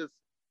 but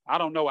I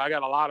don't know. I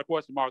got a lot of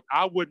question marks.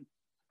 I wouldn't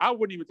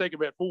even take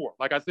him at 4.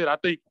 Like I said, I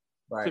think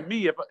to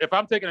me, if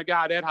I'm taking a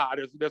guy that high,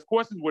 there's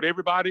questions with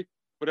everybody,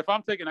 but if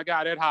I'm taking a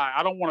guy that high,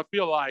 I don't want to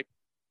feel like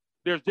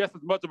there's just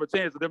as much of a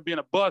chance of them being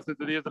a bust as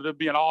it is of them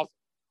being awesome.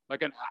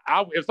 Like,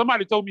 if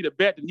somebody told me to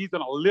bet that he's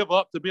going to live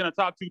up to being a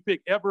top 2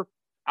 pick ever,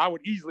 I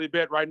would easily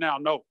bet right now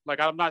no. Like,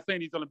 I'm not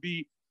saying he's going to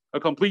be a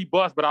complete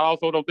bust, but I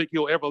also don't think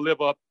he'll ever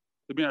live up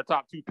to being a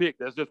top 2 pick.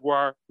 That's just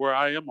where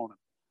I am on it.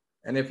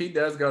 And if he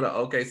does go to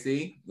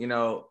OKC,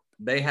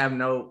 they have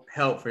no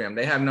help for him.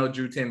 They have no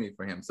Drew Timme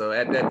for him. So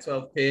at that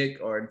 12th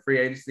pick or in free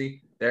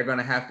agency, they're going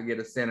to have to get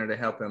a center to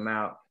help him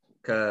out,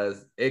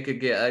 because it could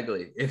get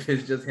ugly if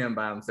it's just him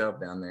by himself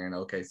down there in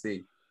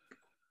OKC.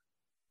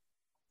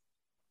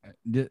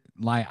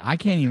 Like, I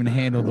can't even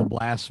handle the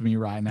blasphemy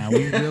right now.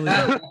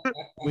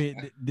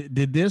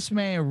 Did this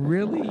man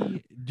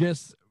really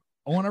just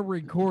on a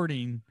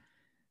recording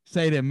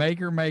say that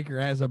Maker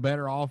has a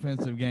better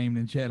offensive game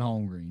than Chet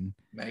Holmgren?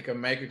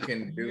 Maker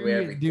can do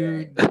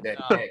everything that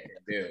Chet can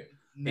do.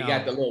 No. He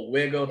got the little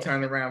wiggle,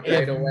 turn around,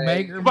 fade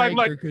away.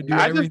 Maker could do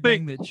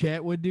everything that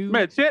Chet would do.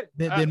 Man, Chet,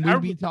 then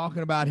we'd be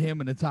talking about him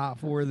in the top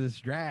 4 of this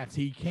draft.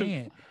 He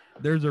can't.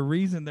 There's a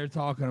reason they're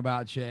talking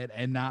about Chet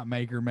and not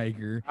Maker.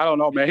 I don't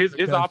know, man. His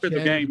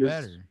offensive game is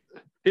better.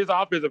 His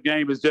offensive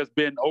game has just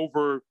been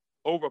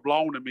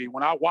overblown to me.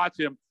 When I watch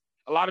him,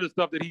 A lot of the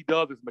stuff that he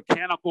does is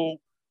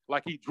mechanical.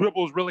 Like he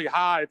dribbles really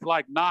high. It's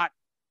like not.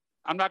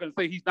 I'm not going to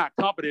say he's not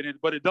confident in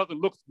it, but it doesn't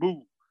look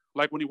smooth.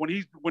 Like when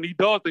he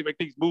does they make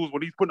these moves,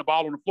 when he's putting the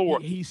ball on the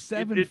floor. He's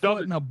 7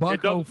 foot and a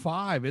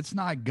 $105. It's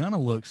not gonna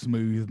look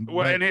smooth.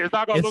 Well, and it's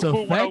not gonna look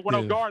smooth when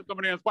a guard's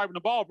coming in and swiping the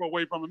ball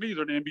away from him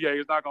either in the NBA.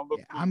 It's not gonna look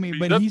smooth. I mean,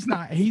 but he's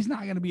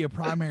not gonna be a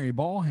primary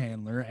ball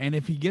handler. And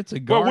if he gets a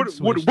guard,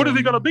 what is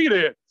he gonna be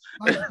then?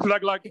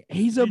 like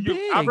he's a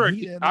big. I've heard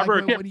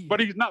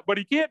but he's not. But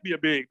he can't be a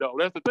big though.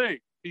 That's the thing.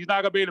 He's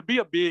not gonna be able to be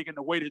a big in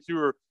the way that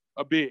you're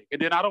a big.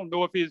 And then I don't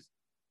know if his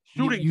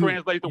shooting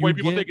translates the way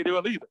people think it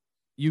will either.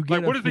 You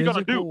get what is he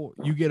gonna do?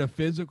 You get a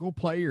physical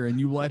player and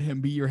you let him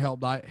be your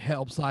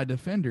help side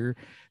defender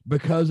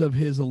because of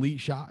his elite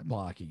shot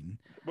blocking.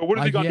 But what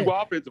is he gonna do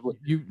offensively?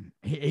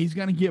 He's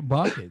gonna get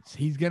buckets.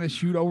 He's gonna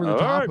shoot over the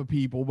top of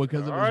people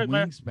because of his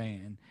wingspan.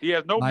 Man. He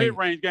has no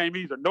mid-range game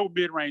either. No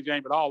mid-range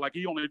game at all. Like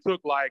he only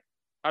took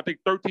I think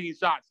 13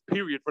 shots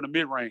period for the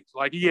mid-range.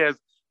 Like he has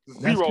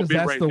zero mid-range.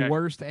 That's the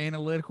worst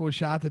analytical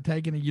shot to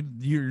take, and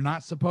you're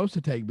not supposed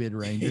to take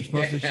mid-range. You're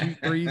supposed to shoot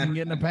threes and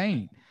get in the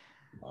paint.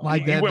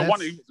 Like that,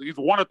 he's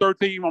 1 of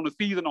 13 on the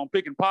season on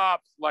pick and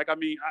pops. Like, I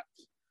mean,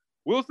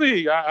 we'll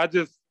see. I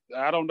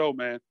don't know,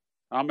 man.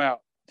 I'm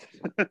out.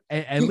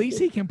 At least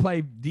he can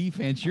play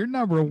defense. You're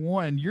number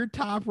one. Your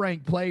top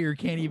ranked player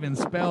can't even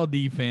spell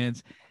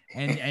defense.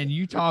 And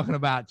you talking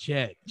about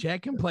Chet.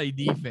 Chet can play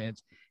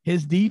defense.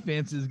 His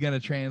defense is going to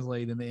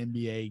translate in the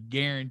NBA.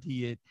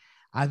 Guarantee it.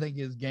 I think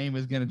his game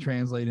is going to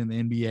translate in the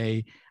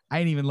NBA. I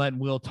ain't even letting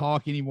Will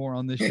talk anymore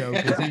on this show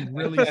because he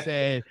really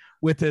said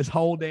with his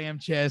whole damn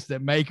chest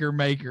that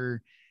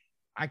maker.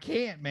 I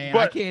can't, man.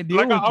 I can't deal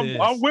with this.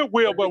 I'm with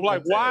Will, but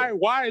like, why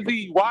is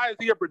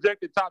he a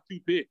projected top 2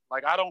 pick?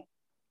 Like, I don't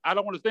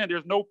understand.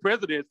 There's no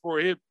precedent for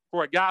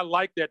a guy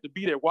like that to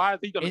be there. Why is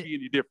he going to be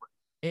any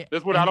different?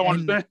 That's what I don't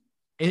understand.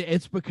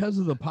 It's because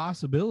of the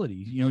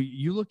possibilities. You know,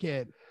 you look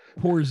at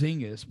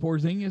Porzingis.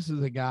 Porzingis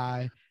is a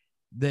guy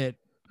that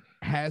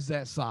has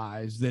that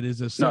size that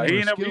is a similar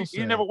skill set.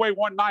 He never weighed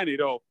 190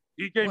 though.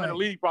 He came in the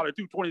league probably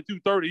 220,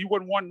 230. He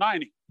wasn't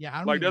 190. Yeah,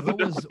 I don't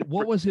know.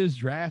 What was his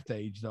draft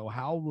age though?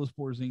 How old was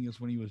Porzingis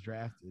when he was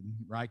drafted?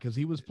 Right, because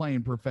he was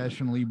playing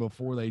professionally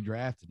before they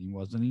drafted him,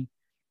 wasn't he?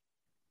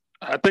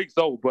 I think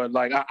so, but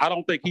like I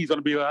don't think he's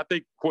gonna be. I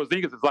think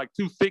Porzingis is like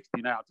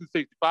 260 now,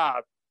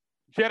 265.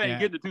 Chet ain't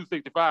getting to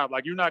 265.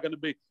 Like you're not gonna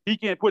be. He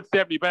can't put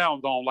 70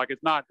 pounds on. Like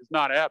it's not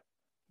happening.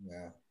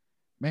 Yeah.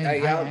 Man,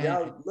 hey,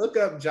 y'all look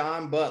up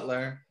John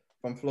Butler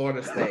from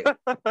Florida State.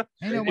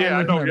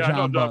 I know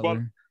John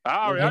Butler.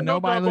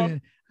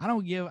 I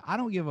don't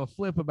give a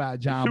flip about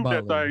John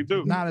Butler.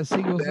 Not a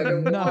single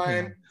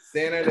nothing.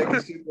 Center that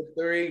can shoot the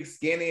 3,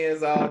 skinny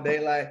as all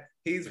daylight.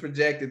 He's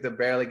projected to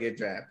barely get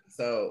drafted.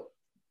 So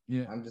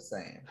yeah, I'm just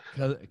saying.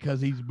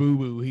 Because he's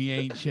boo-boo. He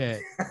ain't Chet.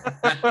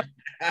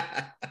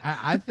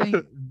 I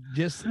think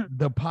just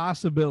the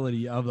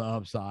possibility of the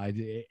upside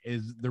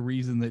is the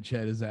reason that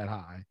Chet is that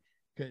high.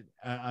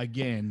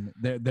 Again,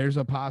 there's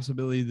a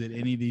possibility that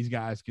any of these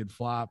guys could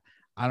flop.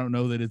 I don't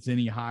know that it's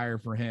any higher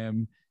for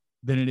him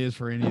than it is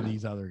for any of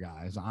these other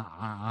guys.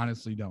 I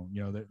honestly don't.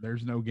 You know,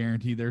 there's no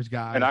guarantee. There's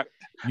guys. And I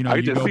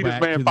can just see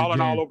this man falling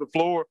all over the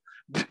floor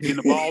in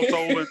the ball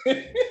stolen.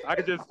 I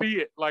can just see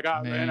it. Like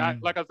I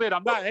said,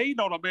 I'm not hating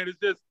on him, man. It's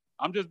just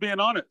I'm just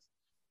being honest.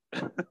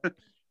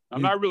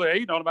 I'm not really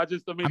hating on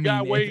him.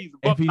 Guy weighs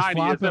if he's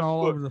flopping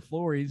all over the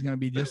floor, he's going to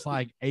be just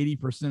like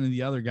 80% of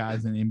the other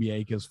guys in the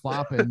NBA because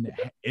flopping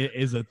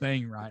is a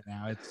thing right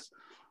now. It's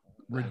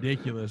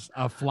ridiculous.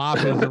 A flop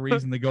is the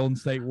reason the Golden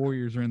State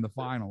Warriors are in the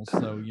finals.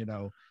 So, you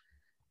know,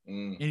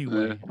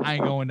 anyway, I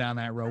ain't going down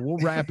that road. We'll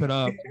wrap it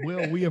up.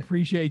 Will, we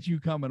appreciate you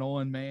coming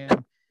on,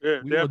 man.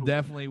 Yeah,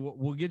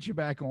 we'll get you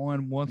back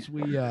on once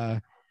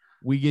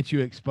we get you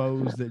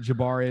exposed that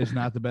Jabari is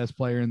not the best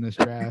player in this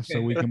draft,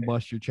 so we can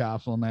bust your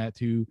chops on that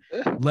too.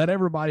 Let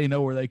everybody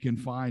know where they can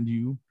find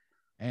you,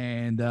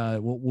 and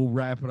we'll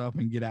wrap it up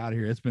and get out of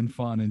here. It's been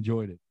fun.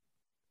 Enjoyed it.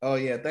 Oh,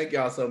 yeah. Thank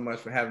y'all so much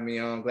for having me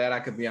on. Glad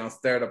I could be on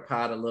Stir the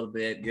Pot a little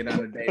bit, get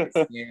under David's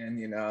skin,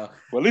 you know.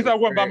 Well, at least I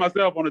wasn't by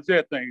myself on the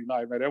chat thing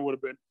tonight, man. That would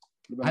have been –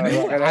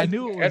 I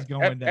knew it was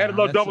going down. Had a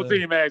little double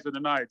team action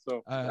tonight.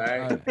 So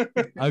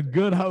a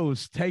good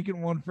host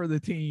taking one for the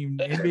team.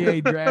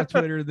 NBA Draft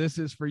Twitter, this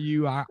is for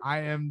you. I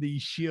am the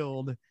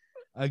shield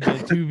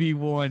against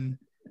 2v1,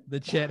 the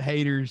Chet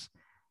haters.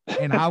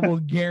 And I will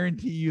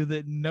guarantee you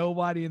that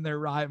nobody in their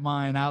right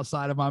mind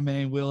outside of my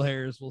man Will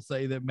Harris will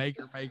say that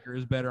Maker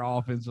is better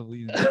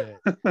offensively than Chet.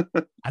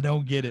 I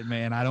don't get it,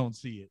 man. I don't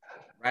see it.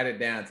 Write it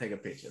down, take a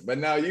picture. But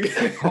no, you.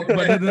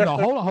 No,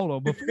 hold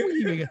on. Before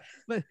you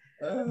even,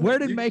 where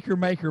did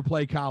Maker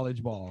play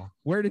college ball?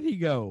 Where did he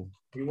go?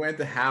 He went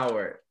to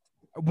Howard.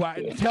 Well,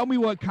 tell me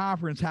what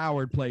conference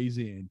Howard plays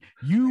in.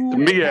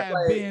 You've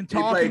been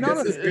talking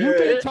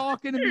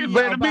to me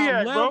about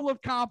level of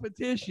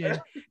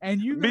competition, and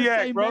you gonna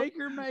say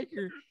Maker,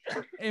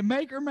 and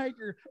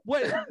Maker.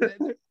 What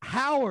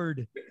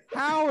Howard?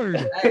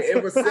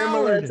 It was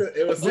similar to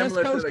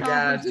the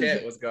guys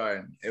Chet was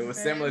guarding. It was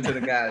similar to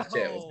the guys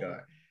Chet was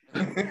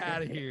guarding. Get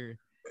out of here.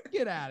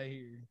 Get out of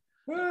here.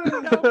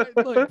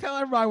 Look, tell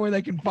everybody where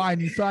they can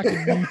find you so I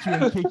can mute you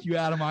and kick you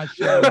out of my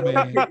show,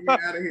 man. Get me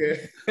out of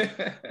here.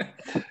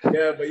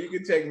 Yeah, but you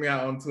can check me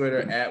out on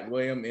Twitter at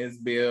William is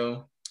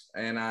Bill.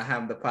 And I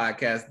have the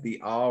podcast,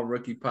 the All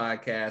Rookie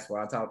Podcast,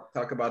 where I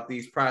talk about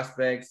these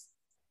prospects,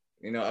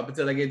 up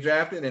until they get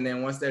drafted. And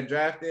then once they're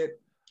drafted,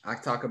 I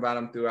talk about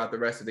them throughout the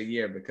rest of the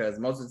year, because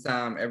most of the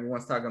time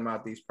everyone's talking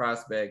about these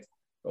prospects.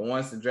 But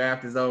once the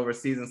draft is over,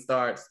 season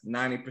starts,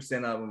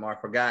 90% of them are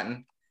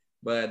forgotten.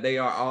 But they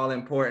are all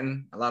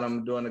important. A lot of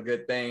them are doing the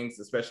good things,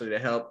 especially to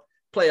help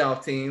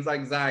playoff teams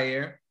like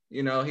Zaire.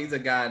 He's a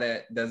guy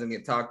that doesn't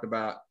get talked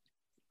about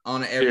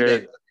on an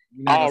everyday.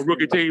 All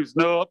rookie teams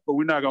snub, but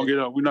we're not gonna get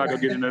up. We're not gonna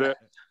get into that.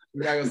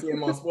 You're not gonna see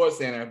him on Sports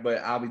Center,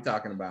 but I'll be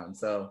talking about him.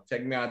 So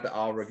check me out at the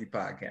All Rookie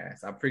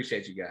Podcast. I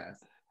appreciate you guys.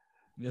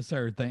 Yes,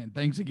 sir.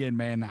 Thanks again,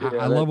 man.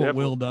 I love what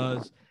Will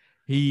does.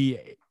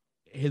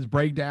 His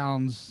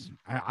breakdowns,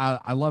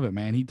 I love it,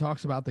 man. He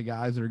talks about the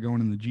guys that are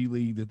going in the G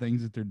League, the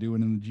things that they're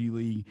doing in the G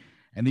League.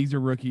 And these are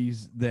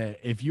rookies that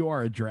if you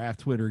are a draft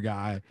Twitter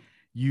guy,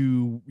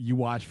 you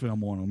watch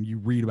film on them, you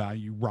read about it,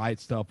 you write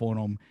stuff on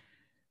them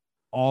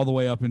all the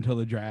way up until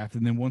the draft.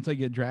 And then once they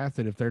get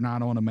drafted, if they're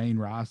not on a main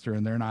roster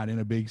and they're not in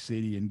a big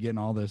city and getting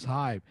all this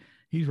hype,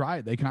 he's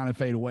right. They kind of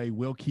fade away.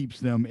 Will keeps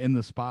them in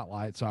the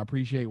spotlight. So I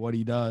appreciate what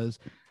he does.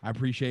 I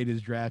appreciate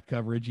his draft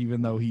coverage,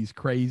 even though he's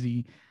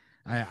crazy.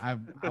 I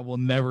will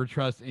never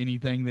trust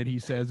anything that he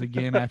says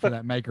again after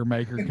that maker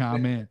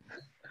comment,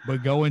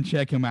 but go and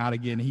check him out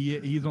again.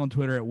 He's on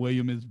Twitter at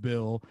William is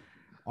Bill.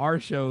 Our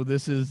show,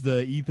 this is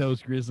the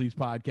Ethos Grizzlies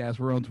podcast.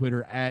 We're on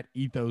Twitter at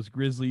Ethos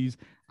Grizzlies.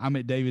 I'm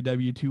at David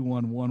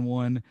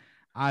W2111.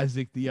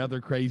 Isaac, the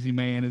other crazy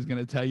man, is going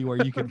to tell you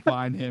where you can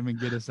find him and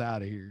get us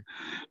out of here.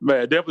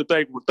 Man,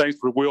 definitely thanks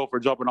for Will for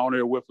jumping on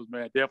here with us,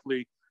 man.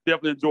 Definitely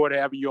enjoyed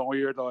having you on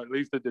here, at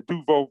least the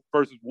 2 vote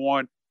versus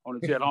 1 on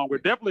the Chet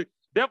Holmgren.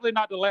 Definitely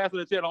not the last of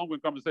the Chet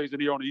Holmgren conversation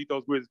here on the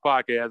Ethos Grizzlies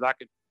podcast. I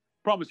can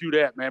promise you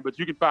that, man. But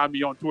you can find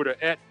me on Twitter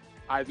at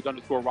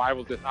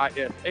Isaac_Rivals. That's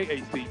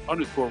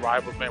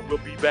ISAAC_Rivals, man. We'll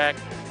be back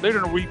later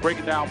in the week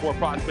breaking down more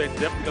prospects.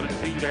 Definitely going to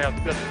continue to have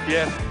special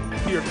guests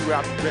here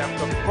throughout the draft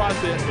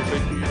process. So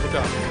make sure you look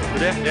out for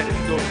that. That is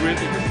Ethos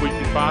Grizzlies. That's where you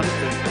can find us.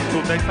 And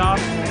until next time,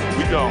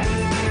 we go.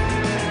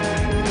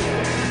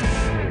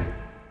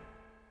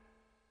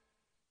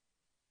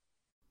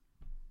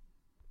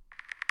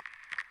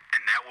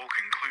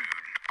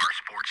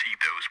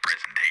 Ethos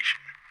presentation.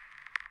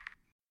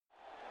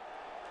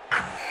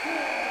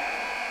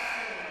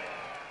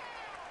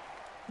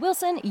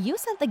 Wilson, you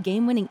sent the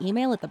game-winning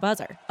email at the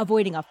buzzer,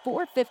 avoiding a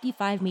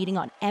 4:55 meeting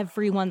on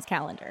everyone's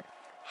calendar.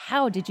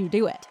 How did you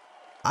do it?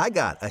 I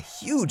got a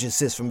huge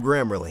assist from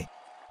Grammarly,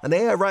 an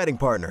AI writing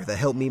partner that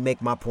helped me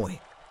make my point.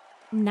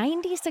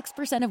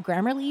 96% of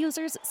Grammarly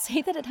users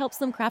say that it helps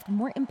them craft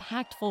more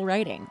impactful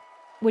writing.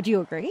 Would you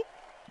agree?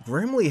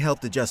 Grammarly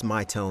helped adjust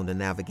my tone to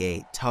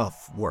navigate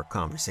tough work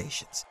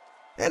conversations.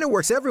 And it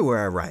works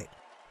everywhere I write,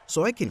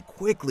 so I can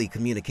quickly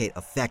communicate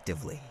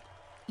effectively.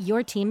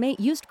 Your teammate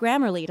used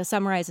Grammarly to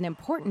summarize an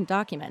important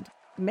document,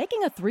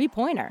 making a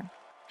 3-pointer.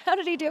 How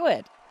did he do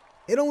it?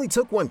 It only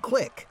took 1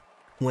 click.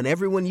 When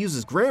everyone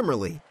uses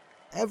Grammarly,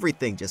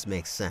 everything just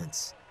makes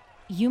sense.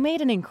 You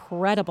made an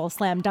incredible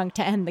slam dunk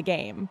to end the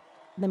game.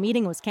 The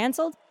meeting was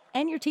canceled,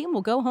 and your team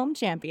will go home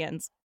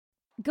champions.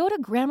 Go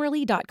to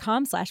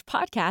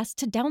Grammarly.com/podcast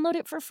to download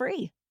it for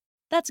free.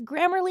 That's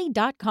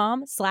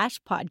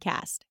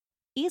Grammarly.com/podcast.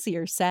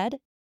 Easier said,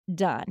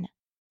 done.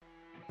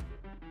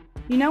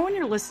 You know when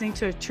you're listening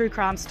to a true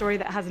crime story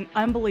that has an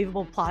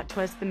unbelievable plot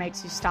twist that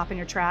makes you stop in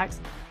your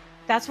tracks?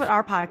 That's what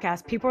our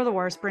podcast, People Are the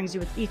Worst, brings you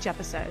with each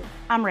episode.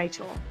 I'm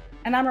Rachel.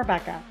 And I'm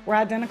Rebecca. We're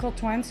identical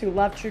twins who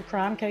love true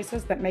crime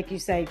cases that make you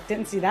say,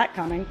 didn't see that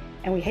coming,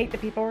 and we hate the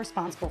people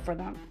responsible for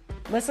them.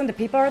 Listen to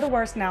People Are the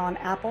Worst now on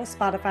Apple,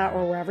 Spotify,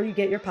 or wherever you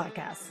get your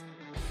podcasts.